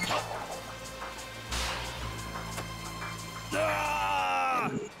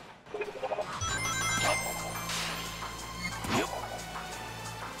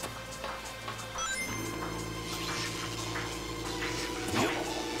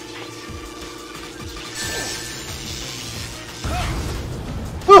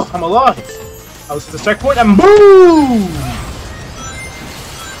 Oh, I'm alive! I was at the checkpoint and boom!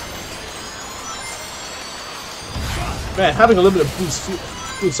 Man, having a little bit of boost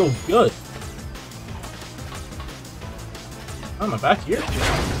feels so good. Oh, am I back here?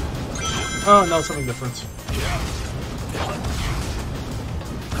 Oh, no, something different.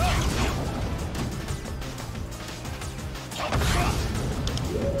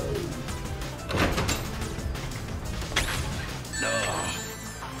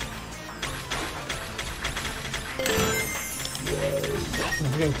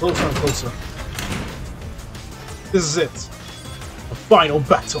 We're getting closer and closer. This is it. The final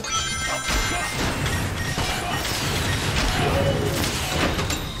battle.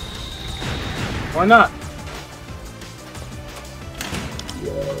 Or not.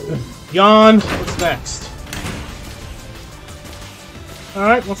 Yawn. What's next?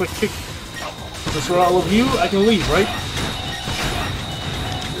 Alright, once I kick this for all of you, I can leave, right?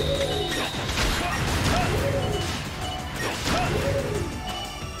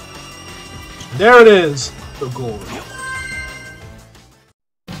 There it is, the goal.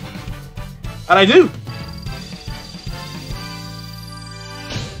 And I do!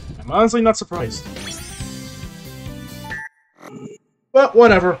 I'm honestly not surprised. But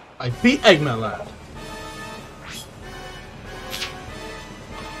whatever, I beat Eggman Land.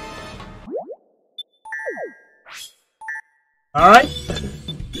 Alright,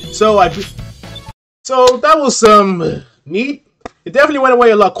 so that was neat. It definitely went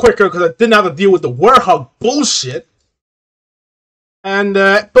away a lot quicker because I didn't have to deal with the Hedgehog bullshit. And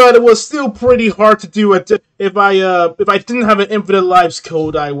but it was still pretty hard to do it. If I didn't have an infinite lives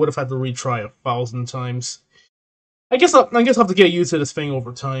code, I would have had to retry 1,000 times. I guess I'll have to get used to this thing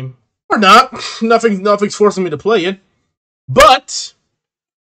over time, or not. Nothing's forcing me to play it. But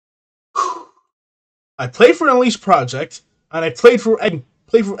I played for Unleashed Project, and I played for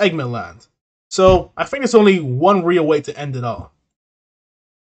Eggman Land. So I think there's only one real way to end it all.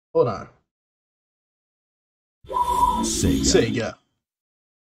 Hold on. Sega.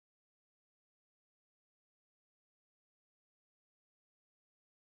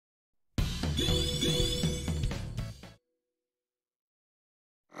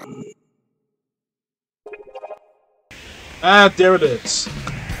 Ah, there it is.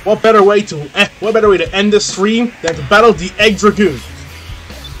 What better way to end this stream than to battle the Egg Dragoon?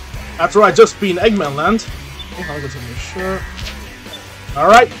 After I just beat Eggman Land. Oh, I'll get some shirt.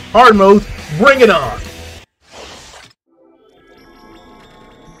 Alright, hard mode, bring it on!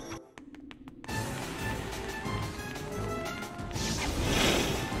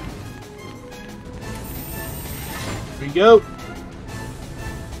 Here we go.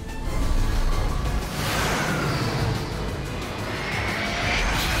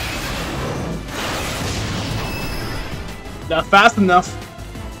 Not fast enough.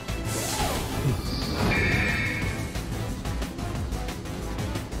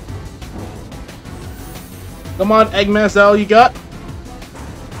 Come on, Eggman, is that all you got?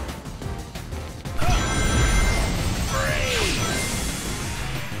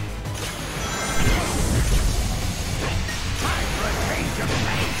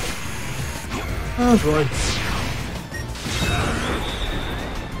 Oh boy.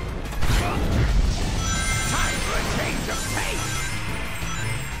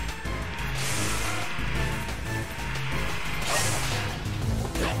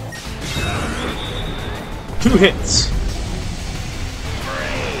 Two hits.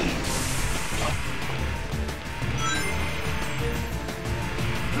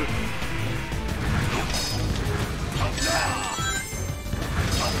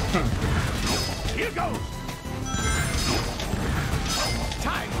 Here goes.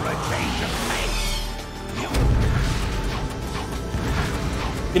 Time for a change of pace.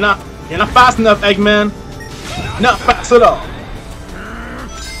 You're not fast enough, Eggman. Not fast at all.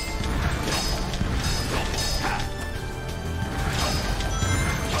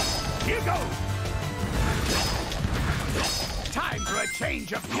 Here goes. Time for a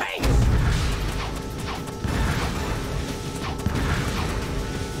change of pace.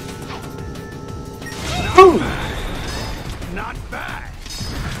 Boom! Not bad.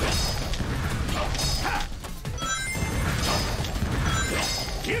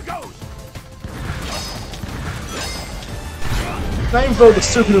 Here goes. Even though the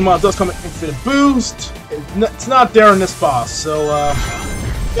Seelkadoom mod does come with infinite boost, it's not there in this boss, so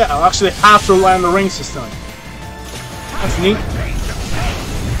yeah, I'll actually have to rely on the rings this time. That's neat.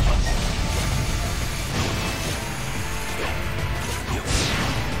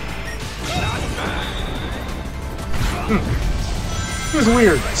 It's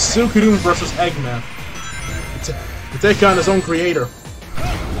weird. Seelkadoom versus Eggman. To take on his own creator.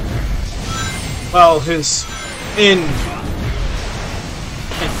 Well, his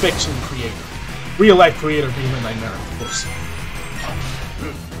fiction creator. Real life creator being a nightmare, of course.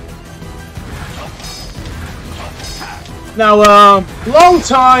 Now,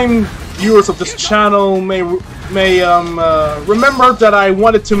 long-time viewers of this channel may remember that I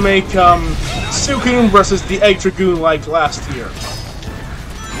wanted to make Seelkadoom versus the Egg Dragoon like last year.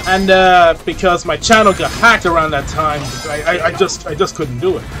 And because my channel got hacked around that time, I just couldn't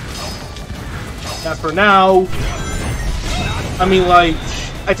do it. As for now, I mean, like,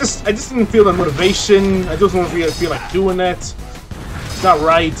 I just didn't feel the motivation. I just don't feel like doing it. It's not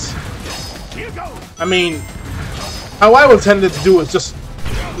right. I mean, how I intended to do it is just,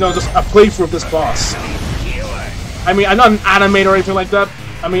 you know, just a playthrough of this boss. I mean, I'm not an animator or anything like that.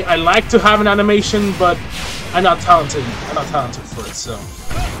 I mean, I like to have an animation, but I'm not talented. I'm not talented for it, so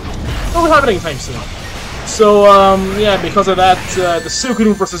I don't have it anytime soon. So, yeah, because of that, the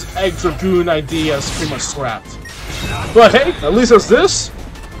Seelkadoom versus Egg Dragoon idea is pretty much scrapped. But hey, at least there's this.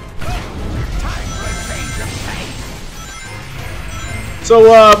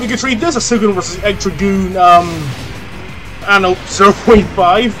 So, we can treat this as Seelkadoom versus Egg Dragoon, I don't know,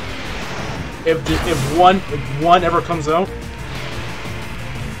 0.5. If one ever comes out.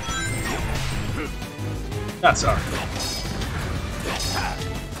 That's alright.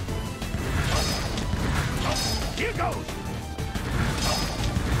 Here goes.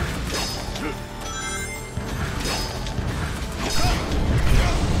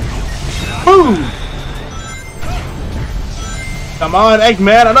 Boom! Come on,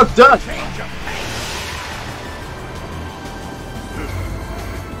 Eggman, I'm not done.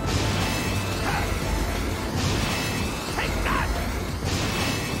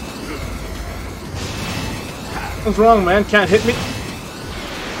 What's wrong, man? Can't hit me?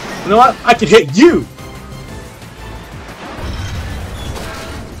 You know what? I can hit you!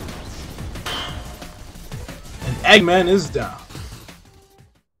 And Eggman is down.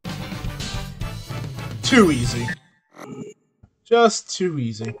 Too easy. Just too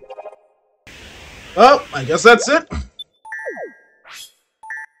easy. Well, I guess that's it.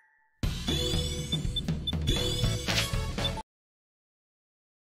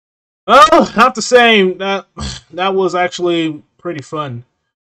 Well, I have to say that was actually pretty fun,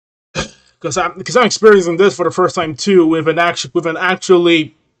 because I'm experiencing this for the first time too with an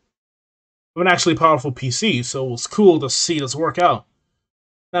actually powerful PC. So it's cool to see this work out.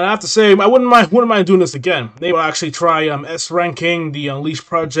 And I have to say, I wouldn't mind doing this again. Maybe I'll actually try S ranking, the Unleash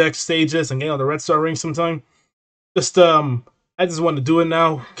Project stages, and get on the Red Star ring sometime. Just I just want to do it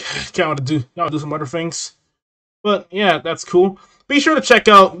now. Can't want to do some other things. But yeah, that's cool. Be sure to check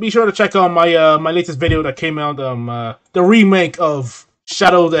out my my latest video that came out, the remake of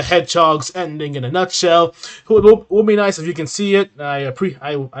Shadow the Hedgehog's ending in a nutshell. It would be nice if you can see it. I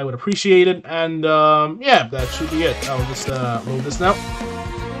would appreciate it. And yeah, that should be it. I'll just load this now.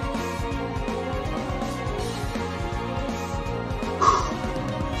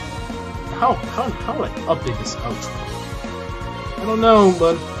 How do I update this outro? I don't know,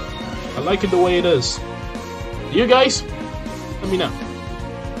 but I like it the way it is. You guys? Let me know.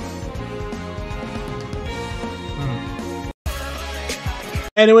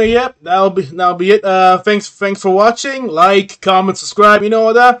 Anyway, yep, that'll be it. Thanks for watching. Like, comment, subscribe, you know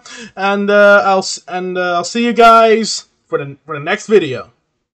all that. And I'll see you guys for the next video.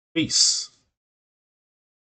 Peace.